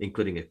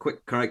 including a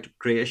quick character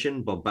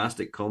creation,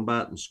 bombastic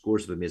combat, and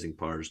scores of amazing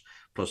powers,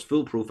 plus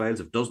full profiles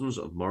of dozens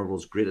of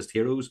Marvel's greatest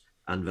heroes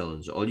and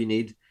villains. All you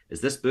need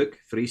is this book,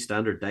 3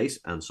 standard dice,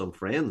 and some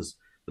friends.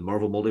 The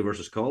Marvel Multiverse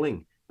is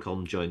calling.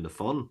 Come join the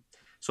fun.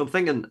 So I'm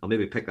thinking I'll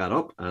maybe pick that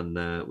up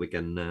and we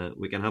can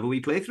have a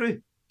wee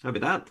playthrough. How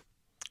about that?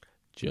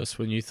 Just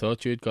when you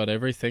thought you'd got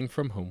everything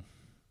from home.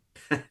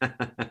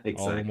 Exactly.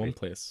 All in one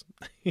place.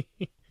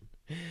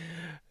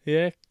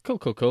 Yeah,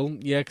 cool.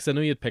 Yeah, because I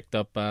know you'd picked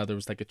up, there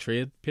was like a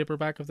trade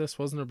paperback of this,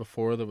 wasn't there,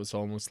 before that was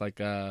almost like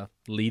a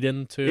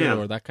lead-in to it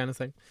or that kind of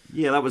thing?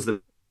 Yeah, that was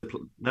the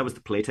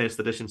playtest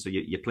edition. So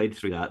you played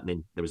through that, and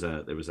then there was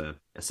a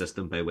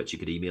system by which you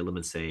could email them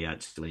and say,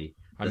 actually,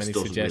 how many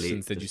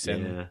suggestions did you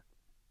send? Yeah.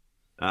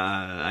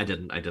 I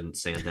didn't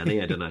send any.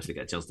 I didn't actually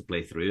get a chance to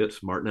play through it.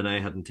 Martin and I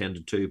had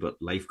intended to,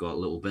 but life got a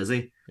little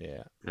busy.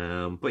 Yeah.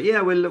 But yeah,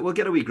 we'll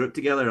get a wee group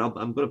together.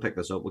 I'm going to pick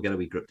this up. We'll get a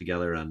wee group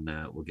together, and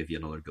we'll give you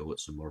another go at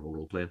some Marvel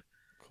role playing.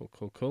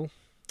 Cool.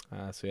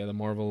 So yeah, the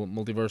Marvel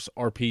Multiverse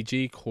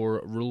RPG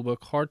core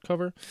rulebook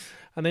hardcover,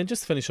 and then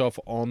just to finish off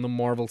on the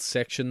Marvel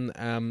section,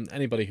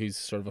 anybody who's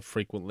sort of a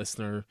frequent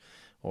listener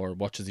or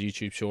watches the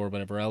YouTube show or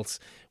whatever else,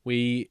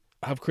 we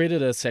have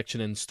created a section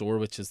in store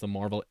which is the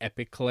Marvel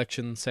Epic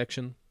Collection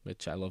section,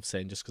 which I love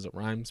saying just because it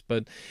rhymes.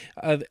 But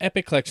the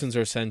Epic Collections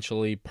are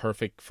essentially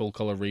perfect full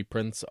color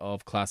reprints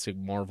of classic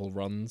Marvel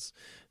runs,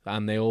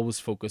 and they always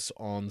focus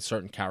on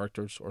certain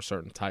characters or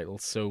certain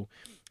titles. So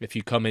if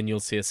you come in, you'll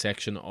see a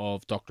section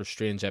of Doctor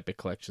Strange Epic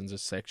Collections, a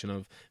section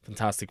of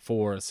Fantastic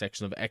Four, a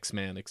section of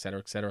X-Men,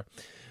 etc.,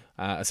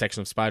 a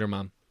section of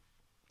Spider-Man.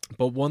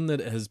 But one that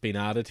has been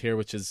added here,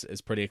 which is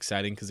pretty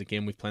exciting, because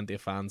again, we've plenty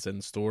of fans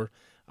in store,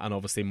 and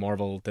obviously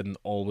Marvel didn't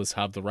always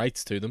have the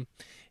rights to them,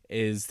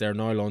 is they're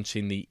now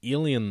launching the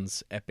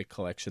Aliens Epic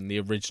Collection, the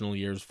original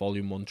year's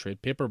Volume 1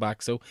 trade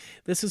paperback. So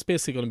this is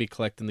basically going to be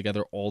collecting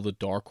together all the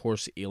Dark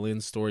Horse Alien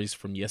stories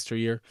from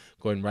yesteryear,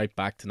 going right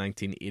back to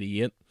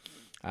 1988.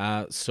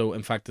 So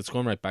in fact, it's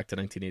going right back to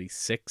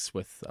 1986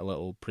 with a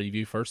little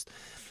preview first.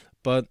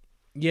 But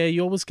yeah,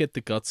 you always get the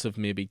guts of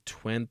maybe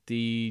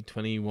 20,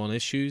 21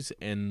 issues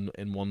in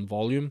one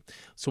volume.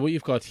 So what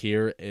you've got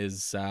here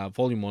is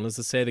Volume 1, as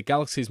I say, the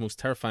galaxy's most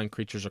terrifying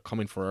creatures are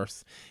coming for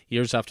Earth.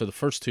 Years after the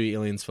first 2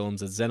 Aliens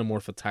films, a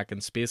xenomorph attack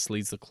in space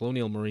leads the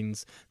colonial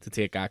marines to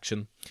take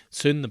action.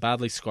 Soon, the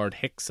badly scarred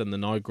Hicks and the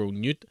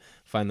now-grown Newt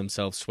find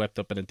themselves swept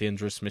up in a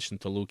dangerous mission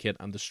to locate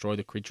and destroy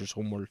the creature's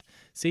homeworld.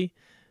 See?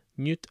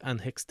 Newt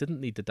and Hicks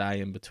didn't need to die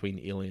in between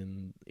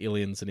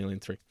Aliens and Alien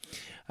 3.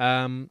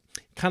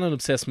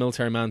 Canon-obsessed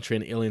military man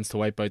train aliens to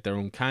wipe out their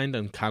own kind,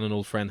 and Canon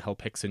old friend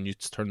help Hicks and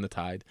Newt turn the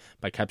tide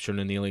by capturing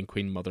an alien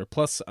queen mother.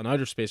 Plus, an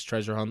outer space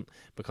treasure hunt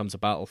becomes a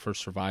battle for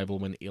survival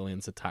when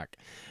aliens attack.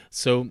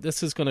 So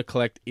this is going to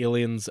collect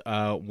Aliens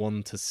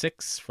 1 to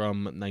 6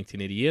 from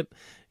 1988,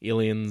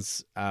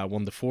 Aliens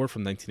 1 to 4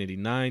 from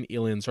 1989,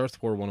 Aliens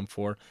Earth War 1 and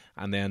 4,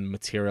 and then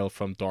material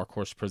from Dark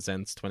Horse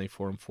Presents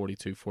 24 and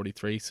 42,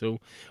 43. So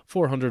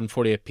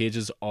 448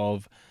 pages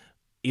of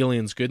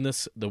Aliens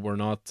goodness that were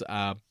not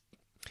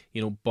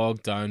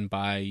bogged down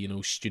by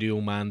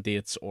studio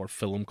mandates or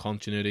film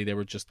continuity. They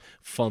were just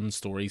fun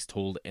stories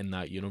told in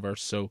that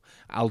universe. So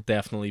I'll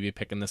definitely be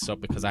picking this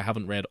up because I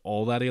haven't read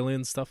all that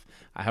Alien stuff.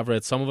 I have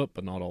read some of it,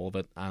 but not all of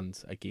it.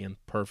 And again,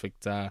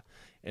 perfect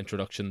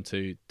introduction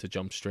to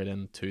jump straight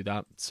into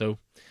that. So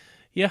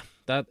yeah,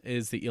 that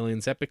is the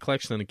Aliens Epic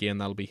Collection, and again,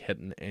 that'll be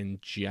hitting in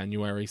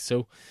January.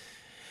 So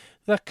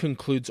that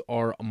concludes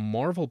our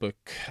Marvel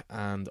book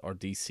and our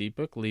DC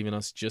book, leaving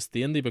us just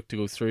the indie book to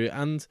go through.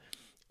 And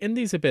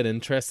indie's a bit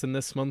interesting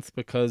this month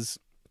because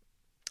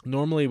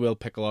normally we'll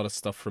pick a lot of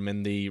stuff from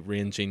indie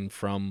ranging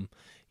from,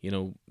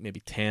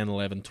 maybe 10,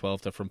 11,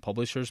 12 different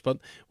publishers. But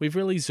we've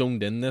really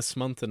zoned in this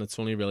month, and it's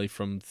only really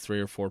from 3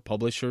 or 4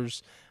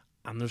 publishers.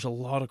 And there's a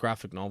lot of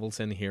graphic novels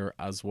in here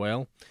as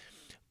well.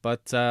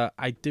 But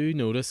I do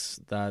notice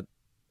that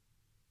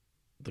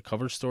the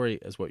cover story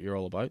is what you're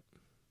all about.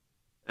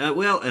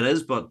 Well, it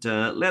is, but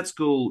let's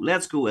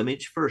go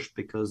Image first,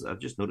 because I've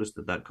just noticed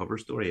that cover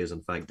story is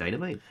in fact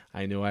Dynamite.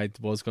 I know I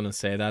was going to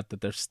say that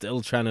they're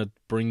still trying to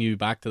bring you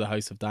back to the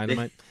House of They,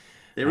 Dynamite.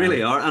 they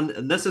really are,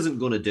 and this isn't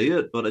going to do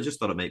it, but I just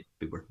thought it might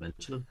be worth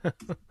mentioning.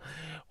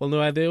 Well,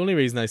 no, the only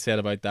reason I said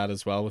about that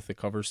as well with the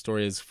cover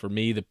story is, for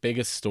me, the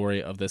biggest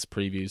story of this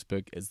previews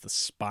book is the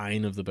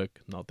spine of the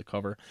book, not the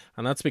cover.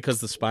 And that's because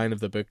the spine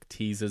of the book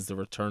teases the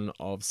return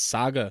of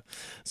Saga.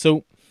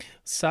 So,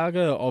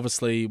 Saga,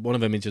 obviously, one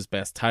of Image's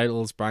best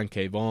titles, Brian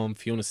K. Vaughan,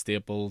 Fiona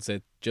Staples.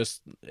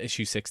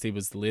 Issue 60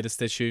 was the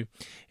latest issue.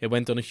 It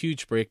went on a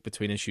huge break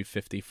between issue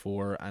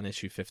 54 and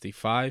issue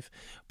 55,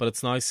 but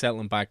it's now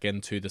settling back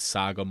into the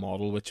Saga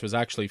model, which was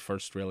actually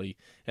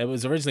it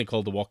was originally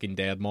called the Walking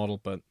Dead model,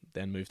 but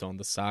then moved on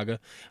to Saga.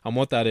 And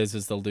what that is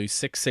they'll do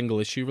 6 single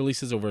issue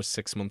releases over a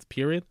 6-month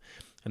period,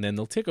 and then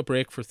they'll take a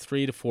break for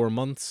 3 to 4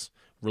 months,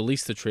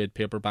 release the trade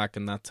paperback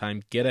in that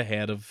time, get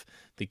ahead of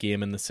the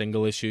game in the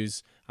single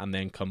issues, and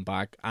then come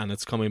back. And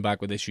it's coming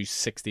back with issue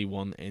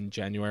 61 in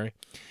January.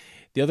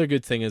 The other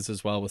good thing is,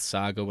 as well, with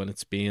Saga, when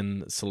it's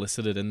being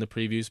solicited in the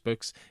previews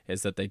books,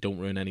 is that they don't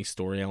ruin any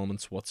story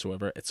elements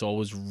whatsoever. It's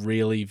always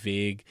really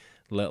vague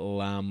little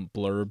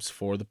blurbs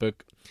for the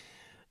book.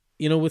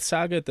 You know, with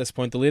Saga at this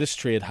point, the latest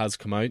trade has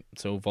come out,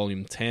 so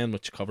volume 10,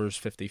 which covers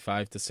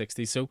 55 to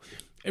 60. So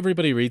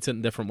everybody reads it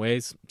in different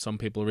ways. Some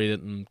people read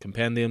it in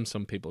compendiums,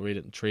 some people read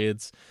it in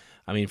trades.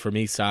 I mean, for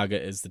me,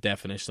 Saga is the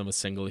definition of a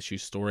single issue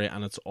story,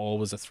 and it's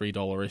always a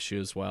 $3 issue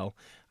as well,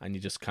 and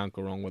you just can't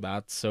go wrong with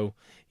that. So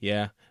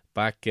yeah,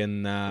 back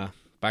in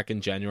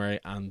January,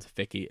 and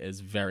Vicky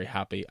is very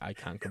happy, I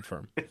can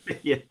confirm.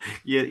 Yeah,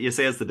 you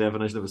say it's the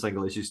definition of a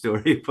single issue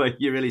story,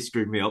 but you really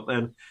screwed me up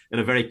then in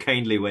a very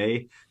kindly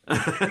way,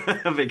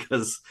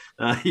 because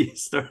you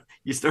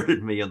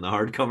started me on the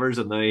hardcovers,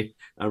 and now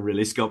I'm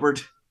really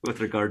scuppered with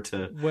regard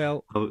to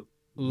Well, how,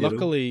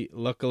 luckily,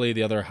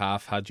 the other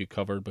half had you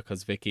covered,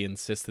 because Vicky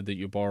insisted that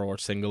you borrow our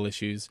single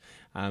issues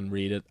and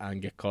read it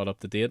and get caught up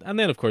to date. And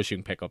then, of course, you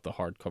can pick up the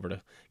hardcover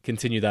to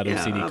continue that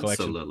OCD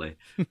collection. Absolutely.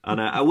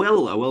 And I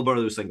will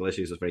borrow those single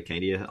issues. It's very kind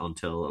of you,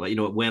 until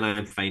when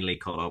I'm finally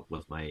caught up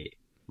with my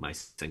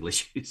single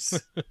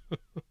issues,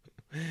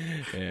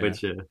 Yeah.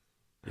 which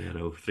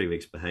 3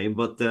 weeks behind.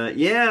 But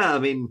yeah, I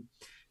mean,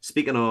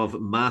 speaking of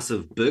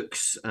massive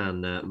books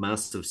and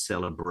massive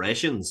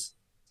celebrations.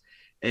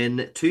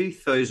 In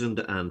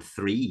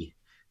 2003,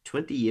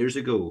 20 years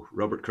ago,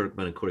 Robert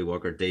Kirkman and Cory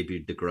Walker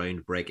debuted the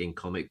groundbreaking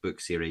comic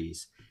book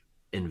series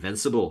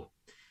Invincible.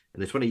 In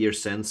the 20 years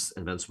since,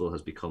 Invincible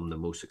has become the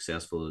most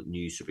successful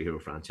new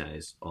superhero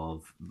franchise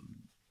of,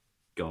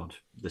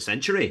 the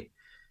century.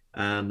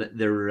 And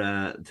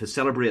they're to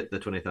celebrate the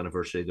 20th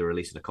anniversary, they're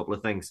releasing a couple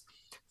of things.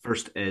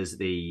 First is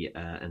the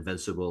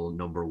Invincible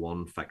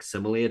 #1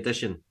 facsimile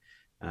edition.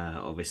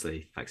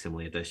 Obviously,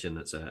 facsimile edition,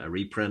 it's a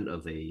reprint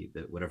of the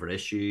whatever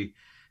issue.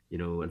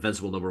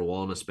 Invincible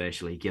 #1,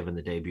 especially given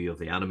the debut of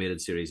the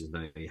animated series, is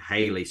now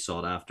highly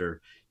sought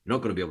after. You're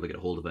not going to be able to get a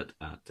hold of it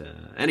at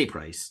any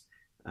price.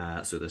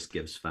 So this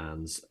gives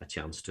fans a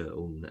chance to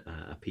own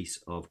a piece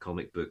of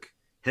comic book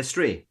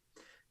history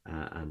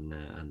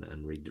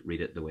and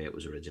read it the way it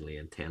was originally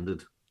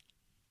intended.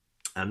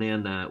 And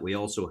then we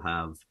also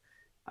have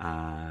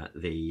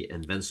the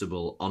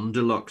Invincible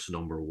Undeluxe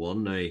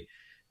 #1. Now,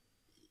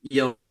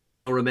 you'll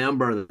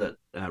remember that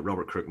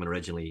Robert Kirkman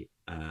originally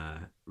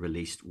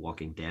released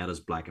Walking Dead as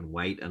black and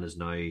white, and has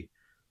now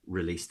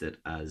released it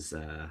as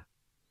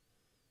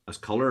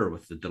color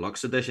with the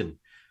deluxe edition.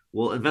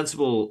 Well,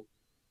 Invincible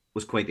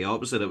was quite the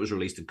opposite. It was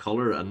released in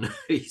color, and now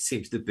he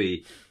seems to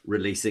be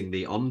releasing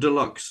the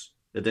Undeluxe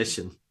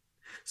edition.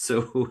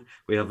 So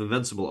we have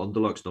Invincible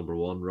Undeluxe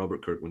 #1,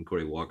 Robert Kirkman,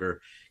 Cory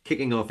Walker,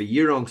 kicking off a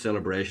year-long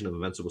celebration of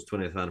Invincible's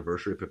 20th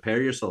anniversary.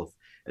 Prepare yourself.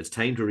 It's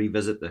time to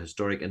revisit the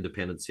historic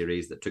independent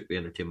series that took the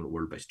entertainment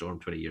world by storm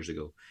 20 years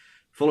ago.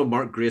 Follow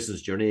Mark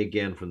Grayson's journey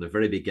again from the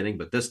very beginning,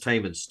 but this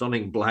time in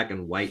stunning black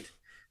and white.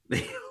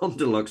 The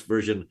Undeluxe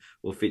version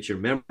will feature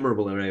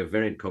memorable array of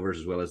variant covers,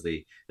 as well as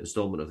the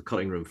installment of The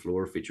Cutting Room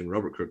Floor, featuring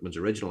Robert Kirkman's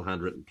original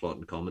handwritten plot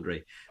and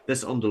commentary.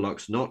 This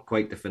Undeluxe, not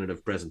quite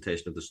definitive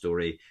presentation of the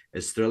story,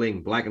 is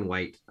thrilling, black and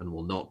white, and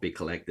will not be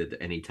collected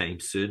anytime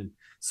soon.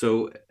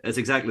 So it's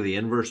exactly the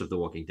inverse of The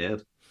Walking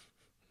Dead.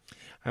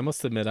 I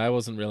must admit, I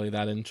wasn't really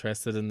that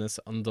interested in this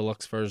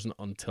Undeluxe version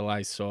until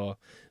I saw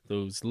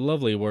those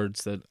lovely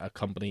words that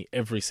accompany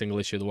every single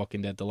issue of The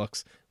Walking Dead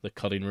Deluxe, The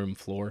Cutting Room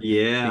Floor.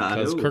 Yeah,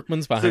 because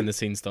Kirkman's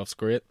behind-the-scenes stuff's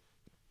great.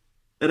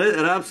 It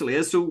absolutely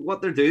is. So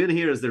what they're doing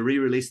here is they're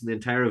re-releasing the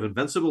entire of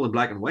Invincible in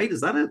black and white. Is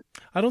that it?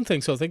 I don't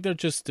think so. I think they're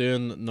just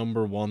doing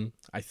 #1,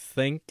 I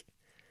think.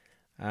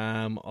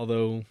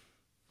 Although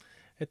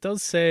it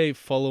does say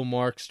follow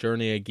Mark's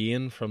journey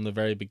again from the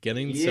very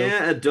beginning.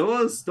 Yeah, so it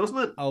does, doesn't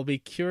it? I'll be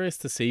curious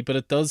to see, but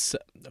it does,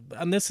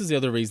 and this is the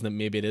other reason that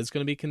maybe it is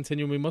going to be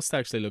continuing. We must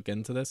actually look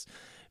into this,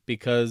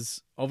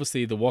 because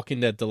obviously The Walking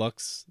Dead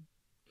Deluxe,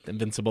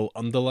 Invincible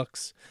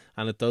Undeluxe,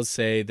 and it does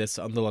say this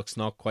Undeluxe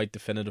not quite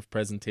definitive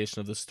presentation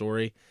of the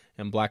story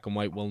in black and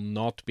white will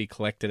not be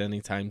collected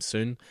anytime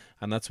soon,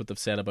 and that's what they've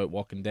said about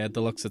Walking Dead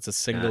Deluxe. It's a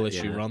single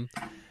issue run.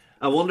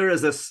 I wonder,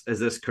 is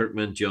this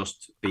Kirkman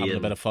just being having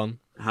a bit of fun?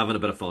 Having a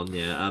bit of fun,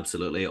 yeah,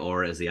 absolutely.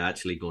 Or is he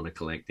actually going to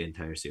collect the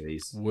entire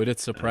series? Would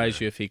it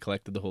surprise you if he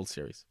collected the whole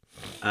series?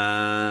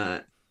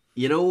 It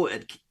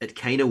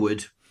kind of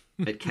would.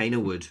 It kind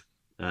of would.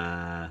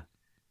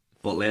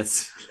 But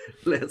let's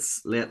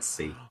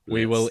see.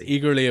 We will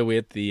eagerly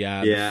await the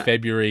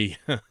February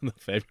the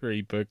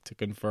February book to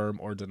confirm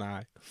or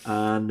deny.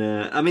 And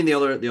I mean, the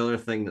other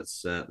thing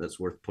that's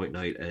worth pointing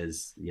out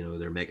is,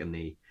 they're making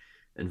the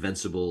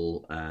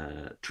Invincible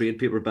trade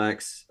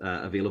paperbacks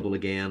available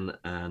again,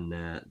 and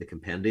the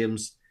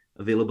compendiums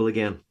available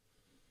again.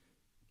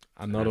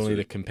 And not only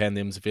the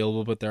compendiums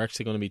available, but they're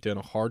actually going to be doing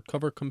a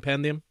hardcover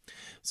compendium.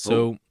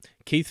 So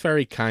Keith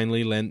very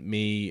kindly lent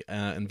me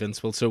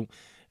Invincible. So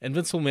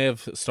Invincible may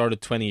have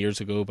started 20 years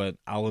ago, but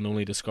Alan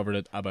only discovered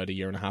it about a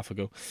year and a half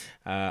ago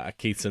at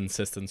Keith's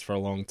insistence for a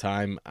long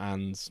time.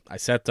 And I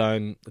sat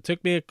down. It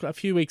took me a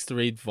few weeks to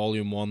read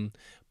Volume 1,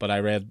 but I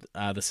read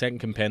the second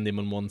compendium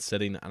in one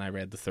sitting, and I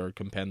read the third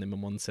compendium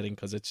in one sitting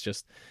because it's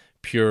just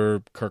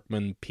pure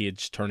Kirkman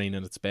page turning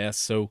at its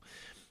best. So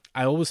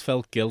I always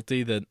felt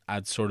guilty that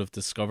I'd sort of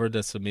discovered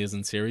this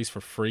amazing series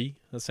for free,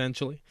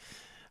 essentially.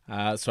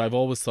 So I've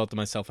always thought to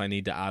myself, I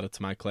need to add it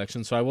to my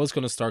collection. So I was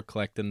going to start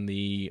collecting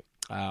the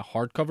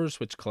hardcovers,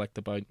 which collect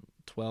about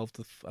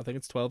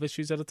 12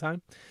 issues at a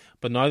time.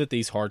 But now that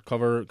these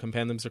hardcover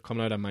compendiums are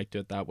coming out, I might do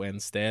it that way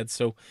instead.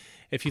 So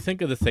if you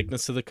think of the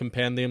thickness of the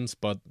compendiums,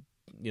 but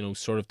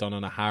sort of done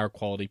on a higher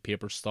quality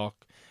paper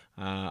stock,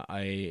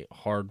 a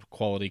hard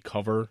quality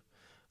cover,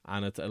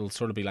 and it'll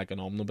sort of be like an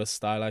omnibus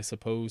style, I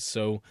suppose.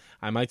 So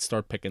I might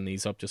start picking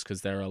these up just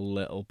because they're a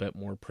little bit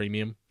more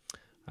premium,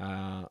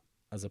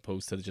 as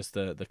opposed to just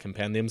the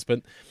compendiums.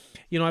 But,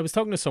 I was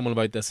talking to someone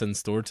about this in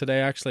store today,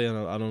 actually, and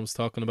I was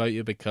talking about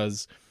you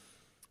because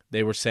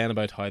they were saying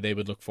about how they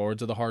would look forward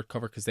to the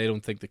hardcover because they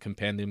don't think the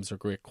compendiums are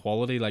great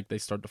quality, like they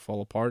start to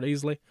fall apart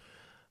easily.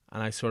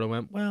 And I sort of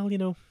went, well,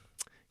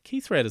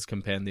 Keith read his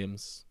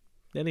compendiums,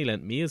 then he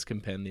lent me his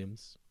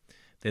compendiums,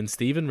 then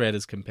Stephen read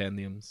his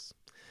compendiums,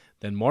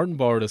 then Martin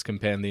borrowed his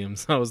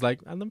compendiums. I was like,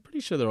 and I'm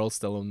pretty sure they're all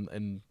still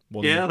in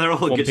one. Yeah, they're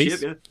all in good piece.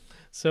 shape, yeah.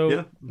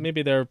 So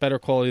maybe they're better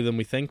quality than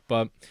we think,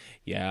 but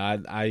yeah,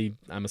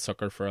 I'm a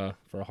sucker for a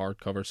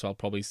hardcover, so I'll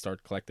probably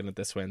start collecting it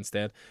this way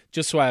instead.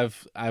 Just so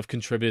I've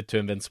contributed to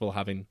Invincible,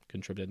 having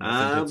contributed.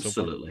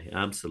 Absolutely.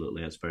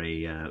 That's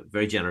very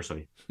very generous of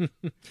you.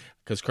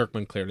 Because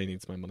Kirkman clearly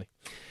needs my money.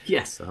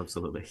 Yes,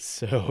 absolutely.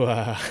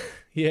 So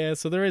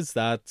so there is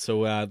that.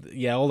 So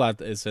all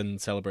that is in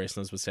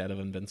celebration, as was said, of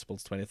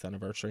Invincible's 20th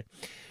anniversary.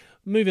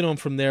 Moving on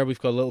from there, we've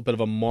got a little bit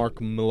of a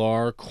Mark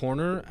Millar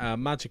corner.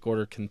 Magic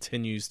Order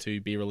continues to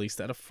be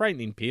released at a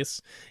frightening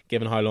pace,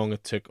 given how long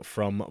it took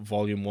from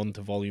Volume 1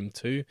 to Volume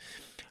 2.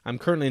 I'm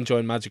currently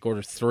enjoying Magic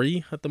Order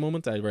 3 at the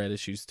moment. I read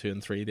issues 2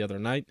 and 3 the other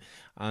night,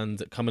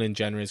 and coming in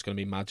January is going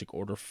to be Magic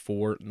Order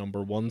 4,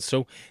 number 1.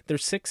 So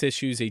there's 6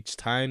 issues each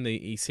time.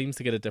 He seems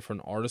to get a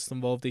different artist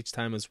involved each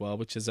time as well,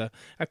 which is a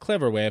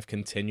clever way of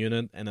continuing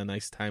it in a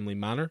nice, timely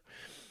manner.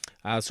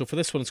 So for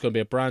this one, it's going to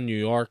be a brand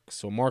new arc.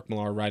 So Mark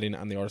Millar writing,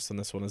 and the artist on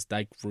this one is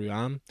Dyke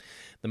Ruan.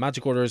 The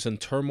Magic Order is in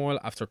turmoil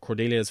after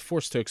Cordelia is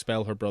forced to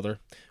expel her brother.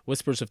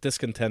 Whispers of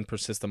discontent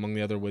persist among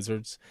the other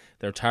wizards.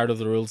 They're tired of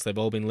the rules they've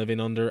all been living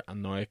under,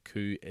 and now a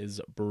coup is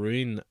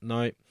brewing.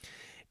 Now,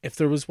 if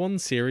there was one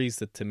series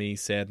that to me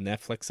said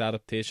Netflix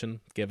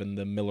adaptation, given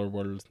the Miller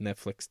World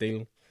Netflix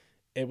deal,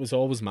 it was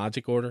always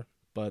Magic Order.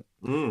 But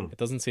it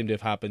doesn't seem to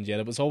have happened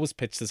yet. It was always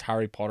pitched as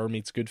Harry Potter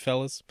meets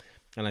Goodfellas,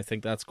 and I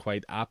think that's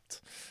quite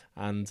apt.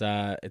 And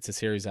it's a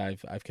series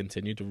I've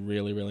continued to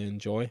really, really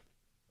enjoy.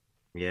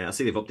 Yeah, I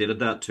see they've updated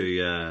that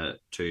to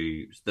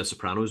The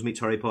Sopranos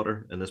meets Harry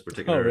Potter in this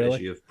particular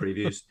issue of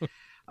previews.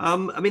 I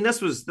mean, this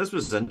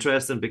was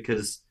interesting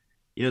because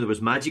there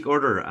was Magic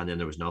Order, and then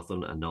there was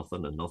nothing and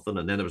nothing and nothing,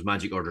 and then there was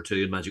Magic Order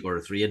 2 and Magic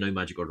Order 3, and now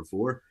Magic Order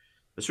 4.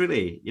 It's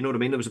really, you know what I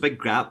mean? There was a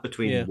big gap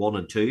between 1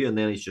 and 2, and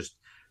then he's just,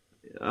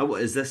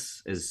 is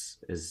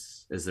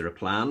there a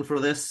plan for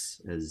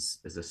this? Is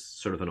this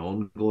sort of an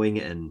ongoing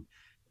in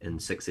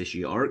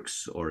 6-issue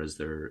arcs, or is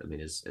there? I mean,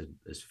 is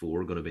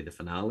 4 going to be the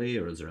finale,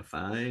 or is there a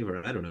 5,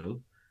 or I don't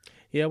know.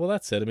 Yeah, well,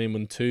 that's it. I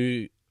mean,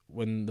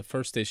 when the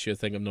first issue, I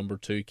think, of number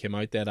 2 came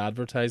out, they had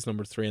advertised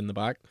number 3 in the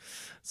back,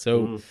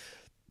 so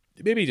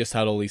maybe he just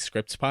had all these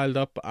scripts piled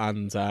up,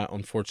 and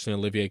unfortunately,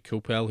 Olivier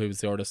Coipel, who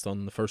was the artist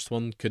on the first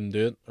one, couldn't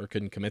do it or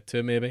couldn't commit to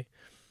it, maybe.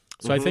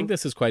 So I think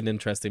this is quite an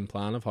interesting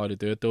plan of how to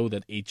do it, though,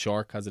 that each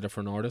arc has a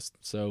different artist,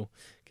 so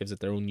gives it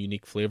their own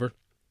unique flavour.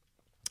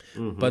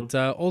 But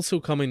also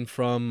coming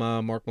from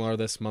Mark Millar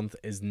this month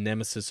is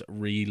Nemesis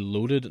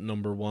Reloaded,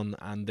 number 1,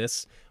 and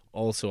this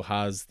also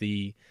has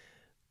the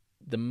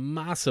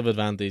massive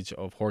advantage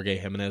of Jorge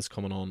Jimenez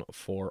coming on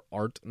for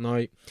art.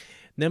 Now,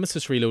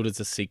 Nemesis Reloaded is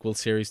a sequel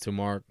series to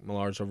Mark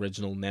Millar's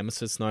original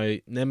Nemesis. Now,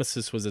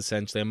 Nemesis was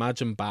essentially,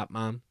 imagine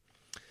Batman,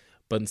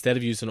 But instead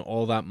of using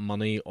all that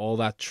money, all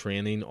that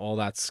training, all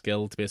that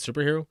skill to be a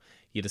superhero,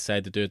 you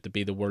decide to do it to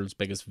be the world's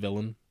biggest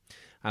villain.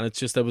 And it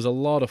was a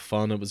lot of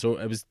fun. It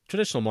was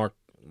traditional Mark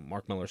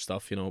Miller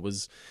stuff. You know, it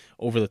was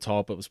over the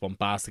top, it was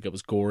bombastic, it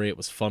was gory, it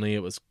was funny,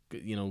 it was,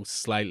 you know,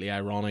 slightly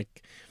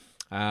ironic.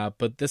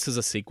 But this is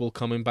a sequel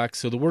coming back.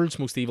 So the world's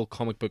most evil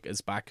comic book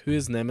is back. Who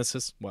is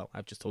Nemesis? Well,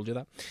 I've just told you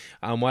that.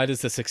 Why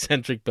does this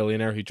eccentric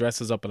billionaire who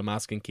dresses up in a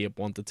mask and cape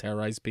want to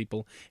terrorize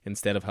people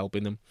instead of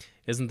helping them?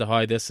 Isn't the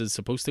how this is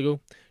supposed to go?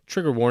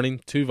 Trigger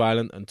warning, too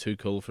violent and too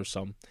cool for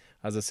some.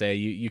 As I say,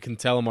 you can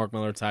tell a Mark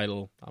Miller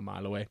title a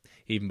mile away,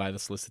 even by the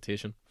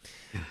solicitation.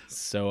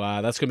 So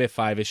that's going to be a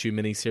 5-issue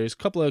miniseries. A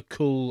couple of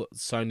cool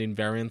sounding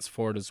variants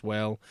for it as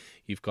well.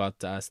 You've got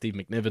Steve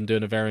McNiven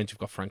doing a variant. You've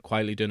got Frank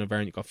Quitely doing a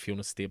variant. You've got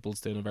Fiona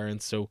Staples doing a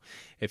variant. So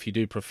if you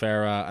do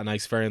prefer a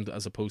nice variant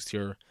as opposed to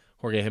your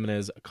Jorge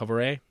Jimenez cover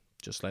A,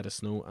 just let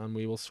us know and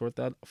we will sort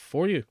that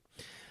for you.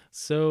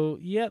 So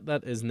yeah,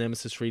 that is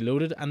Nemesis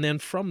Reloaded. And then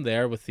from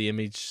there, with the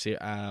Image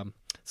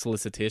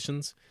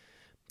solicitations,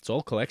 it's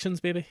all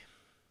collections, baby.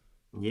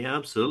 Yeah,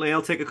 absolutely.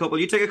 I'll take a couple.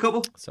 You take a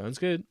couple? Sounds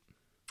good.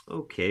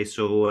 Okay,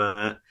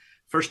 so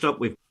first up,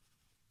 we've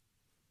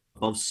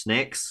Above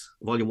Snakes,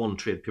 Volume 1,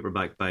 trade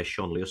paperback by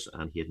Sean Lewis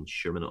and Hayden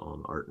Sherman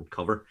on art and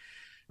cover.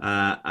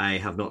 I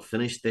have not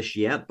finished this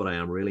yet, but I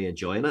am really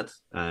enjoying it.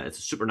 It's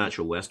a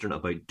supernatural western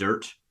about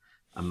Dirt,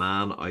 a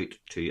man out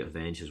to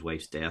avenge his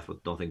wife's death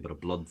with nothing but a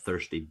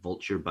bloodthirsty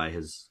vulture by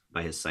his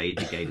side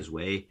to guide his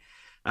way.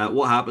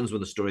 What happens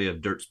when the story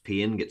of Dirt's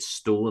pain gets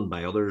stolen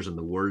by others and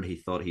the world he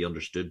thought he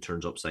understood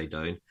turns upside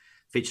down?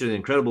 Featuring the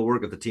incredible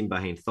work of the team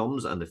behind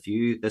Thumbs and The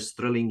Few, this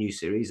thrilling new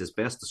series is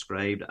best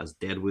described as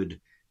Deadwood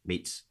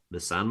meets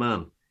The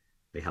Sandman.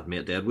 They had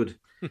met Deadwood.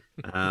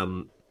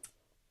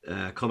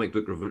 Comic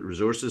Book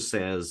Resources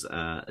says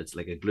it's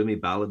like a gloomy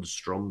ballad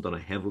strummed on a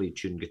heavily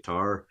tuned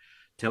guitar,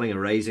 telling a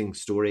rising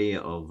story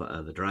of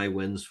the dry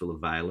winds full of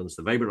violence.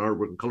 The vibrant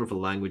artwork and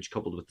colourful language,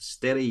 coupled with the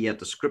steady yet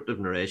descriptive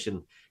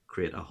narration,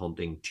 create a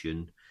haunting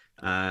tune.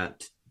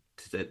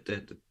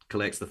 It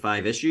collects the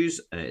 5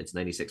 issues. It's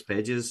 96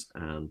 pages,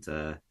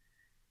 and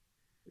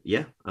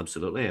yeah,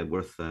 absolutely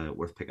worth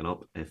picking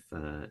up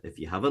if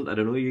you haven't. I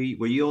don't know.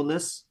 Were you on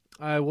this?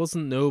 I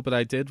wasn't, no, but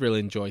I did really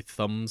enjoy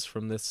Thumbs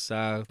from this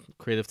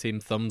creative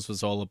team. Thumbs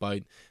was all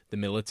about the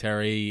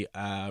military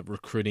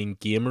recruiting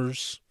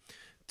gamers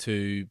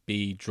to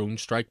be drone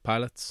strike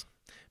pilots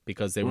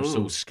because they were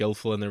so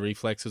skillful and their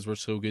reflexes were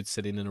so good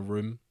sitting in a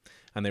room,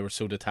 and they were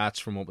so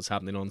detached from what was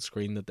happening on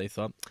screen that they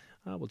thought,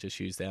 we'll just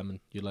use them and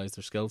utilize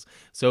their skills.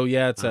 So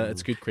yeah, it's a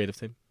good creative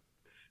team.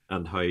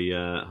 And how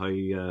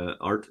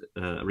art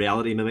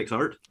reality mimics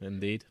art.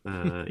 Indeed.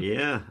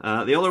 Yeah.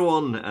 The other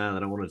one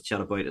that I wanted to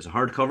chat about is a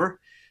hardcover.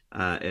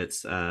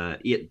 It's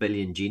 8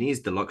 Billion Genies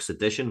Deluxe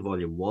Edition,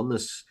 Volume 1.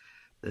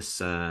 This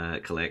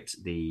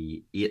collects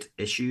the 8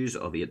 issues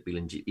of 8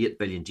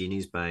 Billion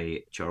Genies by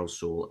Charles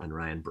Soule and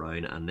Ryan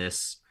Brown, and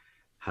this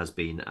has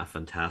been a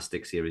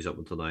fantastic series up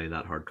until now.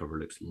 That hardcover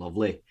looks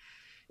lovely.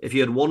 If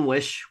you had one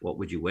wish, what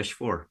would you wish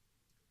for?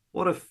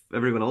 What if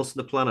everyone else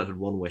on the planet had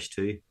one wish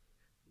too?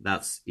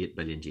 That's 8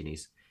 Billion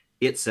Genies.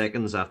 8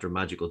 seconds after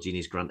magical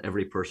genies grant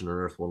every person on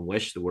Earth one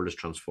wish, the world is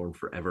transformed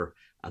forever,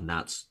 and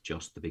that's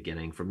just the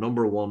beginning. From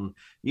number 1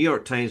 New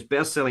York Times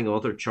best-selling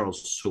author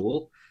Charles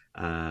Soule,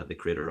 the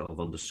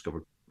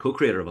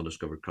co-creator of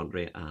Undiscovered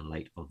Country and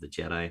Light of the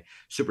Jedi,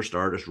 superstar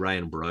artist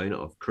Ryan Brown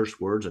of Curse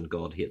Words and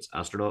God Hates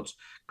Astronauts,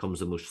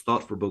 comes the most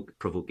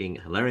thought-provoking,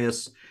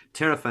 hilarious,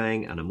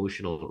 terrifying, and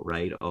emotional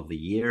ride of the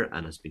year,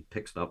 and has been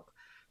picked up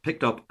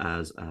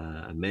as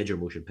a major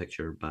motion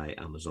picture by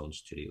Amazon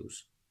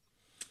Studios.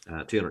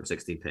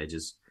 216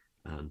 pages,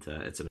 and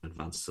it's an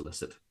advanced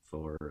solicit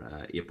for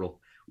April.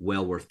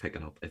 Well worth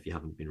picking up if you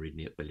haven't been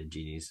reading 8 Billion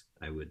Genies.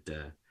 I would,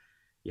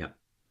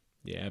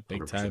 Yeah,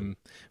 big 100%. time.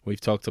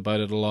 We've talked about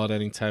it a lot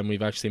anytime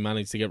we've actually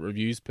managed to get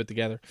reviews put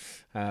together.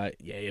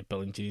 8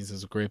 Billion Genies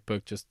is a great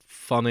book, just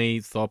funny,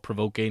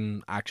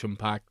 thought-provoking,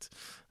 action-packed.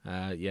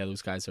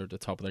 Those guys are at the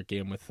top of their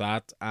game with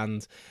that,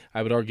 and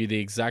I would argue the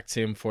exact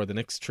same for the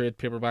next trade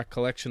paperback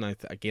collection. I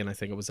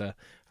think it was a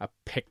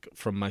pick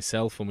from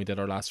myself when we did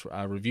our last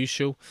review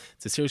show.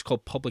 It's a series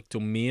called Public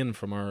Domain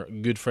from our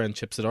good friend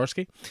Chip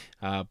Zdarsky,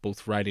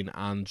 both writing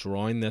and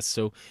drawing this.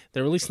 So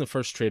they're releasing the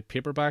first trade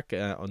paperback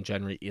on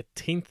January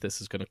 18th. This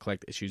is going to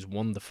collect issues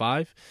 1 to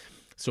 5.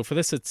 So for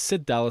this, it's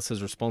Sid Dallas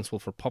is responsible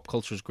for pop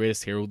culture's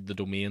greatest hero, The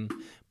Domain,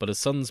 but his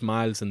sons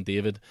Miles and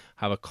David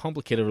have a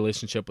complicated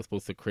relationship with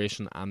both the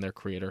creation and their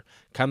creator.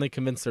 Can they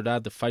convince their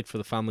dad to fight for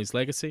the family's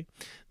legacy?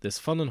 This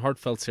fun and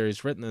heartfelt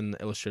series, written and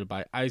illustrated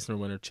by Eisner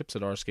winner Chip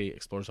Zdarsky,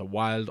 explores a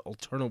wild,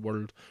 alternate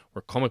world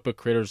where comic book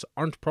creators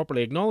aren't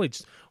properly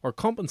acknowledged or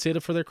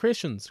compensated for their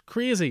creations.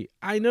 Crazy,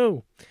 I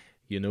know.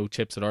 You know,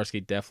 Chip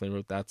Zdarsky definitely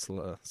wrote that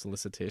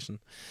solicitation.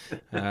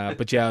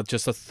 But yeah,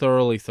 just a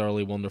thoroughly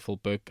wonderful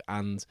book.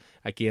 And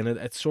again,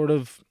 it sort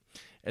of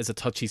is a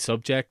touchy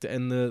subject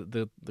in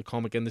the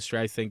comic industry,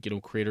 I think,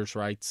 creators'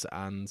 rights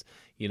and,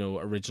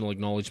 original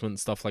acknowledgement and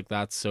stuff like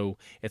that. So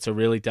it's a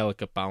really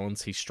delicate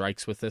balance he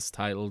strikes with this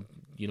title,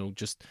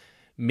 just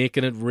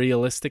making it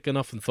realistic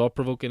enough and thought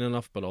provoking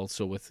enough, but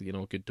also with a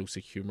good dose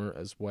of humor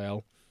as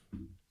well.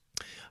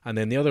 And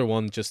then the other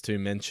one, just to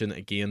mention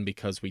again,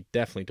 because we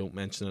definitely don't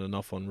mention it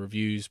enough on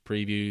reviews,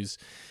 previews,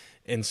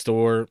 in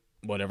store,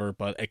 whatever,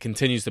 but it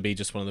continues to be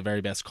just one of the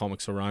very best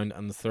comics around.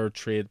 And the third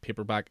trade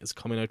paperback is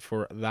coming out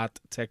for That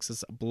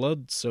Texas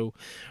Blood. So,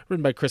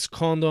 written by Chris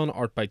Condon,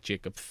 art by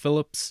Jacob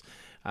Phillips.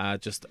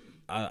 Just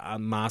a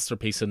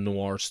masterpiece of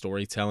noir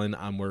storytelling,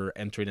 and we're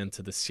entering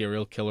into the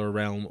serial killer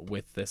realm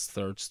with this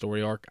third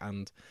story arc.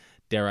 And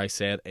dare I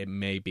say it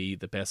may be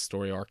the best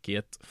story arc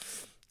yet.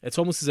 It's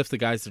almost as if the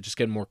guys are just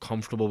getting more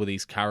comfortable with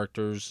these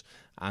characters,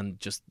 and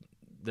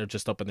they're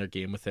just up in their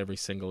game with every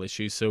single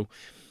issue. So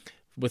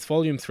with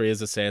Volume 3,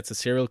 as I say, it's a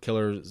serial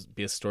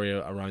killer-based story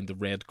around the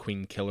Red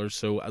Queen Killer.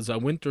 So as a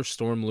winter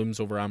storm looms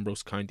over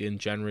Ambrose County in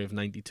January of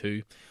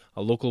 92,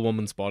 a local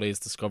woman's body is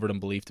discovered and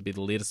believed to be the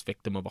latest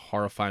victim of a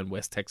horrifying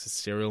West Texas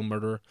serial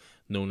murderer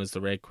known as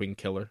the Red Queen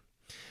Killer.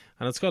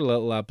 And it's got a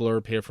little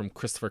blurb here from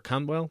Christopher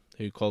Cantwell,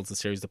 who calls the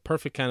series the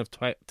perfect kind of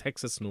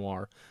Texas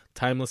noir,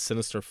 timeless,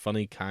 sinister,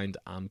 funny, kind,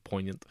 and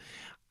poignant.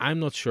 I'm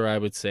not sure I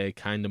would say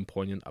kind and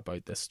poignant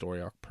about this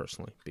story arc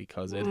personally,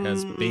 because it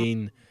has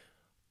been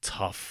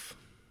tough.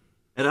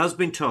 It has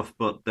been tough,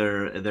 but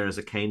there is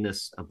a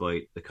kindness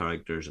about the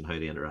characters and how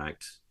they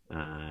interact.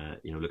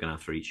 Looking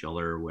after each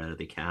other where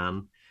they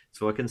can.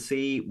 So I can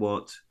see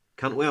what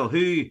Cantwell,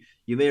 who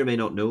you may or may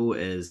not know,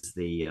 is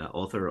the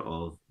author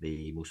of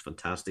the most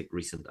fantastic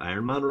recent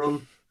Iron Man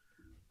run.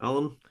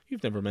 Alan,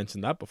 you've never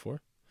mentioned that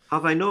before.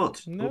 Have I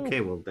not? No.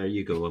 Okay, well there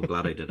you go. I'm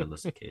glad I did on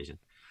this occasion.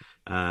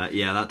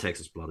 That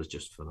Texas Blood is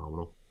just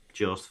phenomenal,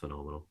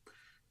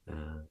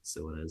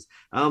 so it is.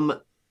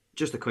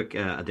 Just a quick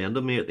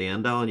addendum here at the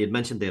end, Alan. You'd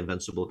mentioned the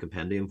Invincible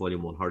Compendium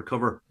Volume 1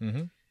 hardcover.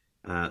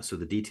 Mm-hmm. So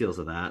the details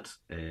of that,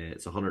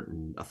 it's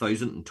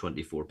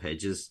 1,024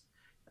 pages.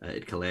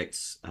 It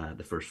collects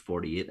the first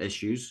 48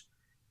 issues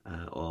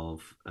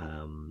of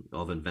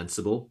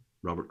Invincible.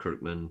 Robert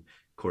Kirkman,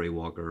 Corey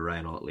Walker,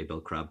 Ryan Ottley, Bill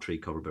Crabtree,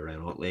 covered by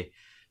Ryan Ottley.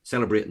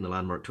 Celebrating the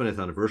landmark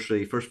 20th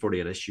anniversary, first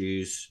 48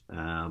 issues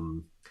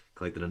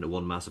collected into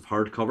one massive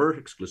hardcover,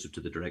 exclusive to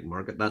the direct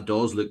market. That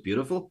does look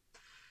beautiful.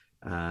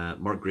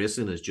 Mark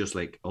Grayson is just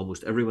like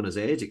almost everyone his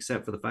age,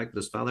 except for the fact that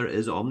his father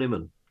is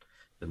Omni-Man,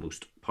 the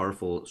most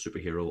powerful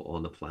superhero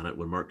on the planet.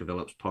 When Mark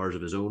develops powers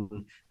of his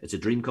own, it's a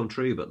dream come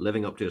true, but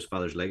living up to his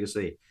father's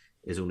legacy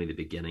is only the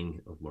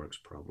beginning of Mark's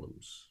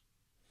problems.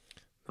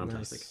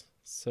 Fantastic. Nice.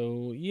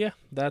 So,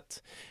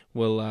 that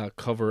will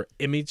cover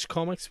Image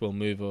Comics. We'll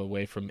move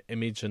away from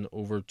Image and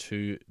over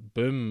to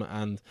Boom.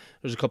 And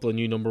there's a couple of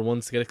new number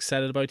ones to get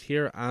excited about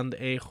here and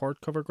a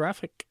hardcover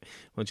graphic. Why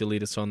don't you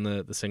lead us on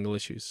the single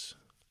issues?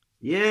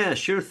 Yeah,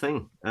 sure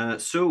thing. I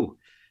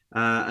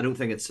don't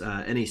think it's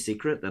any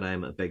secret that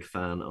I'm a big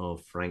fan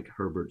of Frank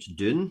Herbert's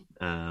Dune.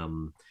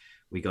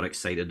 We got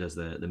excited as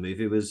the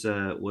movie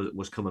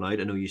was coming out.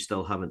 I know you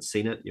still haven't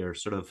seen it. You're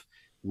sort of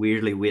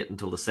weirdly waiting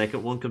until the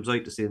second one comes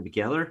out to see them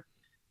together.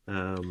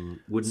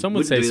 Some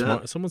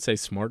would say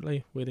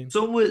smartly waiting.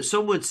 Some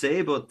would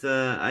say, but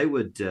I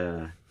would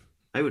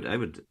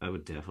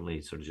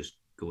definitely sort of just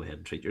go ahead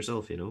and treat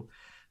yourself,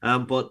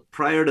 But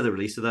prior to the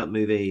release of that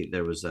movie,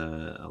 there was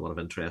a lot of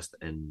interest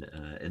in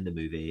the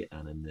movie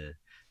and in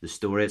the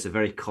story. It's a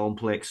very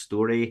complex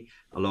story,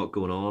 a lot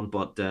going on.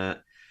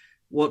 But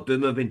what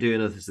Boom have been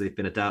doing is they've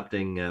been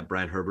adapting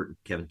Brian Herbert and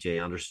Kevin J.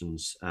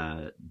 Anderson's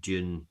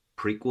Dune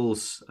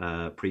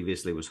prequels.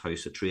 Previously was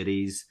House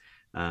Atreides.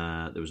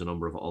 There was a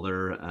number of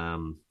other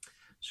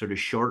sort of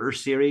shorter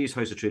series.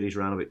 House Atreides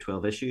ran about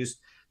 12 issues.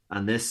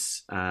 And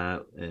this,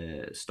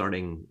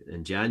 starting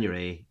in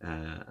January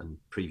and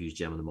previews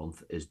Gem of the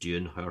Month, is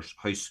Dune House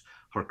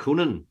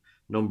Harkonnen,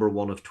 number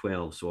 1 of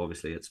 12. So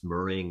obviously it's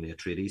mirroring the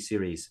Atreides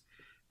series.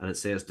 And it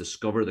says,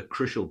 discover the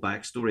crucial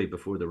backstory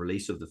before the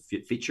release of the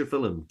feature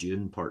film,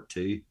 Dune Part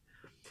 2.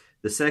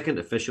 The second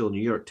official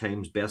New York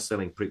Times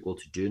best-selling prequel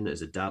to Dune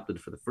is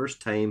adapted for the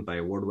first time by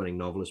award-winning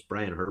novelist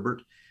Brian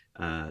Herbert,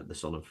 the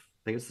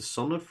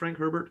son of Frank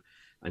Herbert,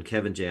 and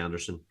Kevin J.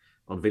 Anderson,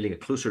 unveiling a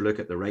closer look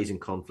at the rising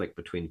conflict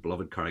between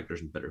beloved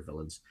characters and bitter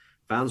villains.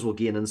 Fans will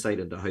gain insight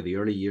into how the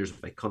early years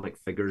of iconic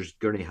figures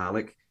Gurney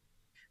Halleck,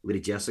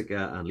 Lady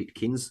Jessica, and Leet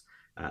Keynes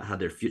had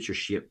their future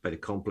shaped by the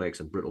complex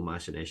and brutal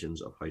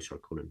machinations of House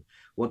Harkonnen.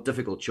 What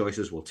difficult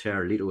choices will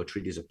tear Leto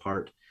Atreides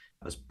apart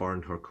as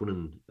Baron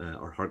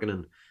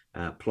Harkonnen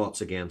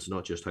plots against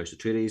not just House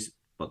Atreides,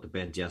 but the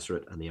Bene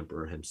Gesserit and the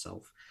Emperor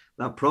himself.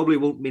 That probably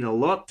won't mean a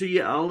lot to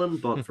you, Alan,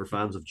 but for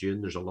fans of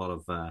Dune, there's a lot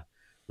of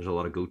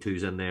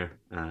go-tos in there.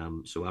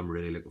 So I'm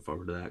really looking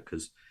forward to that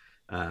because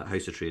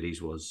House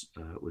Atreides was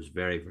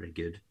very, very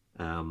good.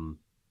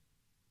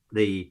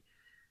 The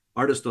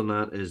artist on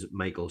that is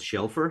Michael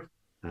Shelfer,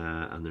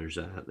 and there's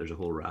a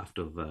whole raft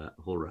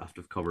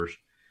of covers.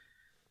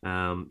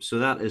 So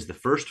that is the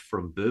first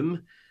from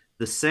Boom.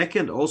 The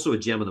second, also a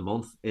Gem of the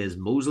Month, is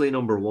Mosley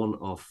number 1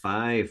 of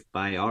 5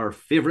 by our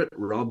favorite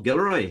Rob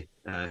Gilroy,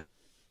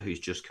 who's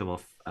just come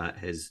off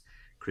his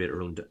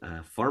creator-owned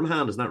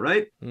Farmhand. Isn't that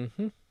right?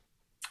 Mm-hmm.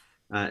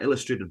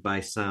 Illustrated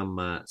by Sam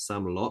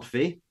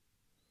Lotfi.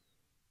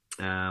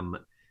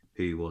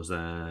 who was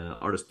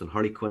artist in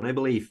Harley Quinn, I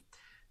believe.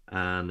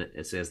 And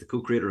it says the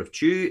co-creator of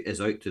Chew is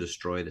out to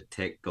destroy the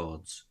tech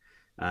gods.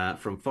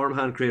 From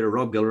Farmhand creator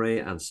Rob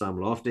Guillory and Sam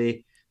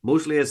Lofty,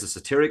 Mosley is a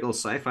satirical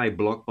sci-fi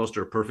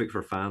blockbuster perfect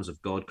for fans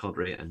of God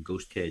Country and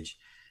Ghost Cage.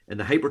 In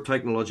the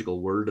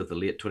hyper-technological world of the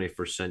late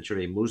 21st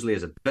century, Mosley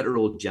is a bitter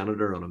old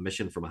janitor on a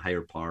mission from a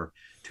higher power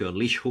to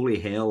unleash holy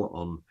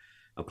hell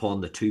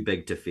upon the too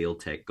big to fail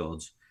tech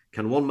gods.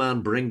 Can one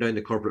man bring down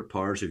the corporate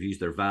powers who've used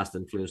their vast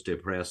influence to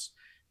oppress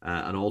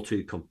an all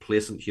too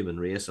complacent human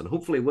race and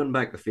hopefully win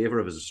back the favour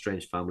of his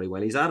estranged family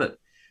while he's at it?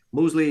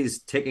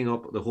 Mosley's taking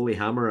up the holy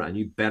hammer, and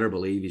you better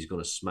believe he's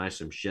going to smash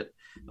some shit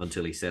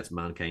until he sets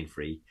mankind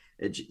free.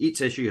 Each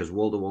issue has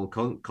wall-to-wall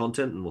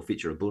content and will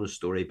feature a bonus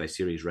story by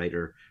series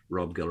writer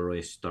Rob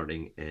Guillory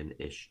starting in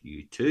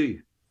issue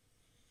 2.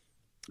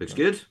 Looks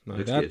good.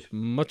 Looks that good.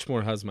 Much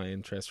more has my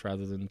interest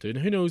rather than Dune.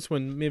 Who knows,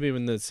 when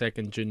the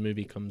second Dune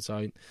movie comes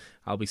out,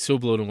 I'll be so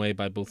blown away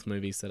by both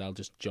movies that I'll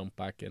just jump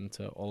back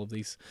into all of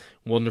these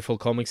wonderful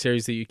comic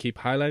series that you keep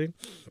highlighting.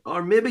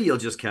 Or maybe you'll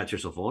just catch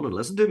yourself on and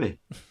listen to me.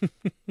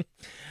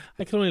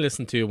 I can only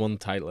listen to one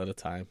title at a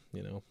time,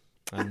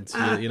 and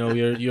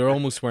you're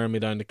almost wearing me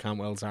down to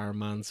Cantwell's Iron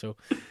Man. So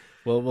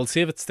we'll see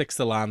if it sticks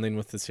the landing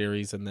with the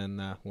series, and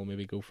then we'll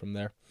maybe go from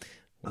there.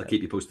 I'll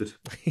keep you posted.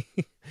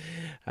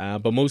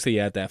 But mostly,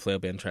 definitely I'll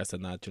be interested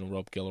in that.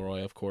 Rob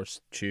Guillory, of course,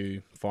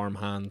 Chew,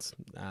 Farmhands,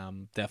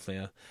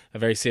 definitely a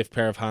very safe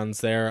pair of hands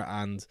there,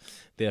 and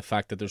the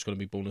fact that there's going to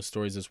be bonus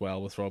stories as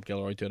well with Rob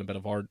Guillory doing a bit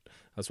of art,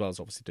 as well as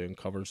obviously doing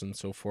covers and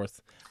so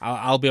forth.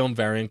 I'll be on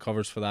variant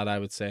covers for that, I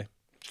would say.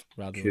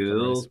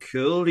 Cool.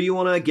 Do you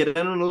want to get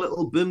in on a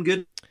little boom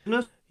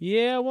goodness?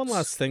 Yeah, one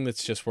last thing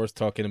that's just worth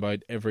talking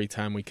about every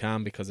time we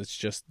can because it's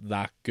just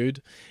that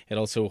good. It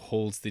also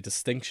holds the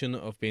distinction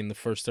of being the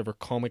first ever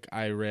comic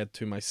I read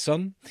to my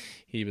son.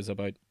 He was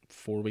about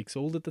 4 weeks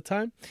old at the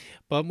time.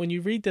 But when you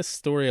read this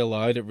story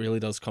aloud, it really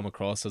does come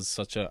across as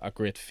such a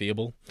great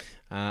fable.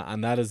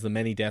 And that is The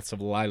Many Deaths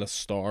of Lila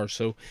Starr.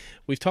 So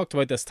we've talked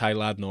about this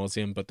title ad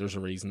nauseum, but there's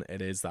a reason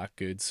it is that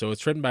good. So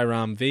it's written by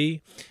Ram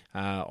V,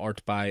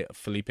 art by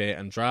Felipe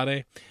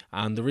Andrade.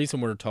 And the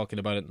reason we're talking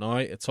about it now,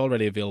 it's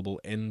already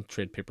available in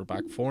trade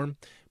paperback form.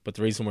 But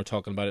the reason we're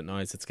talking about it now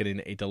is it's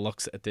getting a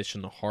deluxe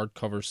edition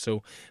hardcover.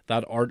 So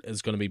that art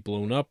is going to be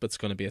blown up. It's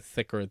going to be a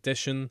thicker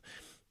edition.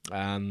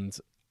 And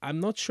I'm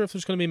not sure if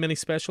there's going to be many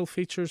special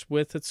features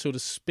with it, so to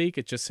speak.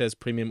 It just says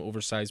premium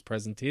oversized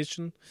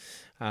presentation,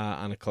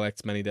 and it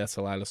collects Many Deaths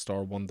of Lila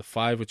Starr 1 to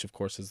 5, which of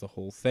course is the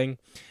whole thing.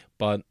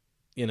 But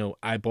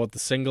I bought the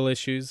single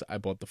issues, I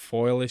bought the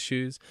foil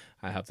issues,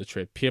 I have the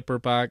trade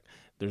paperback.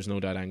 There's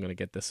no doubt I'm going to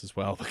get this as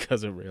well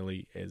because it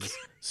really is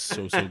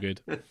so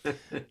good.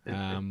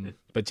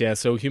 But yeah,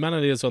 so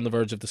humanity is on the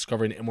verge of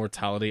discovering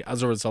immortality.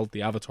 As a result,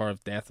 the Avatar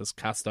of Death is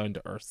cast down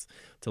to Earth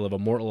to live a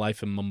mortal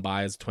life in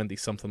Mumbai as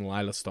 20-something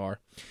Lila Starr.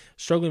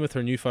 Struggling with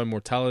her newfound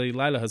mortality,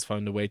 Lila has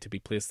found a way to be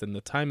placed in the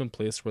time and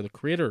place where the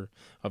creator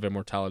of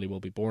immortality will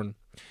be born.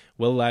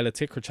 Will Lila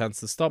take her chance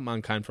to stop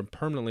mankind from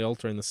permanently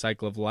altering the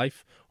cycle of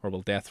life, or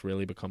will death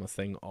really become a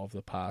thing of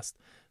the past?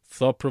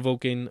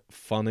 Thought-provoking,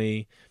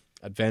 funny,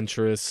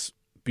 adventurous,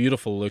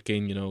 beautiful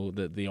looking.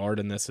 The art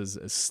in this is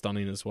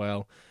stunning as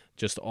well.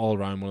 Just all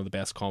around one of the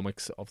best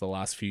comics of the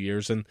last few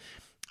years. And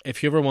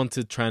if you ever want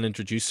to try and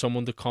introduce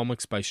someone to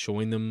comics by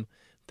showing them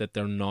that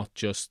they're not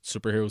just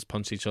superheroes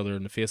punch each other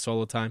in the face all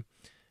the time,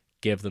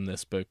 give them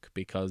this book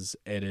because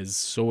it is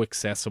so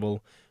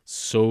accessible,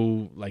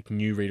 so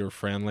new reader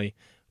friendly,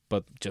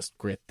 but just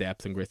great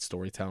depth and great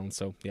storytelling.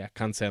 So yeah,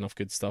 can't say enough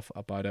good stuff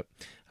about it.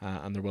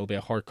 And there will be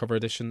a hardcover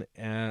edition.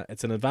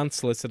 It's an advanced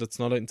solicit. It's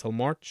not out until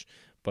March,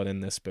 but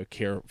in this book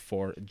here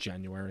for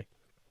January.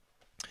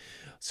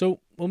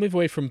 So we'll move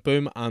away from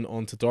Boom and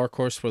on to Dark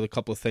Horse with a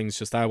couple of things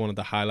just I wanted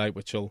to highlight,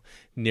 which will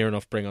near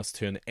enough bring us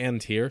to an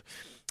end here.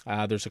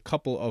 There's a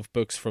couple of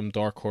books from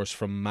Dark Horse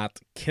from Matt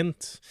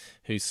Kindt,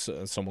 who's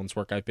someone's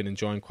work I've been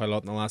enjoying quite a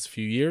lot in the last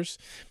few years.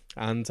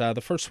 And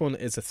the first one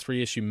is a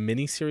 3-issue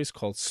miniseries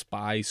called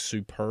Spy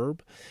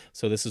Superb.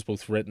 So this is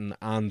both written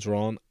and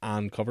drawn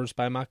and covers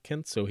by Matt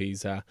Kindt. So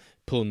he's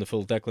pulling the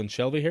full Declan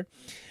Shelby here.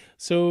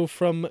 So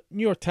from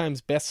New York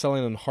Times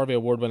bestselling and Harvey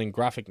Award-winning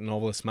graphic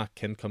novelist Matt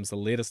Kindt comes the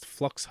latest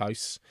Flux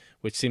House,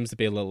 which seems to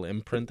be a little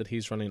imprint that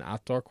he's running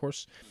at Dark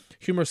Horse.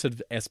 Humorous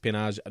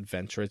espionage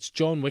adventure. It's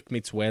John Wick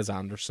meets Wes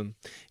Anderson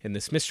in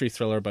this mystery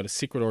thriller about a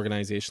secret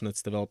organization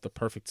that's developed the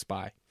perfect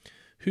spy.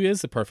 Who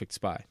is the perfect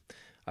spy?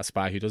 A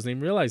spy who doesn't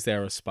even realize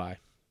they're a spy.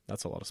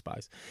 That's a lot of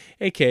spies.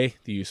 A.K.A.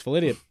 the useful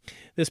idiot.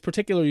 This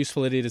particular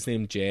useful idiot is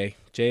named Jay.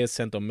 Jay is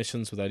sent on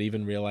missions without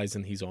even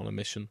realizing he's on a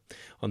mission,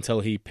 until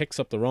he picks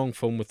up the wrong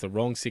phone with the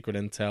wrong secret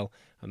intel,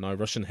 and now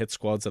Russian hit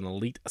squads and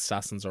elite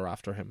assassins are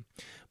after him.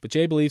 But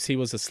Jay believes he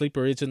was a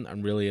sleeper agent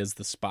and really is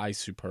the Spy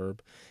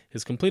Superb.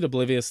 His complete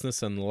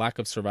obliviousness and lack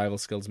of survival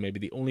skills may be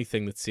the only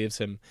thing that saves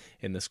him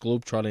in this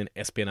globe-trotting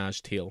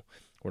espionage tale,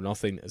 where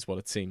nothing is what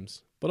it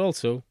seems, but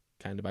also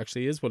kind of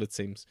actually is what it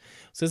seems.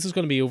 So this is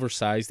going to be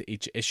oversized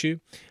each issue.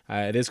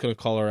 It is going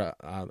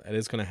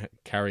to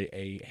carry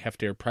a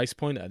heftier price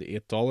point at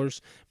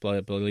 $8, but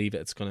I believe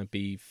it's going to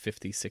be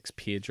 56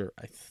 pager,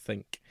 I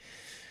think.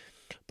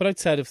 But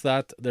outside of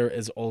that, there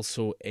is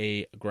also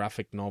a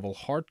graphic novel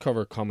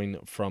hardcover coming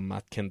from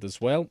Matt Kindt as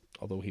well,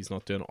 although he's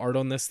not doing art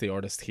on this. The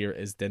artist here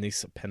is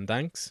Dennis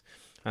Pendanks,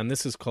 and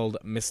this is called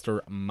Mr.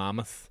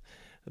 Mammoth.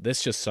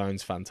 This just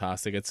sounds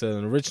fantastic. It's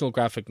an original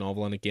graphic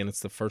novel, and again, it's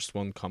the first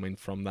one coming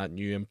from that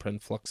new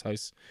imprint Flux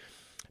House.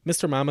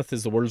 Mr. Mammoth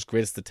is the world's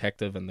greatest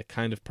detective and the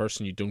kind of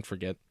person you don't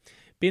forget.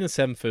 Being a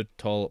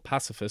 7-foot-tall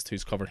pacifist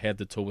who's covered head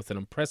to toe with an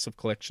impressive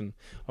collection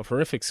of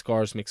horrific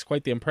scars makes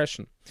quite the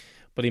impression.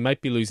 But he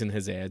might be losing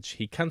his edge.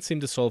 He can't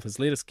seem to solve his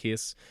latest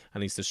case,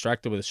 and he's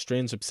distracted with a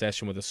strange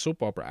obsession with a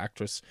soap opera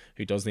actress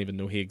who doesn't even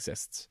know he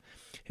exists.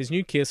 His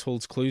new case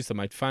holds clues that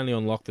might finally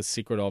unlock the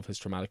secret of his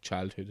traumatic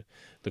childhood.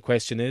 The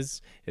question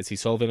is he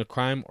solving a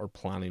crime or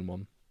planning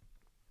one?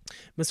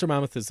 Mr.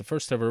 Mammoth is the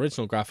first ever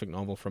original graphic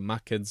novel from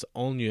Matt Kindt's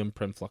all-new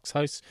imprint Flux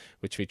House,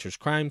 which features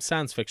crime,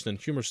 science fiction and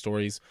humour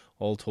stories,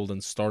 all told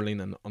in startling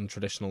and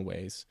untraditional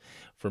ways.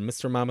 For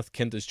Mr. Mammoth,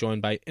 Kindt is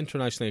joined by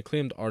internationally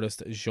acclaimed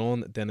artist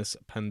Jean-Denis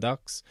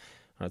Pendanks,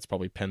 or it's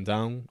probably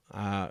Pendang,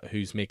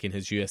 who's making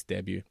his US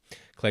debut.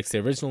 Collects the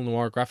original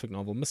noir graphic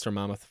novel Mr.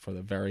 Mammoth for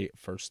the very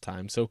first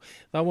time. So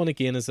that one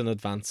again is an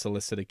advance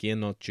solicit, again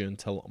not due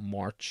until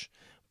March,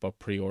 but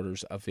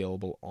pre-orders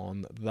available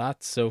on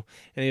that. So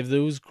any of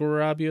those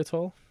grab you at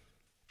all?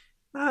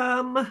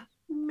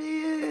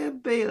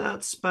 Maybe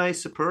that's by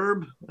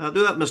Superb. Do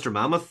that Mr.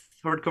 Mammoth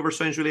hardcover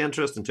sounds really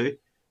interesting too.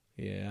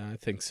 Yeah, I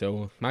think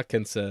so. Matt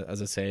Kindt's,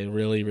 as I say,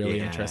 really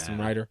interesting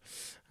writer.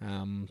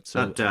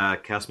 So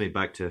that cast me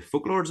back to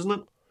Folklords, isn't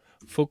it?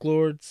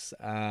 Folklords.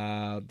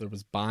 There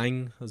was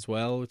Bang as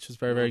well, which is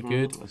very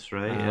good. That's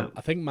right. Yeah.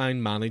 I think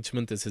Mind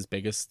Management is his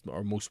biggest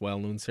or most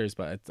well-known series,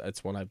 but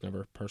it's one I've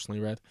never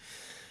personally read.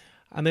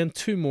 And then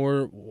two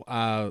more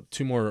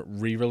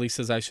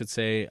re-releases, I should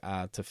say,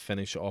 to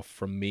finish off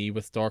from me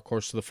with Dark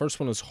Horse. So the first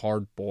one is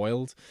Hard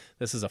Boiled.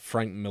 This is a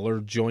Frank Miller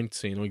joint,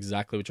 so you know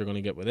exactly what you're going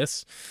to get with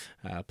this.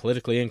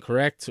 Politically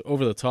incorrect,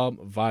 over the top,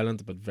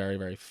 violent, but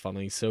very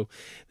funny. So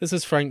this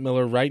is Frank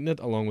Miller writing it,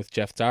 along with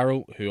Jeff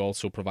Darrow, who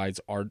also provides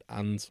art.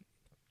 And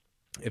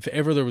if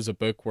ever there was a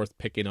book worth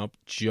picking up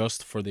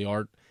just for the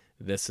art,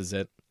 this is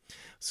it.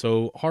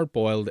 So Hard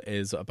Boiled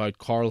is about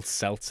Carl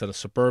Seltz, a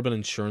suburban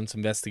insurance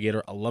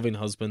investigator, a loving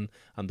husband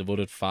and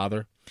devoted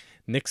father.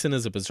 Nixon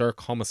is a berserk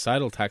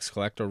homicidal tax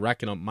collector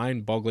racking up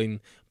mind-boggling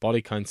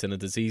body counts in a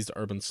diseased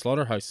urban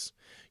slaughterhouse.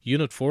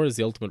 Unit 4 is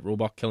the ultimate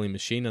robot-killing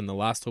machine and the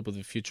last hope of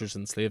the future's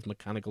enslaved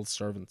mechanical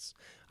servants.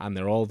 And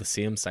they're all the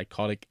same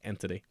psychotic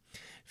entity.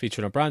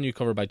 Featuring a brand new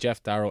cover by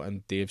Jeff Darrow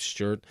and Dave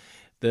Stewart.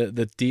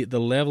 The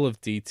level of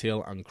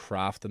detail and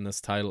craft in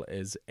this title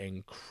is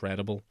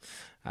incredible.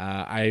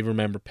 I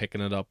remember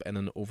picking it up in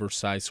an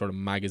oversized sort of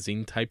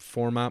magazine type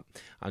format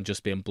and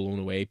just being blown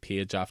away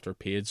page after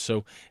page.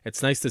 So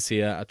it's nice to see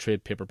a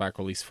trade paperback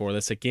release for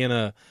this. Again,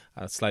 a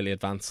slightly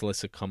advanced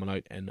solicit coming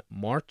out in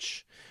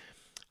March.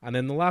 And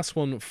then the last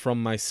one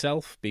from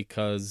myself,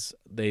 because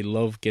they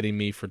love getting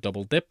me for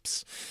double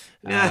dips,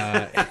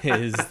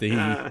 is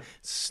the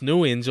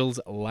Snow Angels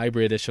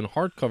Library Edition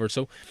hardcover.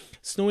 So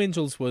Snow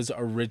Angels was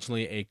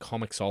originally a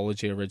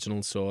Comixology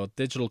original, so a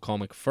digital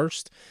comic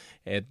first.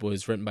 It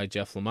was written by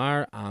Jeff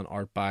Lemire and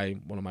art by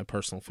one of my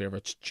personal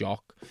favourites,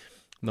 Jock.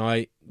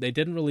 Now, they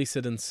didn't release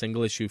it in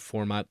single issue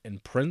format in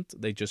print,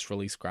 they just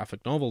released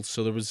graphic novels.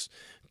 So there was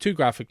 2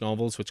 graphic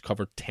novels which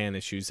covered 10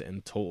 issues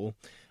in total.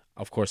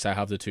 Of course, I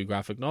have the 2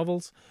 graphic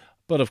novels,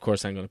 but of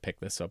course I'm going to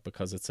pick this up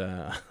because it's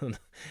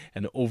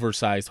an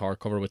oversized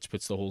hardcover which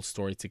puts the whole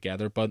story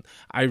together. But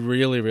I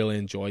really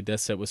enjoyed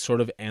this. It was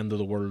sort of end of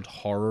the world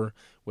horror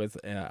with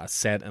a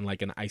set in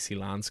like an icy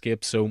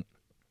landscape. So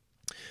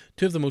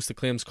 2 of the most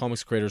acclaimed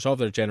comics creators of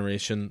their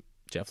generation,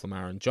 Jeff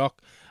Lemire and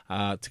Jock,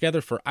 together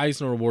for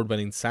Eisner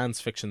Award-winning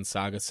science fiction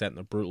saga set in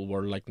a brutal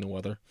world like no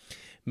other.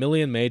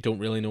 Millie and May don't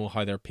really know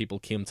how their people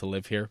came to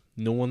live here.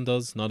 No one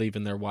does, not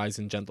even their wise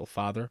and gentle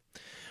father.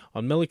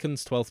 On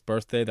Milliken's 12th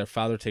birthday, their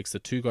father takes the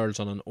 2 girls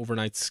on an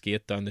overnight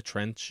skate down the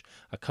trench,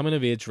 a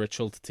coming-of-age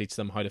ritual to teach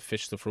them how to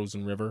fish the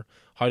frozen river,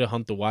 how to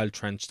hunt the wild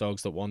trench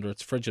dogs that wander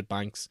its frigid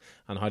banks,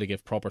 and how to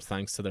give proper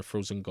thanks to their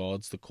frozen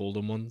gods, the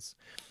colden ones.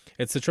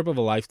 It's the trip of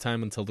a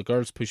lifetime until the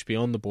girls push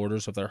beyond the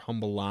borders of their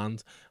humble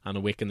land and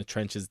awaken the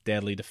trench's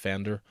deadly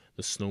defender,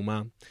 the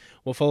Snowman.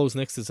 What follows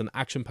next is an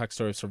action-packed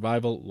story of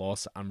survival,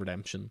 loss, and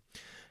redemption.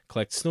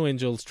 Collect Snow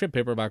Angels, trade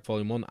paperback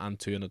volume 1 and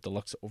 2 in a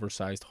deluxe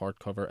oversized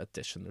hardcover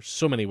edition. There's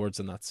so many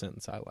words in that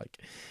sentence I like.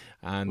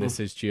 And this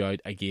is due out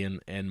again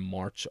in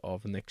March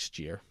of next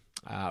year.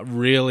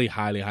 Really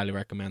highly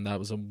recommend that. It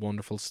was a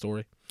wonderful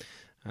story.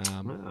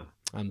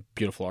 And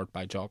beautiful art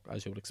by Jock,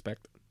 as you would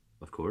expect.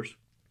 Of course.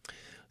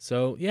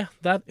 So, yeah,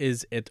 that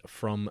is it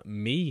from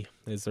me.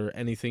 Is there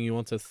anything you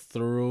want to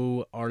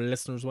throw our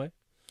listeners' way?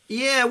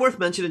 Yeah, worth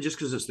mentioning just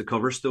because it's the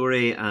cover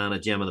story and a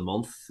gem of the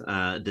month,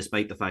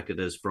 despite the fact it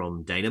is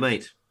from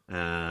Dynamite.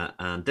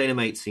 And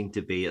Dynamite seems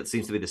to be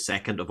the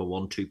second of a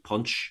 1-2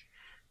 punch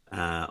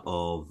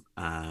of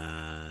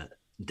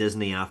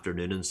Disney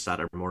afternoon and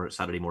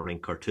Saturday morning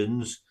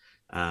cartoons.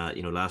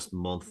 Last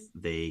month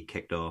they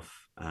kicked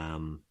off,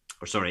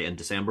 in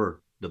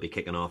December they'll be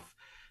kicking off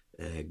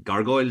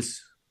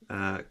Gargoyles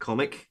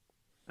comic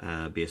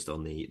based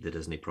on the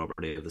Disney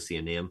property of the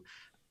same name.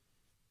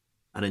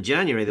 And in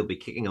January, they'll be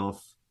kicking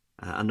off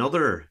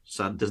another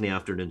Disney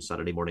afternoon,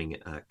 Saturday morning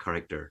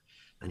character.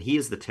 And he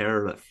is the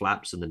terror that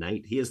flaps in the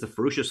night. He is the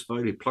ferocious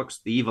fowl who plucks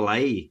the evil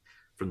eye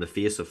from the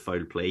face of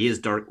foul play. He is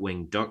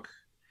Darkwing Duck.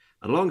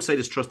 And alongside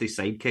his trusty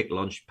sidekick,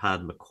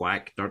 Launchpad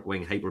McQuack,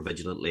 Darkwing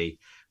hypervigilantly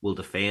will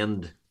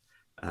defend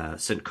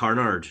St.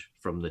 Carnard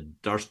from the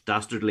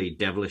dastardly,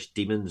 devilish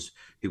demons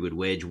who would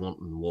wage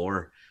wanton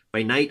war.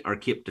 By night, our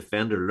Cape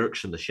Defender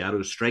lurks in the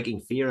shadows, striking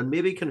fear and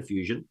maybe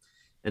confusion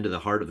into the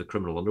heart of the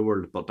criminal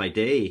underworld. But by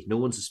day, no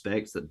one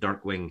suspects that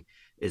Darkwing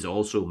is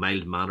also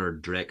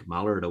mild-mannered Drake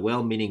Mallard, a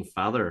well-meaning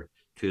father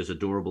to his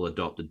adorable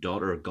adopted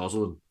daughter,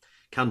 Gosling.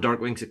 Can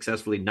Darkwing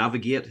successfully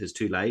navigate his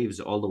two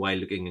lives, all the while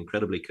looking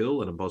incredibly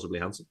cool and impossibly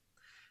handsome?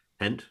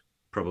 Hint,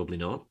 probably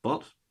not,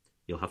 but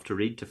you'll have to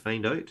read to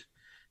find out.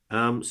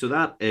 So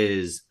that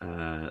is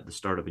the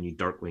start of a new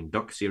Darkwing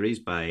Duck series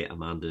by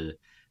Amanda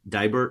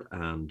Dibert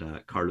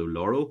and Carlo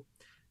Loro.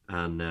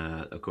 And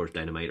of course,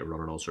 Dynamite are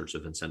running all sorts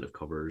of incentive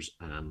covers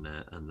and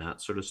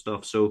that sort of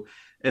stuff. So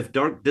if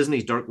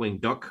Disney's Darkwing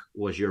Duck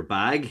was your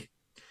bag,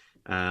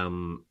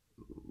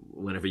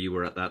 whenever you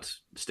were at that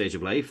stage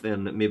of life,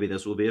 then maybe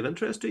this will be of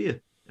interest to you.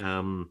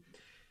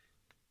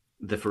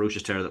 The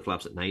Ferocious Terror That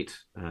Flaps at Night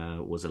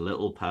was a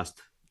little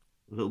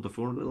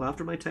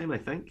after my time, I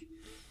think.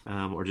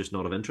 Or just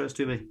not of interest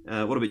to me.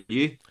 What about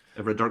you?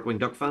 Ever a Darkwing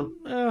Duck fan?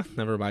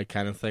 Never my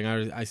kind of thing.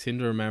 I seem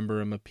to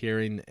remember him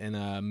appearing in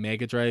a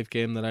Mega Drive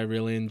game that I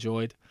really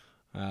enjoyed.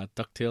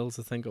 DuckTales,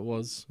 I think it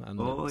was. And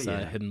it was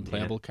a hidden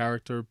playable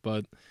character.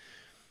 But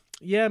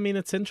yeah, I mean,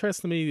 it's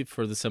interesting to me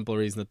for the simple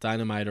reason that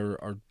Dynamite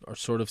are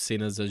sort of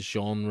seen as a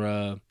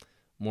genre,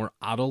 more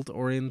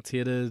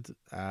adult-orientated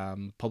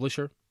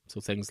publisher. So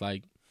things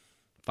like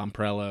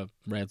Vampirella,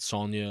 Red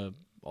Sonja,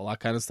 all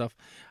that kind of stuff,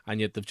 and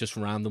yet they've just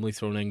randomly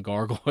thrown in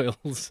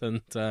Gargoyles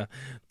and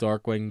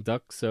Darkwing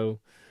Duck, so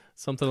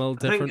something a little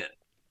different.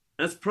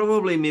 That's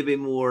probably maybe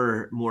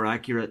more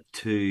accurate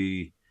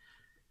to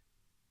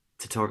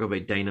talk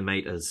about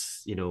Dynamite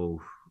as,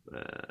 in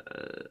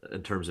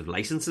terms of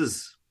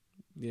licenses.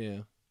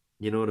 Yeah,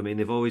 you know what I mean.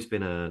 They've always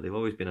been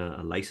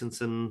a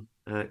licensing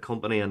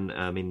company, and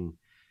I mean,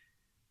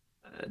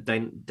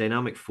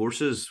 Dynamic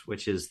Forces,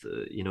 which is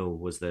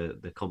was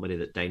the company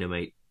that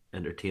Dynamite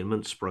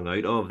Entertainment sprung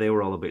out of. They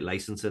were all about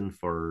licensing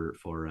for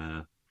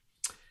I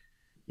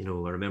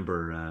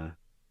remember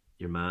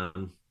your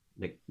man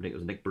Nick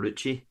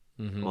Berrucci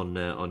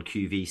on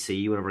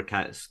QVC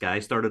whenever Sky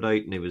started out,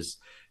 and he was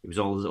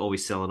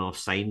always selling off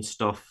signed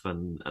stuff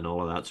and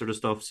all of that sort of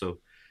stuff. So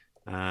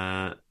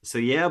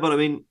yeah, but I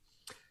mean,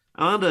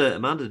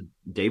 Amanda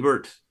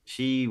Dibert,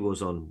 she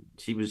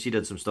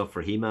did some stuff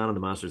for He-Man and the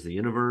Masters of the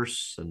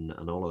Universe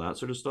and all of that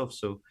sort of stuff.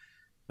 So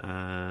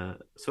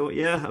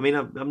yeah, I mean,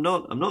 I'm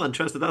not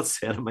interested. That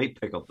said, I might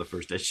pick up the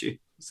first issue,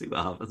 see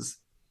what happens.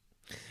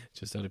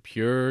 Just out of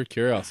pure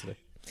curiosity.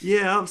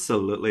 Yeah,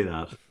 absolutely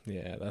that.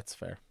 Yeah, that's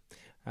fair.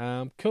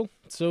 Cool.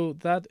 So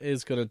that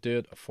is going to do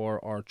it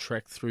for our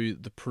trek through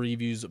the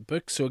previews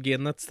books. So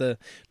again, that's the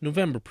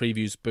November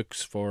previews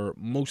books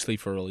mostly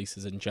for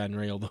releases in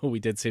January, although we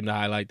did seem to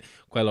highlight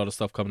quite a lot of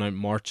stuff coming out in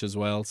March as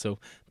well. So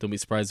don't be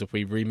surprised if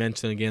we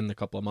re-mention it again in a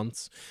couple of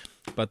months.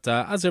 But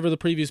as ever, the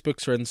previews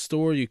books are in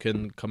store. You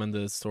can come into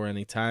the store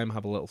anytime,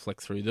 have a little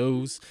flick through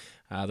those.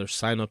 There's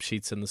sign-up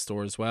sheets in the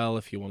store as well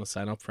if you want to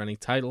sign up for any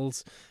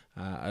titles.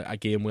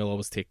 Again, we'll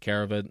always take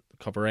care of it.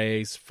 Cover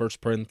A's, first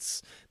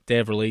prints, day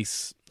of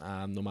release,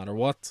 no matter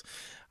what.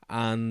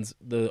 And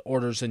the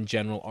orders in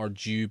general are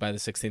due by the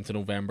 16th of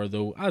November,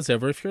 though, as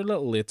ever, if you're a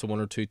little late to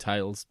one or two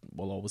titles,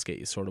 we'll always get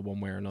you sort of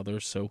one way or another.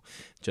 So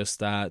just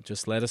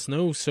let us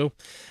know. So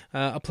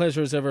a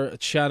pleasure as ever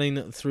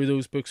chatting through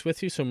those books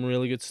with you. Some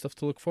really good stuff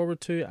to look forward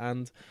to,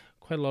 and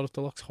quite a lot of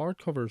deluxe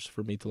hardcovers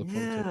for me to look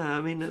forward to. Yeah, I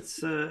mean,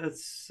 it's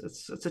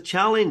a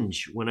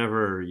challenge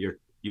whenever you're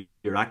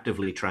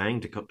actively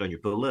trying to cut down your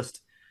pull list.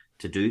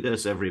 To do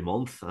this every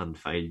month and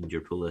find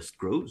your pull list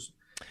grows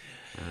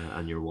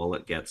and your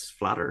wallet gets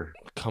flatter.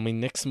 Coming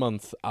next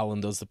month,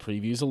 Alan does the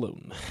previews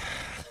alone.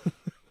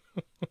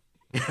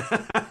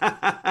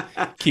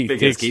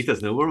 Keith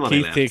has no more money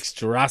left. Takes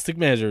drastic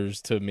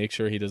measures to make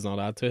sure he does not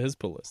add to his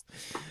pull list.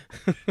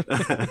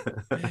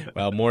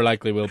 Well, more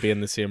likely we'll be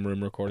in the same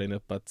room recording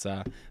it, but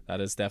that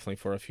is definitely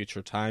for a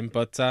future time.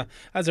 But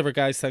as ever,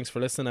 guys, thanks for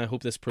listening. I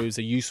hope this proves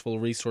a useful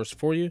resource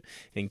for you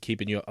in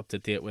keeping you up to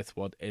date with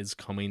what is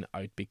coming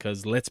out,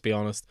 because let's be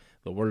honest,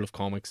 the world of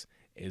comics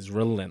is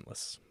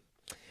relentless.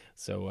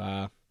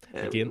 So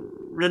again,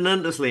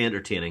 relentlessly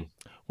entertaining.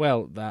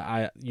 Well,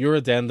 your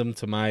addendum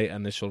to my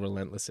initial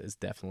relentless is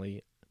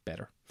definitely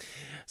better.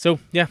 So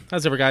yeah,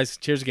 as ever, guys,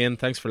 cheers again.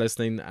 Thanks for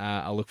listening.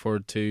 I'll look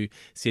forward to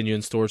seeing you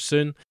in stores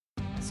soon.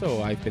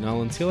 So I've been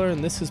Alan Taylor,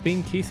 and this has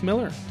been Keith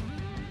Miller.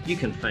 You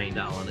can find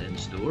Alan in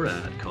store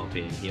at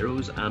Coffee and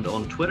Heroes and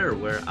on Twitter,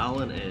 where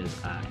Alan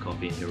is at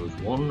Coffee and Heroes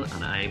 1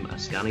 and I'm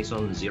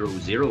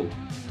Ascanison00.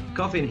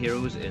 Coffee and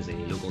Heroes is a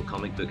local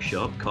comic book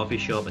shop, coffee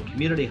shop and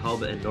community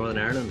hub in Northern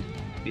Ireland,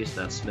 based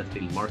at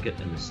Smithfield Market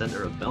in the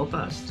centre of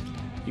Belfast.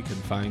 You can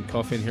find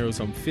Coffee and Heroes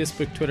on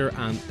Facebook, Twitter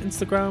and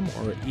Instagram,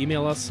 or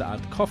email us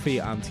at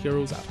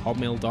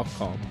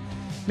coffeeandheroes@hotmail.com.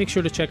 Make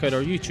sure to check out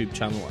our YouTube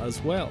channel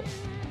as well.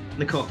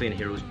 The Coffee and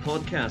Heroes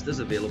podcast is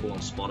available on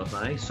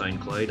Spotify,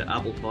 SoundCloud,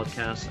 Apple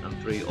Podcasts and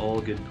through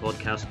all good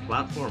podcast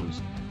platforms.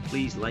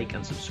 Please like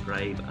and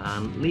subscribe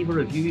and leave a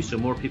review so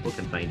more people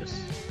can find us.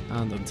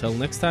 And until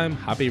next time,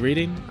 happy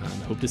reading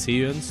and hope to see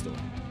you in store.